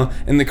right now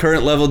in the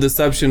current level of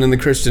deception in the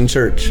Christian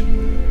church.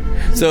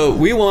 So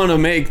we want to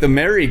make the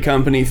Mary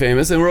Company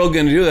famous, and we're all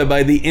going to do that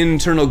by the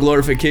internal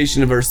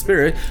glorification of our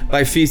spirit,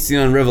 by feasting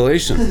on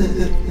revelation.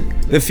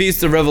 The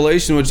Feast of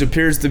Revelation, which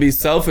appears to be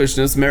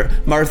selfishness.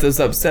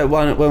 Martha's upset.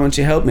 Why won't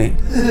you help me?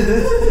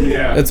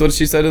 Yeah. That's what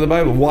she said in the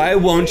Bible. Why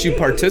won't you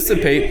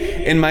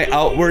participate in my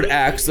outward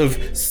acts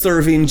of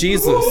serving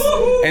Jesus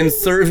and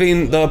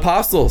serving the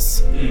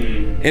apostles?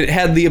 It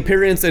had the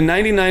appearance, and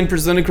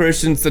 99% of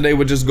Christians today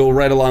would just go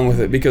right along with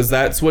it, because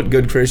that's what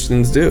good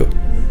Christians do.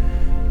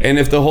 And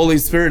if the Holy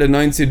Spirit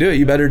anoints you to do it,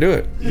 you better do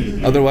it.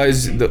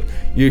 Otherwise,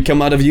 you come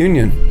out of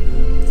union.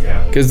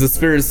 Because the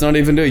Spirit's not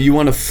even doing it. You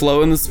want to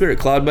flow in the Spirit,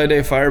 cloud by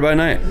day, fire by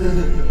night.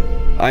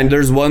 And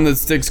there's one that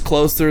sticks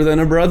closer than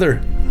a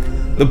brother.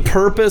 The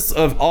purpose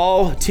of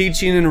all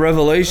teaching and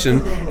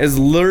revelation is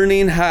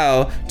learning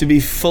how to be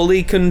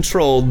fully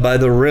controlled by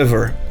the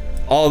river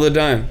all the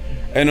time.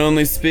 And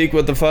only speak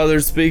what the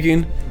Father's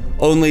speaking,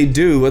 only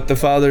do what the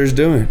Father's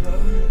doing.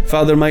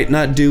 Father might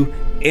not do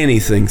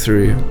anything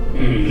through you.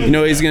 You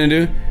know what he's going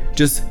to do?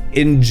 Just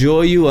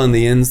enjoy you on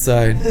the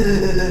inside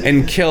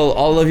and kill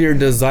all of your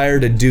desire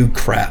to do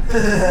crap.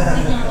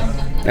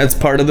 That's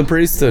part of the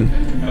priesthood.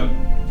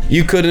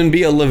 You couldn't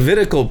be a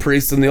Levitical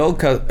priest in the old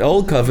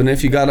covenant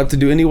if you got up to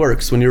do any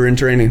works when you were in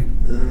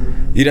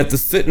training. You'd have to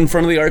sit in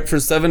front of the ark for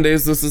 7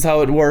 days. This is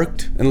how it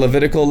worked in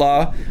Levitical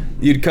law.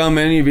 You'd come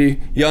in, you'd be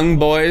young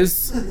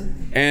boys,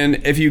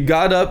 and if you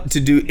got up to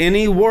do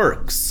any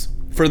works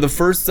for the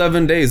first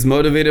 7 days,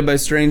 motivated by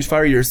strange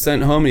fire, you're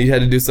sent home and you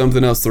had to do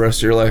something else the rest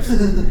of your life.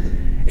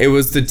 It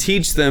was to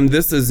teach them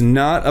this is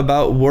not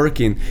about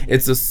working.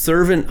 It's a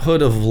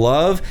servanthood of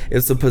love.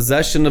 It's a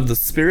possession of the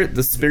Spirit.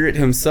 The Spirit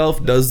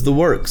himself does the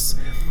works.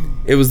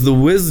 It was the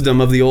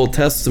wisdom of the Old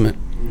Testament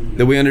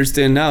that we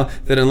understand now,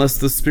 that unless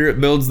the Spirit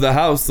builds the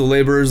house, the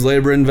laborers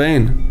labor in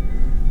vain.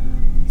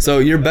 So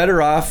you're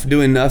better off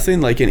doing nothing,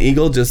 like an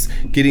eagle just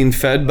getting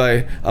fed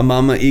by a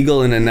mama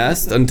eagle in a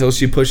nest until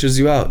she pushes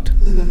you out.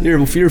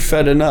 You're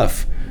fed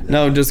enough.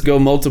 Now just go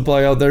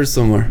multiply out there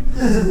somewhere.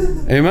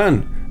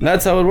 Amen.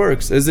 That's how it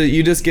works, is that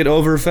you just get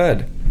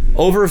overfed.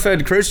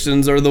 Overfed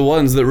Christians are the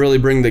ones that really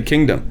bring the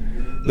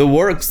kingdom. The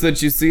works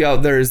that you see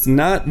out there is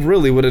not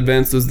really what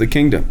advances the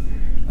kingdom.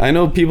 I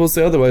know people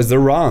say otherwise. They're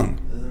wrong.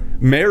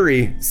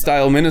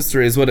 Mary-style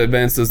ministry is what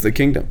advances the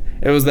kingdom.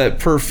 It was that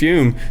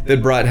perfume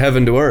that brought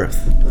heaven to earth.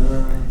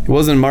 It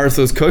wasn't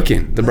Martha's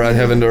cooking that brought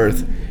heaven to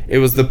earth. It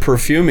was the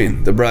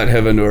perfuming that brought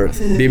heaven to earth.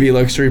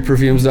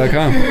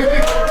 bbluxuryperfumes.com.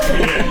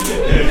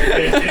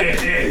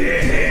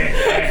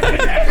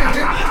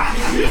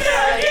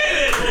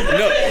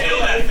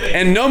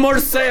 And no more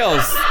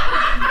sales.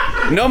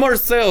 No more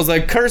sales.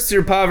 I curse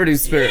your poverty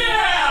spirit.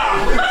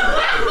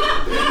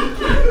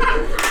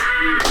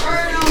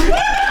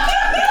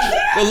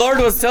 The Lord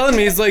was telling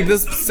me, he's like,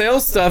 this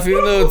sales stuff,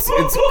 even though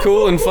it's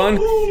cool and fun,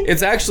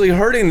 it's actually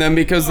hurting them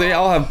because they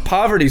all have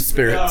poverty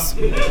spirits.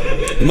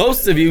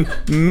 Most of you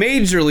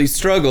majorly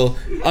struggle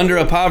under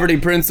a poverty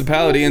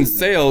principality, and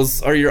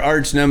sales are your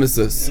arch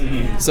nemesis.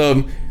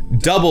 So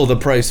double the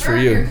price for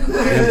you.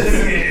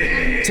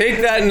 Yeah.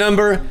 Take that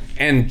number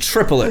and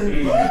triple it.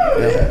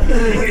 Yeah.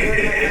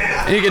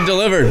 And you get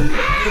delivered.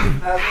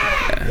 Yeah.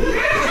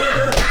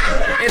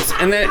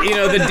 And that, you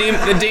know, the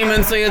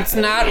demons say it's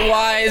not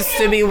wise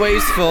to be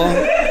wasteful.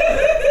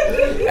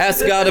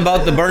 Ask God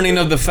about the burning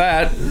of the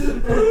fat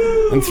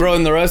and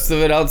throwing the rest of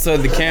it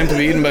outside the camp to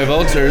be eaten by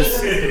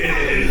vultures.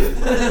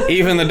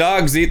 Even the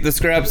dogs eat the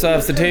scraps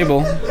off the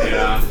table.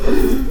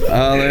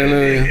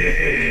 Hallelujah.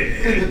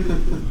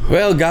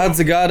 Well, God's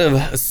a God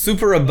of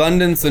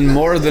superabundance and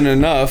more than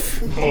enough.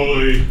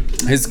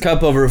 His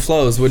cup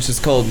overflows, which is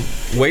called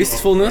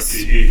wastefulness.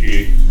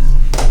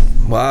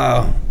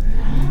 Wow.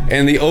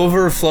 And the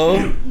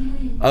overflow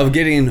of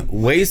getting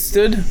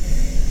wasted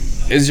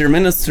is your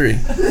ministry.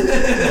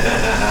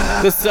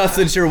 The stuff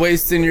that you're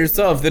wasting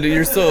yourself, that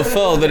you're so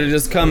full that it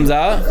just comes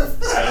out,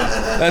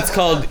 that's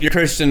called your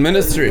Christian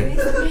ministry.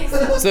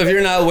 So if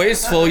you're not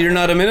wasteful, you're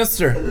not a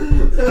minister.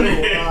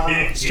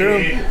 It's true.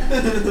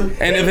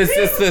 And if it's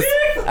just this,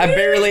 I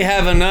barely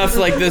have enough,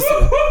 like this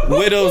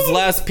widow's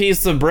last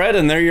piece of bread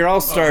in there, you're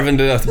all starving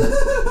to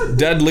death.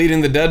 Dead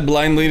leading the dead,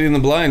 blind leading the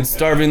blind,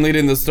 starving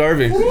leading the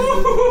starving.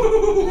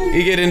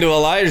 You get into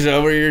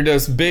Elijah, where you're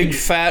just big,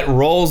 fat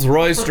Rolls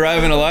Royce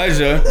driving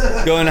Elijah,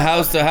 going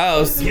house to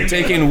house,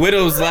 taking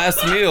widow's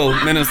last meal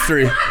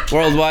ministry,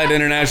 worldwide,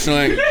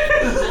 internationally.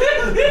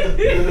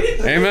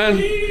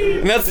 Amen.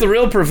 And that's the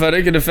real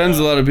prophetic. It offends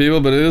a lot of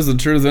people, but it is the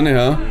truth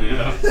anyhow.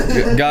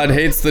 God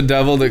hates the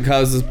devil that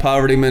causes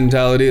poverty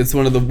mentality. It's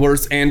one of the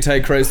worst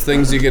antichrist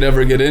things you could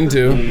ever get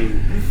into.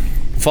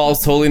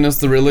 False holiness,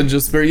 the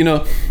religious spirit. You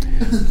know,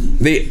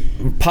 the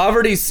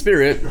poverty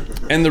spirit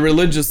and the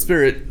religious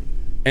spirit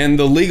and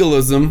the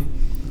legalism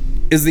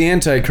is the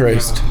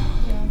antichrist.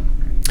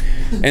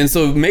 And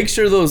so make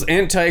sure those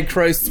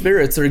antichrist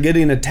spirits are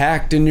getting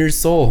attacked in your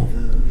soul.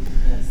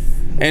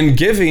 And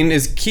giving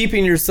is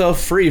keeping yourself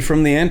free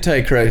from the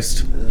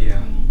antichrist,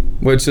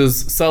 which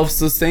is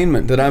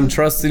self-sustainment, that I'm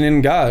trusting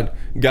in God.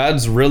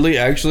 God's really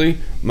actually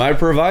my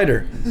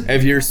provider.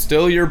 If you're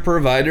still your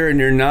provider and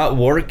you're not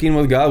working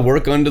with God,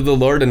 work unto the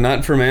Lord and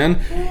not for man,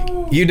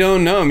 you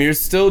don't know him. You're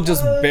still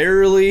just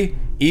barely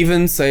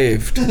even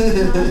saved.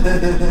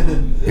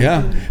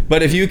 Yeah.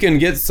 But if you can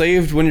get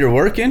saved when you're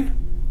working,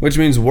 which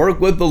means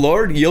work with the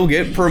Lord, you'll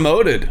get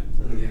promoted.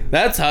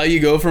 That's how you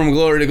go from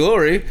glory to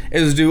glory,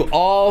 is do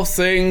all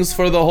things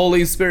for the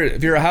Holy Spirit.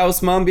 If you're a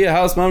house mom, be a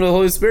house mom to the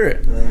Holy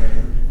Spirit.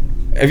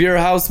 If you're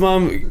a house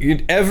mom,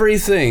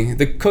 everything,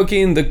 the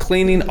cooking, the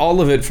cleaning,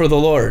 all of it for the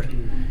Lord.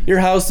 Your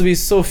house will be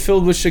so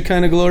filled with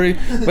Shekinah glory.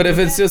 But if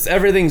it's just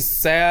everything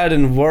sad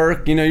and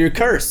work, you know, you're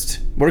cursed.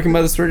 Working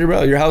by the Spirit of your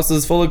brother. Your house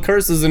is full of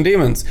curses and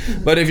demons.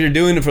 But if you're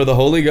doing it for the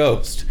Holy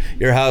Ghost,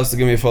 your house is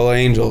going to be full of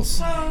angels.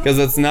 Because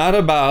it's not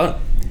about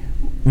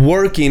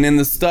working in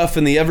the stuff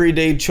and the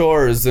everyday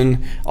chores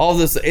and all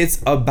this.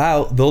 It's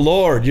about the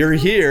Lord. You're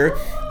here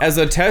as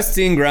a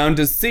testing ground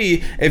to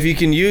see if you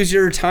can use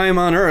your time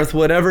on earth,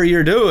 whatever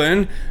you're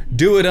doing,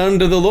 do it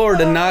unto the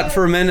Lord and not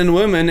for men and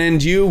women,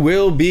 and you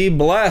will be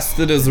blessed,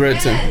 it is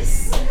written.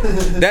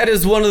 That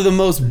is one of the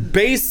most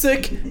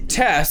basic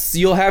tests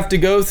you'll have to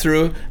go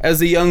through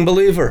as a young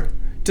believer,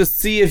 to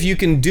see if you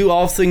can do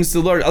all things to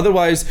the Lord.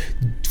 Otherwise,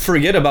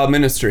 forget about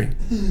ministry.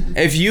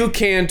 If you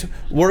can't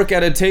work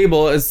at a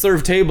table and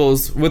serve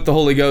tables with the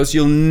Holy Ghost,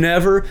 you'll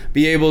never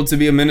be able to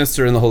be a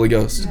minister in the Holy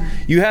Ghost.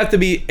 You have to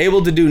be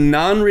able to do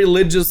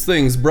non-religious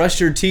things, brush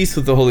your teeth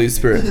with the Holy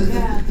Spirit.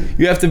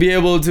 You have to be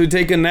able to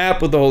take a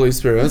nap with the Holy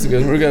Spirit. That's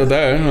good. We got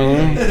that.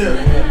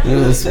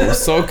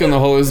 Soak in the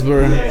Holy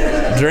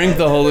Spirit. Drink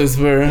the Holy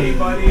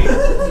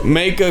Spirit.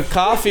 Make a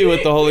coffee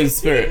with the Holy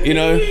Spirit. You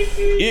know,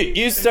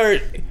 you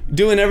start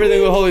doing everything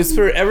with the Holy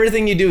Spirit.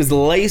 Everything you do is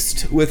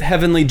laced with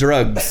heavenly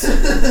drugs.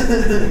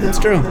 It's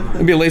true.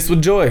 It'd be laced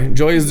with joy.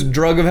 Joy is the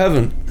drug of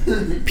heaven.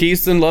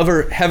 Peace and love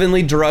are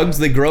heavenly drugs.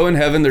 They grow in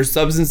heaven. They're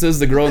substances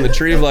that grow in the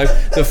tree of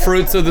life. The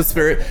fruits of the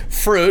Spirit.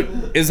 Fruit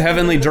is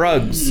heavenly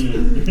drugs.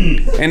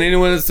 And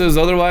anyone that says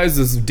otherwise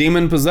is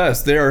demon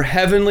possessed. They are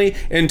heavenly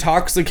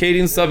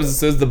intoxicating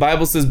substances. The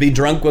Bible says be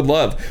drunk with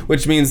love,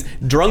 which means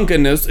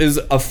drunkenness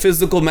is a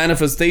physical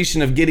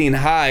manifestation of getting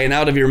high and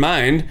out of your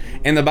mind.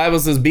 And the Bible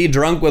says be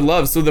drunk with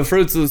love. So the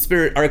fruits of the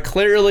Spirit are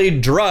clearly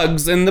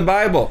drugs in the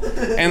Bible.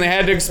 And they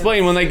had to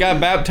explain when they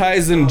got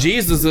baptized in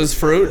Jesus's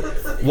fruit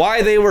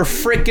why they were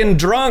freaking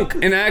drunk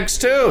in Acts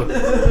 2.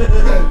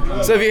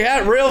 So if you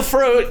had real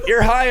fruit,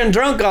 you're high and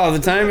drunk all the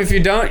time. If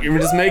you don't, you're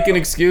just making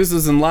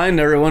excuses and lying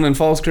to everyone in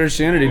false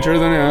Christianity.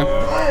 Truth anyhow.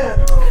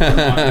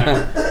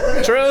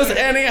 Truth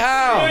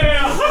anyhow.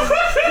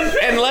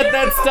 And let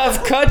that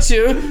stuff cut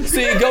you so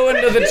you go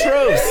into the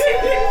truth.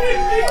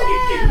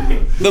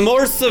 The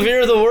more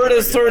severe the word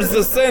is towards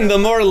the sin, the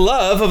more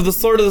love of the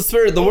sword of the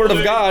Spirit, the word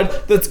of God,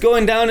 that's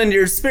going down into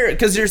your spirit.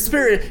 Because your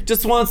spirit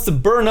just wants to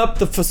burn up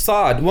the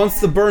facade, wants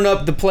to burn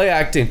up the play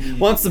acting,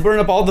 wants to burn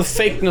up all the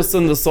fakeness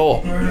in the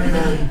soul.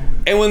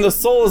 And when the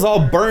soul is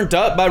all burnt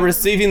up by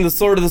receiving the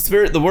sword of the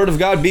Spirit, the word of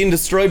God being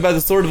destroyed by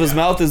the sword of his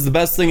mouth is the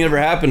best thing that ever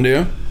happened to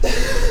you.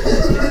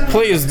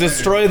 Please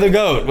destroy the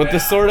goat with the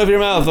sword of your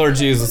mouth, Lord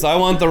Jesus. I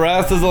want the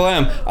wrath of the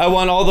Lamb. I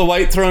want all the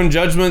white throne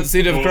judgment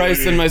seat of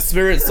Christ in my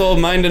spirit, soul,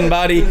 mind, and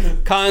body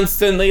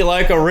constantly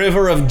like a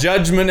river of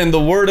judgment and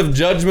the word of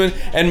judgment,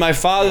 and my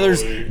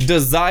Father's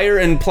desire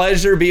and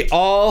pleasure be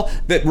all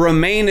that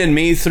remain in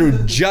me through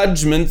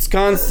judgments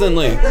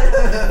constantly.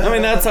 I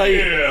mean, that's how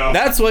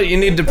that's what you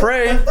need to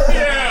pray.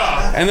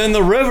 And then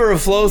the river will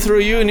flow through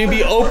you and you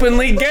be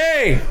openly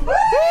gay.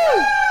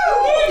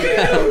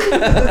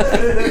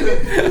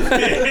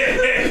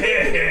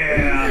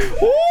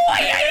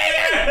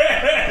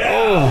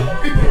 Oh,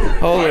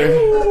 holy.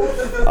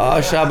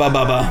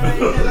 Shabba-baba.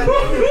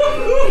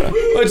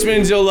 Which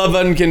means you'll love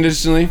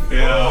unconditionally.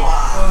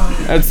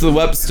 That's the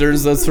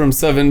Webster's. That's from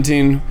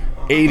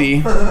 1780.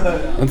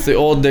 That's the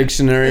old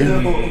dictionary.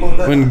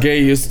 When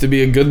gay used to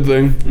be a good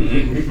thing.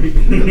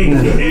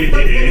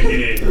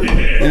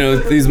 You know,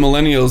 these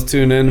millennials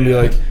tune in and be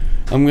like,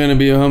 I'm going to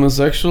be a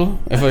homosexual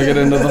if I get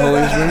into the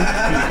Holy Spirit.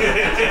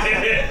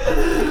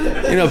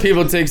 You know,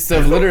 people take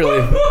stuff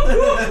literally.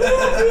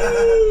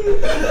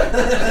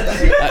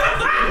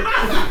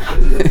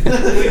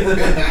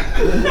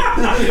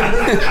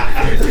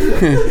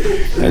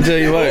 I tell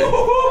you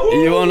what,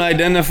 you won't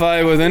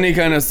identify with any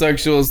kind of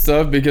sexual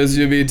stuff because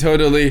you'll be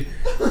totally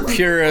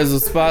pure as a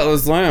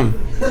spotless lamb.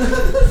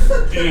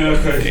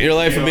 Your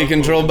life will be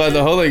controlled by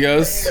the Holy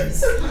Ghost,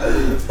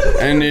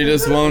 and you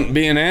just won't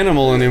be an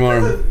animal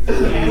anymore.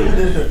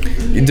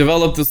 You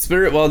develop the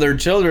spirit while they're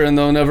children,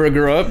 they'll never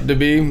grow up to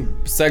be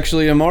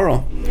sexually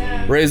immoral.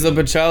 Raise up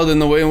a child in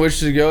the way in which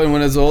to go, and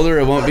when it's older,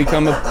 it won't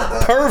become a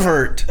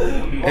pervert.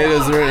 It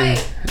is written.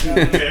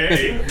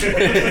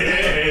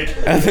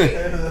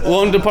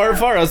 Won't depart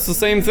far. That's the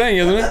same thing,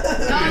 isn't it?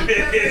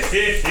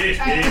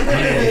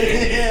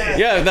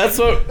 Yeah, that's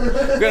what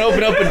we're gonna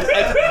open up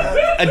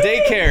a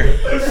daycare.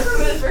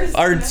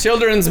 Our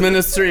children's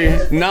ministry,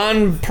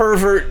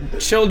 non-pervert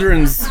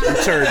children's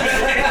church.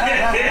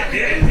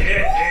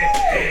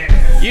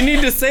 You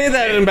need to say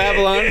that in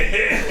Babylon.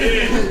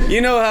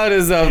 You know how it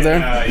is out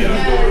there.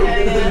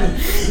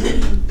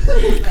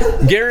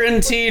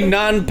 Guaranteed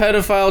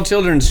non-pedophile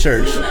children's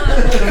church.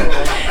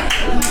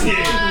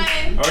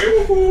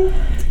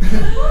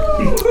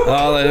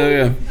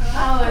 Hallelujah.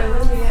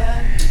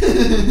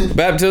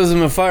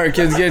 Baptism of fire,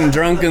 kids getting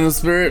drunk in the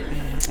spirit.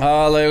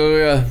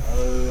 Hallelujah.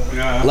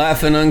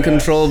 Laughing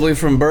uncontrollably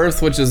from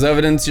birth, which is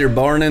evidence you're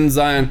born in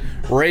Zion,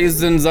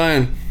 raised in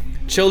Zion.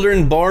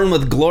 Children born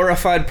with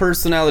glorified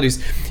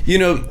personalities. You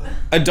know,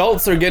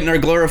 adults are getting our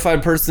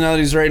glorified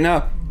personalities right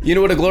now. You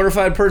know what a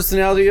glorified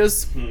personality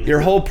is?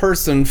 Your whole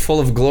person full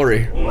of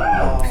glory.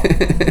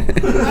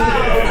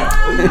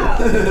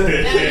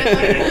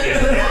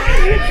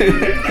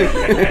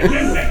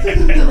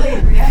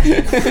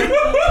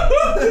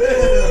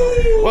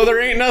 Well, there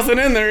ain't nothing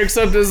in there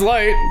except his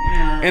light,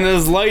 and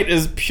his light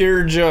is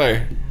pure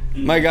joy.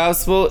 My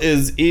gospel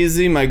is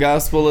easy, my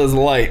gospel is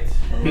light,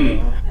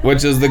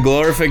 which is the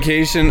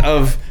glorification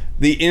of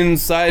the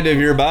inside of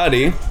your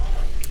body.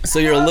 So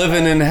you're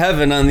living in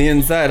heaven on the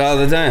inside all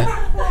the time.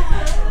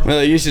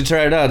 Well, you should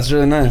try it out. It's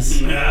really nice.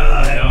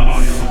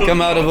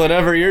 Come out of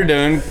whatever you're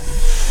doing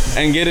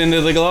and get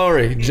into the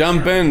glory.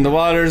 Jump in. The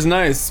water's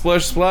nice.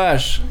 Splish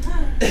splash.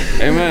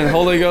 Amen.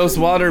 Holy Ghost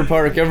water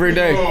park every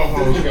day.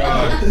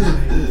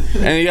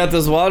 And you got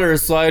this water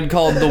slide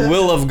called the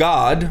will of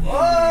God.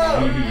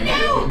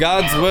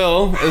 God's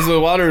will is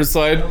a water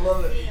slide.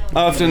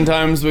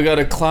 Oftentimes we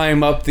gotta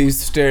climb up these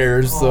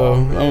stairs,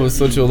 so that was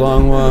such a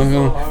long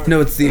walk.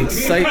 No, it's the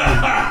excitement.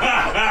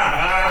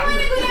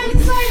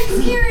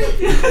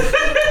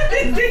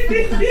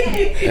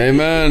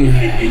 Amen.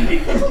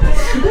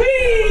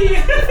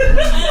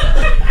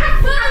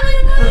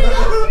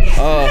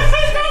 Oh.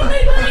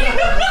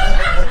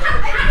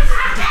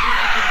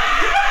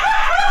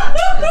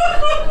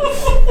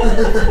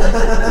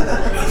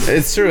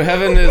 It's true.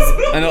 Heaven is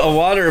a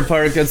water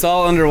park. It's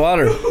all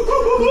underwater.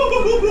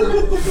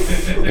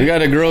 You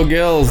gotta grow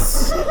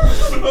gills.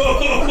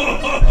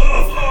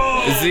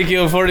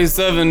 Ezekiel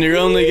 47, you're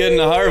only getting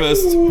a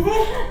harvest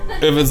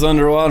if it's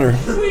underwater.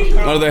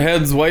 Are the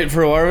heads white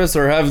for harvest,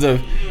 or have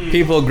the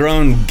people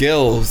grown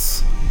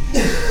gills?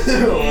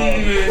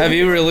 Have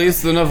you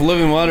released enough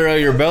living water out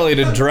of your belly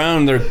to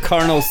drown their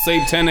carnal,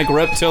 satanic,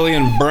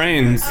 reptilian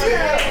brains?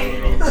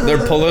 Their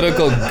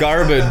political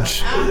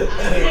garbage.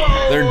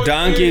 Their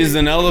donkeys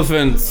and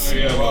elephants.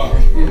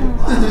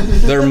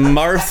 Their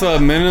Martha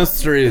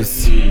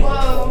ministries.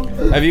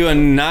 Have you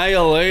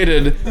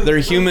annihilated their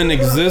human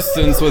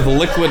existence with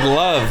liquid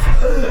love?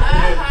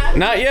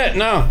 Not yet,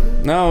 no.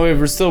 No,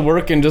 we're still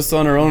working just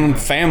on our own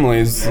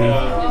families.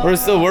 We're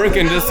still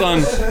working just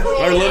on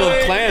our little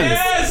clans.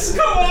 Yes,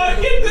 come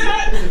on, get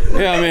that.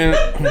 Yeah, I mean,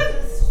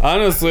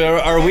 honestly,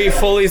 are we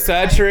fully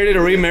saturated?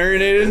 Are we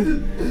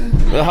marinated?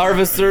 The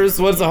harvesters,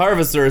 what's a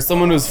harvester?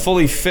 Someone who's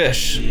fully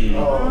fish.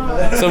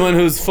 Someone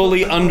who's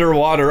fully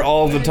underwater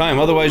all the time.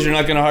 Otherwise, you're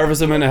not going to harvest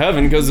them into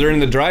heaven because they're in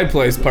the dry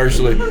place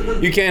partially.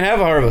 You can't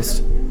have a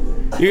harvest.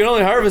 You can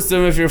only harvest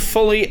them if you're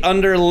fully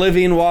under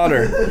living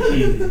water.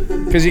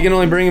 Because you can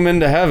only bring them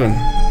into heaven.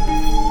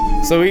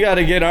 So we got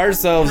to get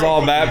ourselves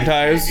all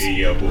baptized.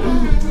 You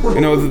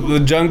know, the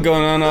junk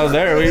going on out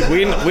there.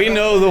 We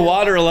know the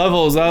water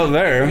levels out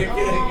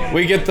there.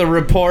 We get the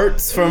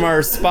reports from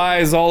our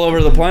spies all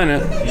over the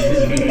planet.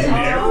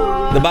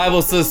 The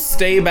Bible says,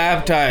 stay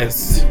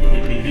baptized.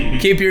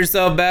 Keep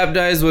yourself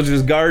baptized, which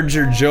is guard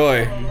your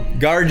joy.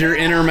 Guard your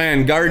inner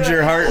man. Guard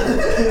your heart.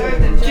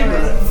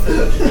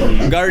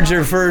 Guard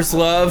your first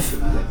love.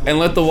 And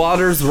let the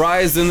waters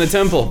rise in the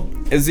temple.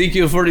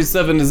 Ezekiel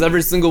 47 is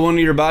every single one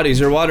of your bodies,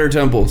 your water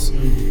temples,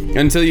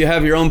 until you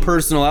have your own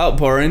personal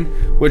outpouring,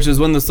 which is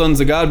when the sons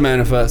of God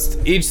manifest.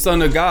 Each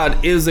son of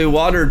God is a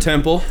water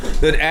temple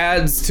that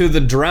adds to the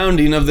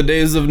drowning of the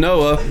days of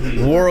Noah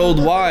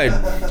worldwide.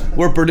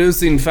 We're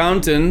producing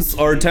fountains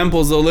or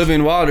temples of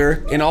living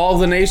water in all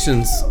the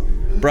nations,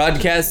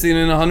 broadcasting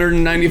in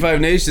 195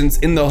 nations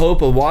in the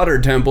hope of water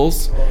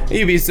temples.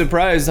 You'd be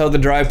surprised how the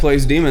dry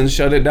place demons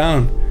shut it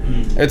down.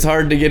 It's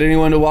hard to get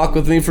anyone to walk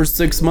with me for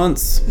 6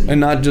 months and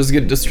not just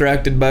get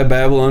distracted by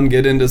Babylon,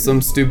 get into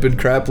some stupid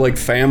crap like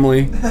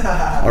family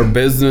or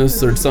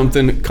business or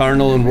something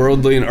carnal and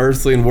worldly and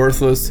earthly and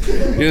worthless.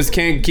 You just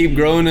can't keep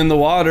growing in the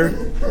water.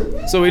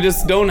 So we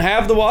just don't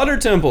have the water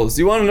temples.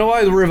 You want to know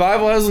why the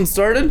revival hasn't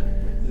started?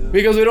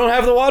 Because we don't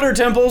have the water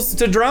temples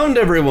to drown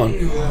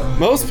everyone.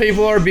 Most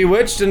people are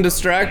bewitched and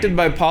distracted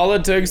by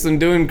politics and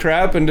doing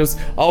crap and just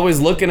always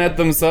looking at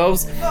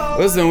themselves.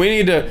 Listen, we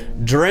need to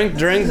drink,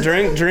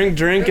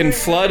 and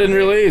flood and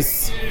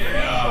release.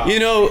 You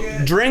know,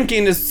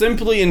 drinking is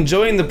simply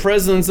enjoying the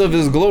presence of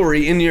His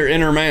glory in your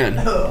inner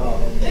man.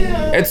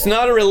 It's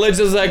not a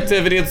religious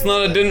activity. It's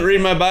not I didn't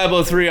read my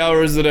Bible 3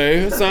 hours a day.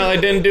 It's not I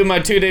didn't do my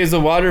 2 days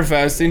of water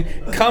fasting.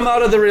 Come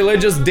out of the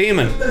religious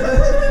demon.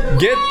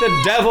 Get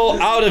the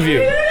devil out of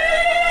you.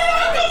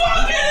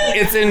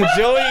 It's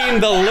enjoying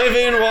the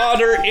living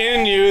water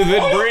in you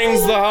that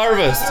brings the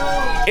harvest.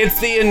 It's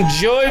the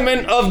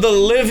enjoyment of the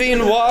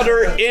living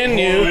water in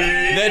you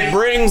that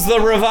brings the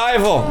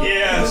revival.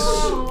 Yes.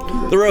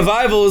 The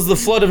revival is the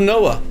flood of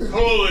Noah.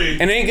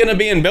 Holy. It ain't gonna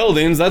be in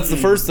buildings. That's the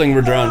first thing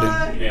we're drowned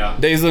in. Yeah.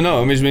 Days of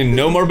Noah, which means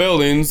no more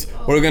buildings.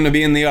 We're gonna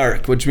be in the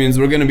ark, which means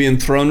we're gonna be in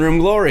throne room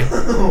glory.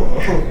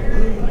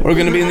 We're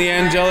gonna be in the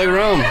angelic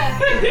realm.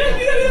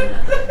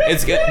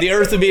 The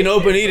earth will be an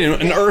open Eden,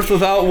 an earth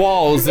without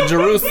walls, a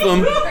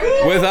Jerusalem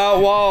without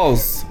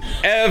walls.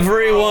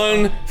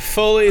 Everyone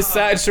fully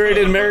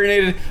saturated,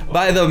 marinated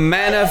by the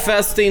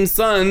manifesting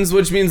sons,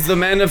 which means the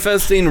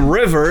manifesting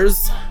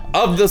rivers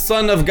of the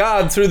Son of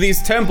God through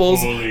these temples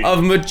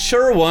of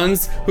mature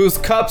ones whose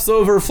cups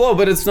overflow.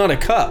 But it's not a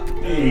cup.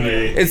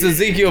 It's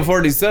Ezekiel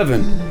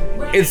 47.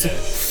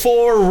 It's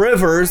 4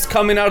 rivers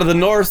coming out of the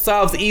north,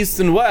 south, east,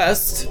 and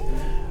west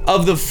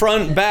of the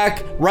front,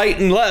 back, right,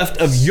 and left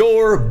of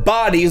your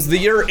bodies that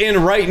you're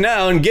in right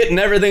now and getting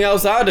everything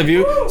else out of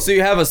you so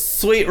you have a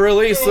sweet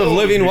release of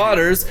living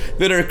waters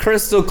that are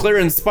crystal clear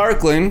and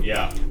sparkling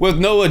with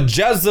no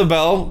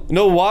Jezebel,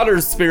 no water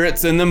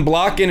spirits in them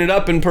blocking it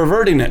up and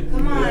perverting it.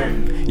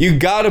 You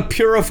gotta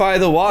purify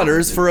the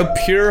waters for a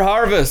pure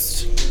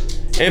harvest.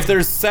 If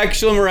there's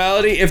sexual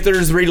immorality, if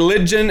there's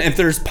religion, if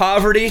there's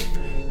poverty,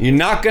 you're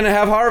not going to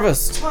have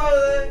harvest.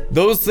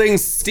 Those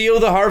things steal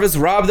the harvest,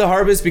 rob the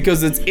harvest,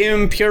 because it's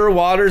impure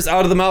waters.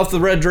 Out of the mouth of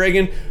the red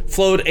dragon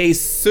flowed a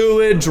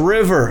sewage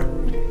river.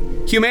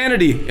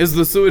 Humanity is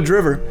the sewage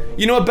river.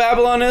 You know what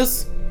Babylon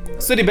is?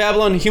 City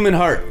Babylon, human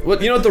heart.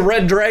 You know what the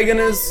red dragon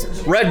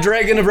is? Red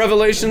dragon of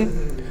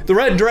Revelation? The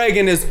red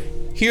dragon is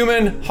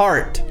human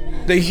heart.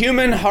 The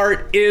human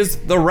heart is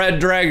the red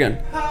dragon.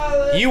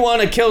 You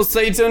want to kill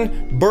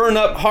Satan? Burn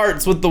up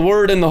hearts with the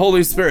Word and the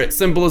Holy Spirit.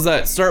 Simple as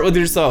that. Start with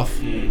yourself.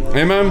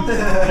 Amen?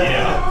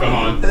 Yeah, come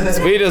on.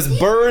 So we just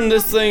burn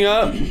this thing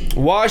up,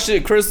 wash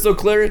it crystal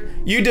clear.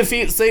 You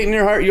defeat Satan in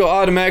your heart, you'll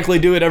automatically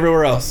do it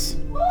everywhere else.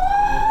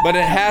 But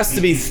it has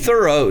to be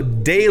thorough,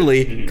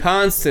 daily,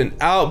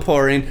 constant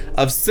outpouring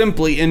of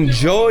simply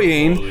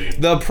enjoying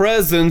the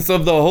presence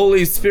of the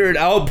Holy Spirit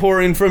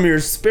outpouring from your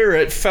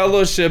spirit,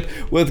 fellowship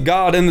with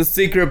God in the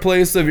secret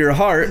place of your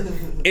heart,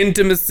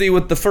 intimacy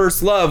with the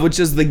first love, which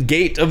is the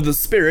gate of the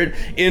Spirit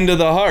into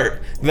the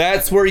heart.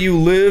 That's where you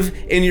live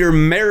in your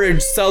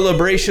marriage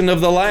celebration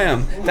of the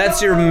Lamb.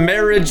 That's your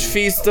marriage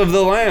feast of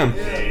the Lamb.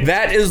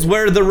 That is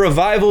where the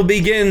revival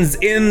begins.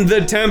 In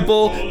the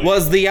temple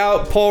was the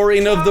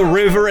outpouring of the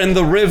river, and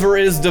the river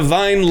is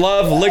divine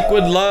love,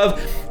 liquid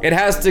love. It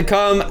has to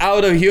come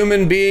out of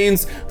human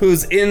beings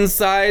whose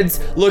insides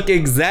look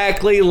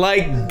exactly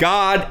like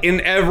God in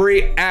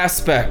every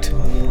aspect.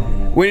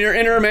 When your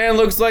inner man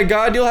looks like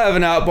God, you'll have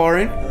an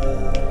outpouring.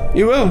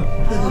 You will.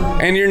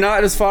 And you're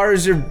not as far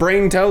as your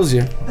brain tells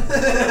you.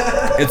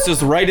 It's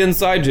just right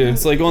inside you.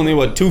 It's like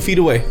only, 2 feet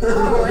away.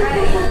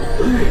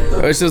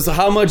 It's just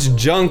how much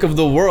junk of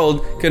the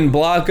world can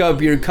block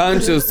up your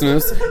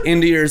consciousness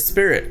into your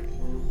spirit.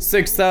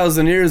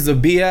 6,000 years of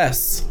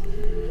BS.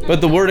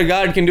 But the Word of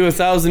God can do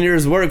 1,000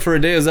 years work for a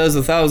day as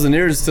 1,000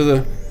 years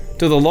to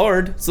the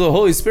Lord. So the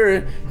Holy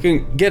Spirit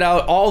can get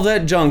out all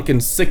that junk in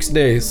 6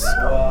 days.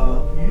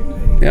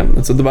 Yeah,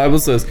 that's what the Bible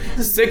says.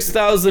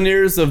 6,000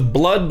 years of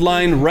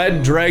bloodline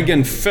red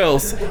dragon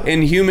filth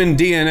in human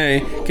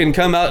DNA can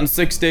come out in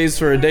 6 days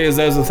for a day as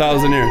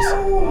 1,000 years.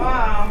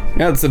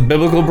 Yeah, it's a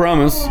biblical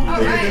promise.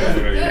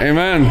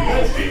 Amen.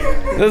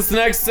 This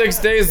next 6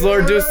 days,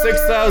 Lord, do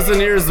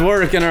 6,000 years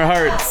work in our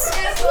hearts.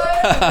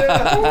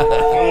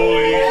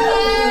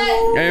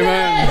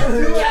 Amen.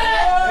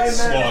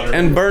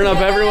 And burn up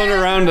everyone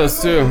around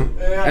us too.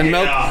 And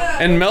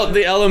melt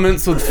the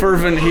elements with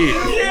fervent heat.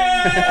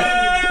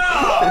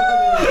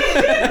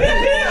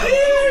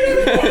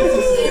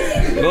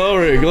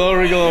 Glory,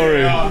 glory,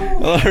 glory.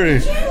 Glory.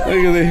 Look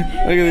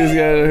at these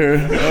guys here.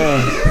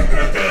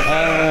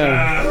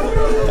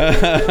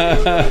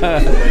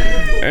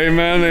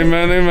 Amen,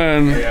 amen,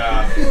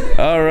 amen.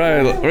 All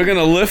right, we're going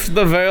to lift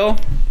the veil.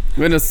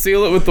 We're going to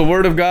seal it with the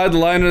Word of God, the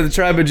Lion of the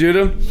tribe of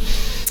Judah.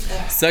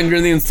 2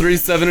 Corinthians 3,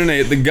 7, and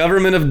 8. The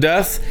government of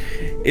death,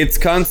 its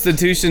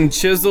constitution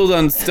chiseled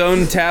on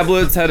stone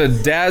tablets, had a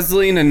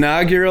dazzling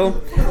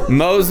inaugural.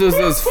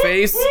 Moses'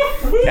 face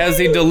as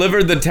he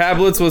delivered the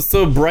tablets was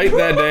so bright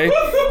that day,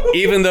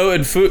 even though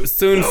it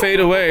soon fade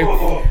away,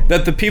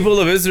 that the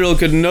people of Israel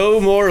could no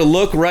more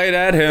look right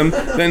at him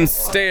than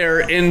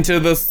stare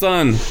into the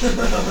sun.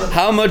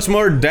 How much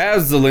more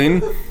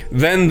dazzling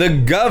than the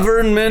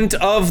government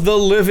of the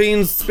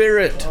living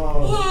Spirit.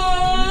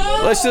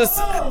 Let's just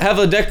have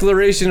a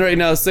declaration right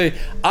now. Say,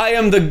 I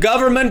am the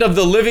government of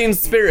the living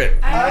Spirit.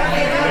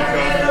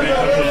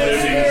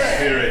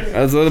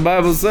 That's what the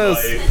Bible says.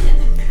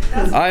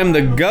 I am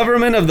the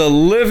government of the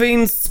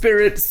living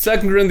Spirit,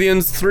 2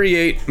 Corinthians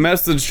 3:8,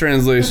 Message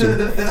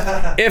translation.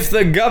 If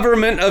the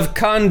government of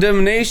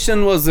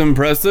condemnation was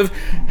impressive,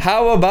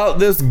 how about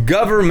this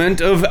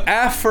government of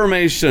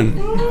affirmation?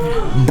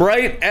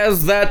 Bright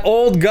as that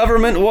old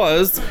government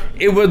was,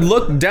 it would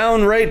look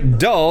downright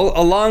dull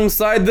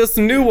alongside this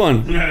new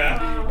one.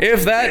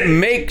 If that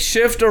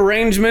makeshift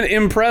arrangement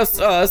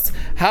impressed us,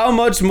 how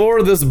much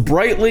more this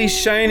brightly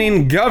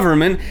shining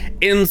government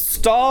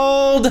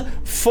installed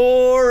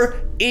for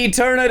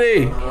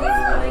eternity.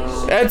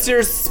 That's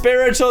your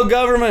spiritual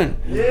government.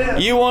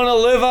 You want to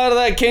live out of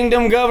that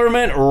kingdom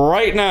government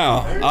right now.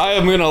 I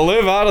am going to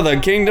live out of the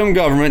kingdom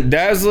government,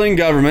 dazzling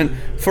government,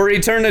 for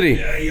eternity.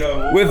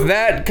 With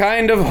that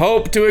kind of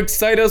hope to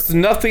excite us,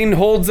 nothing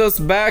holds us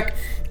back.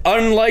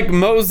 Unlike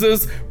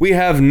Moses, we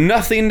have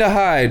nothing to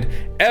hide.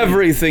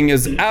 Everything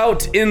is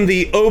out in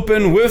the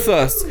open with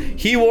us.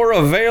 He wore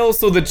a veil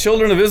so the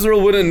children of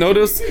Israel wouldn't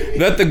notice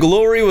that the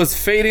glory was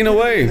fading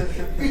away.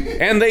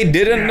 And they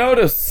didn't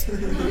notice.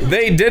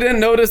 They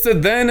didn't notice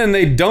it then, and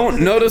they don't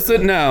notice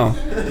it now.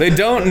 They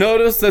don't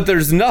notice that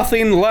there's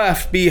nothing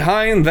left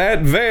behind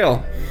that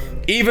veil.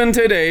 Even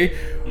today,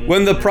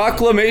 when the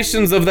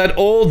proclamations of that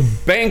old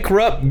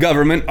bankrupt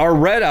government are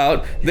read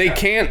out, they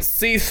can't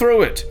see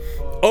through it.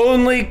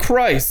 Only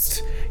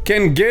Christ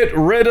can get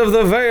rid of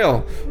the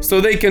veil so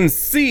they can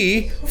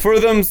see for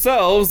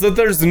themselves that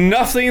there's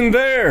nothing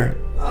there.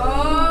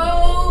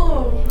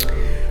 Oh.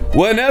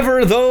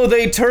 Whenever, though,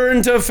 they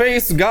turn to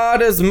face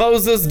God as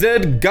Moses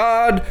did,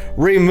 God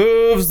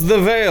removes the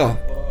veil.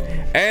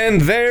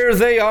 And there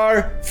they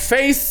are,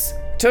 face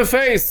to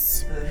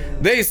face.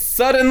 They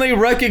suddenly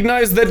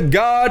recognize that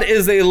God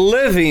is a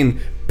living,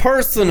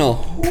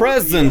 personal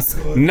presence,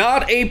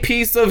 not a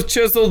piece of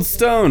chiseled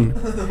stone.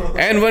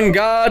 And when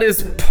God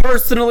is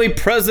personally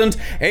present,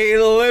 a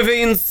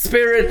living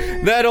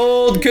spirit, that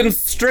old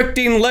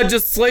constricting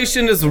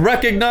legislation is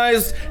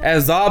recognized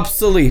as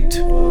obsolete.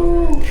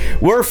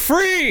 We're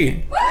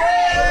free!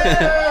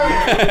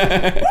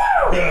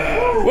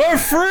 We're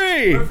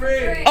free!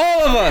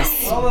 All of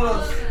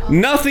us!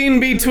 Nothing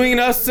between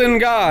us and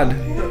God.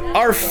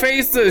 Our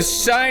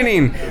faces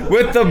shining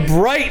with the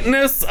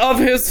brightness of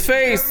His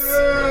face.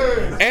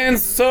 And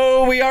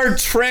so we are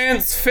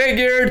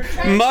transfigured,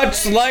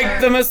 much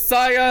like the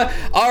Messiah,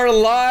 our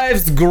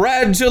lives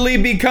gradually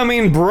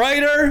becoming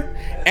brighter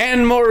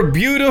and more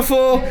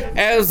beautiful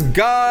as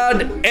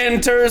God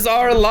enters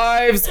our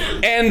lives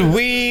and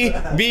we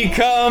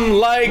become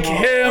like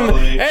Him.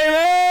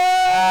 Amen!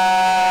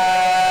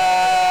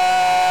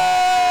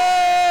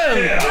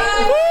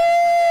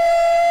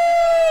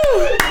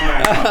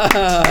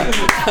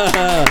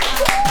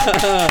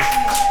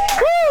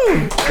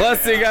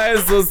 Bless you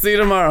guys. We'll see you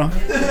tomorrow.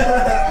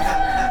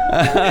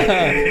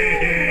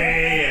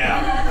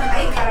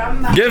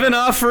 Give an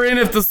offering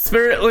if the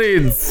Spirit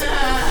leads.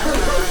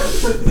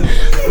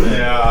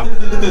 Yeah.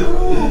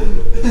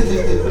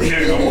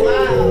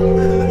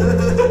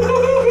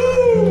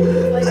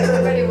 Like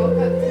everybody woke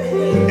up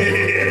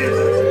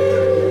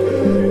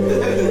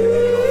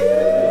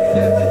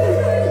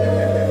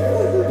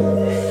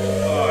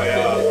Oh,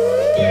 yeah.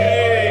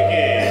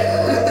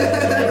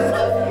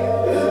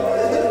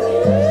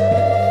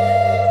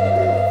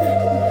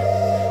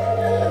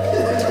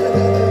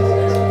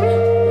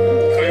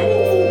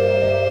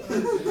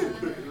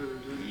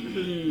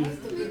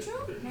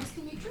 Nice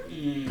to meet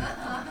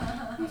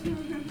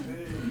you.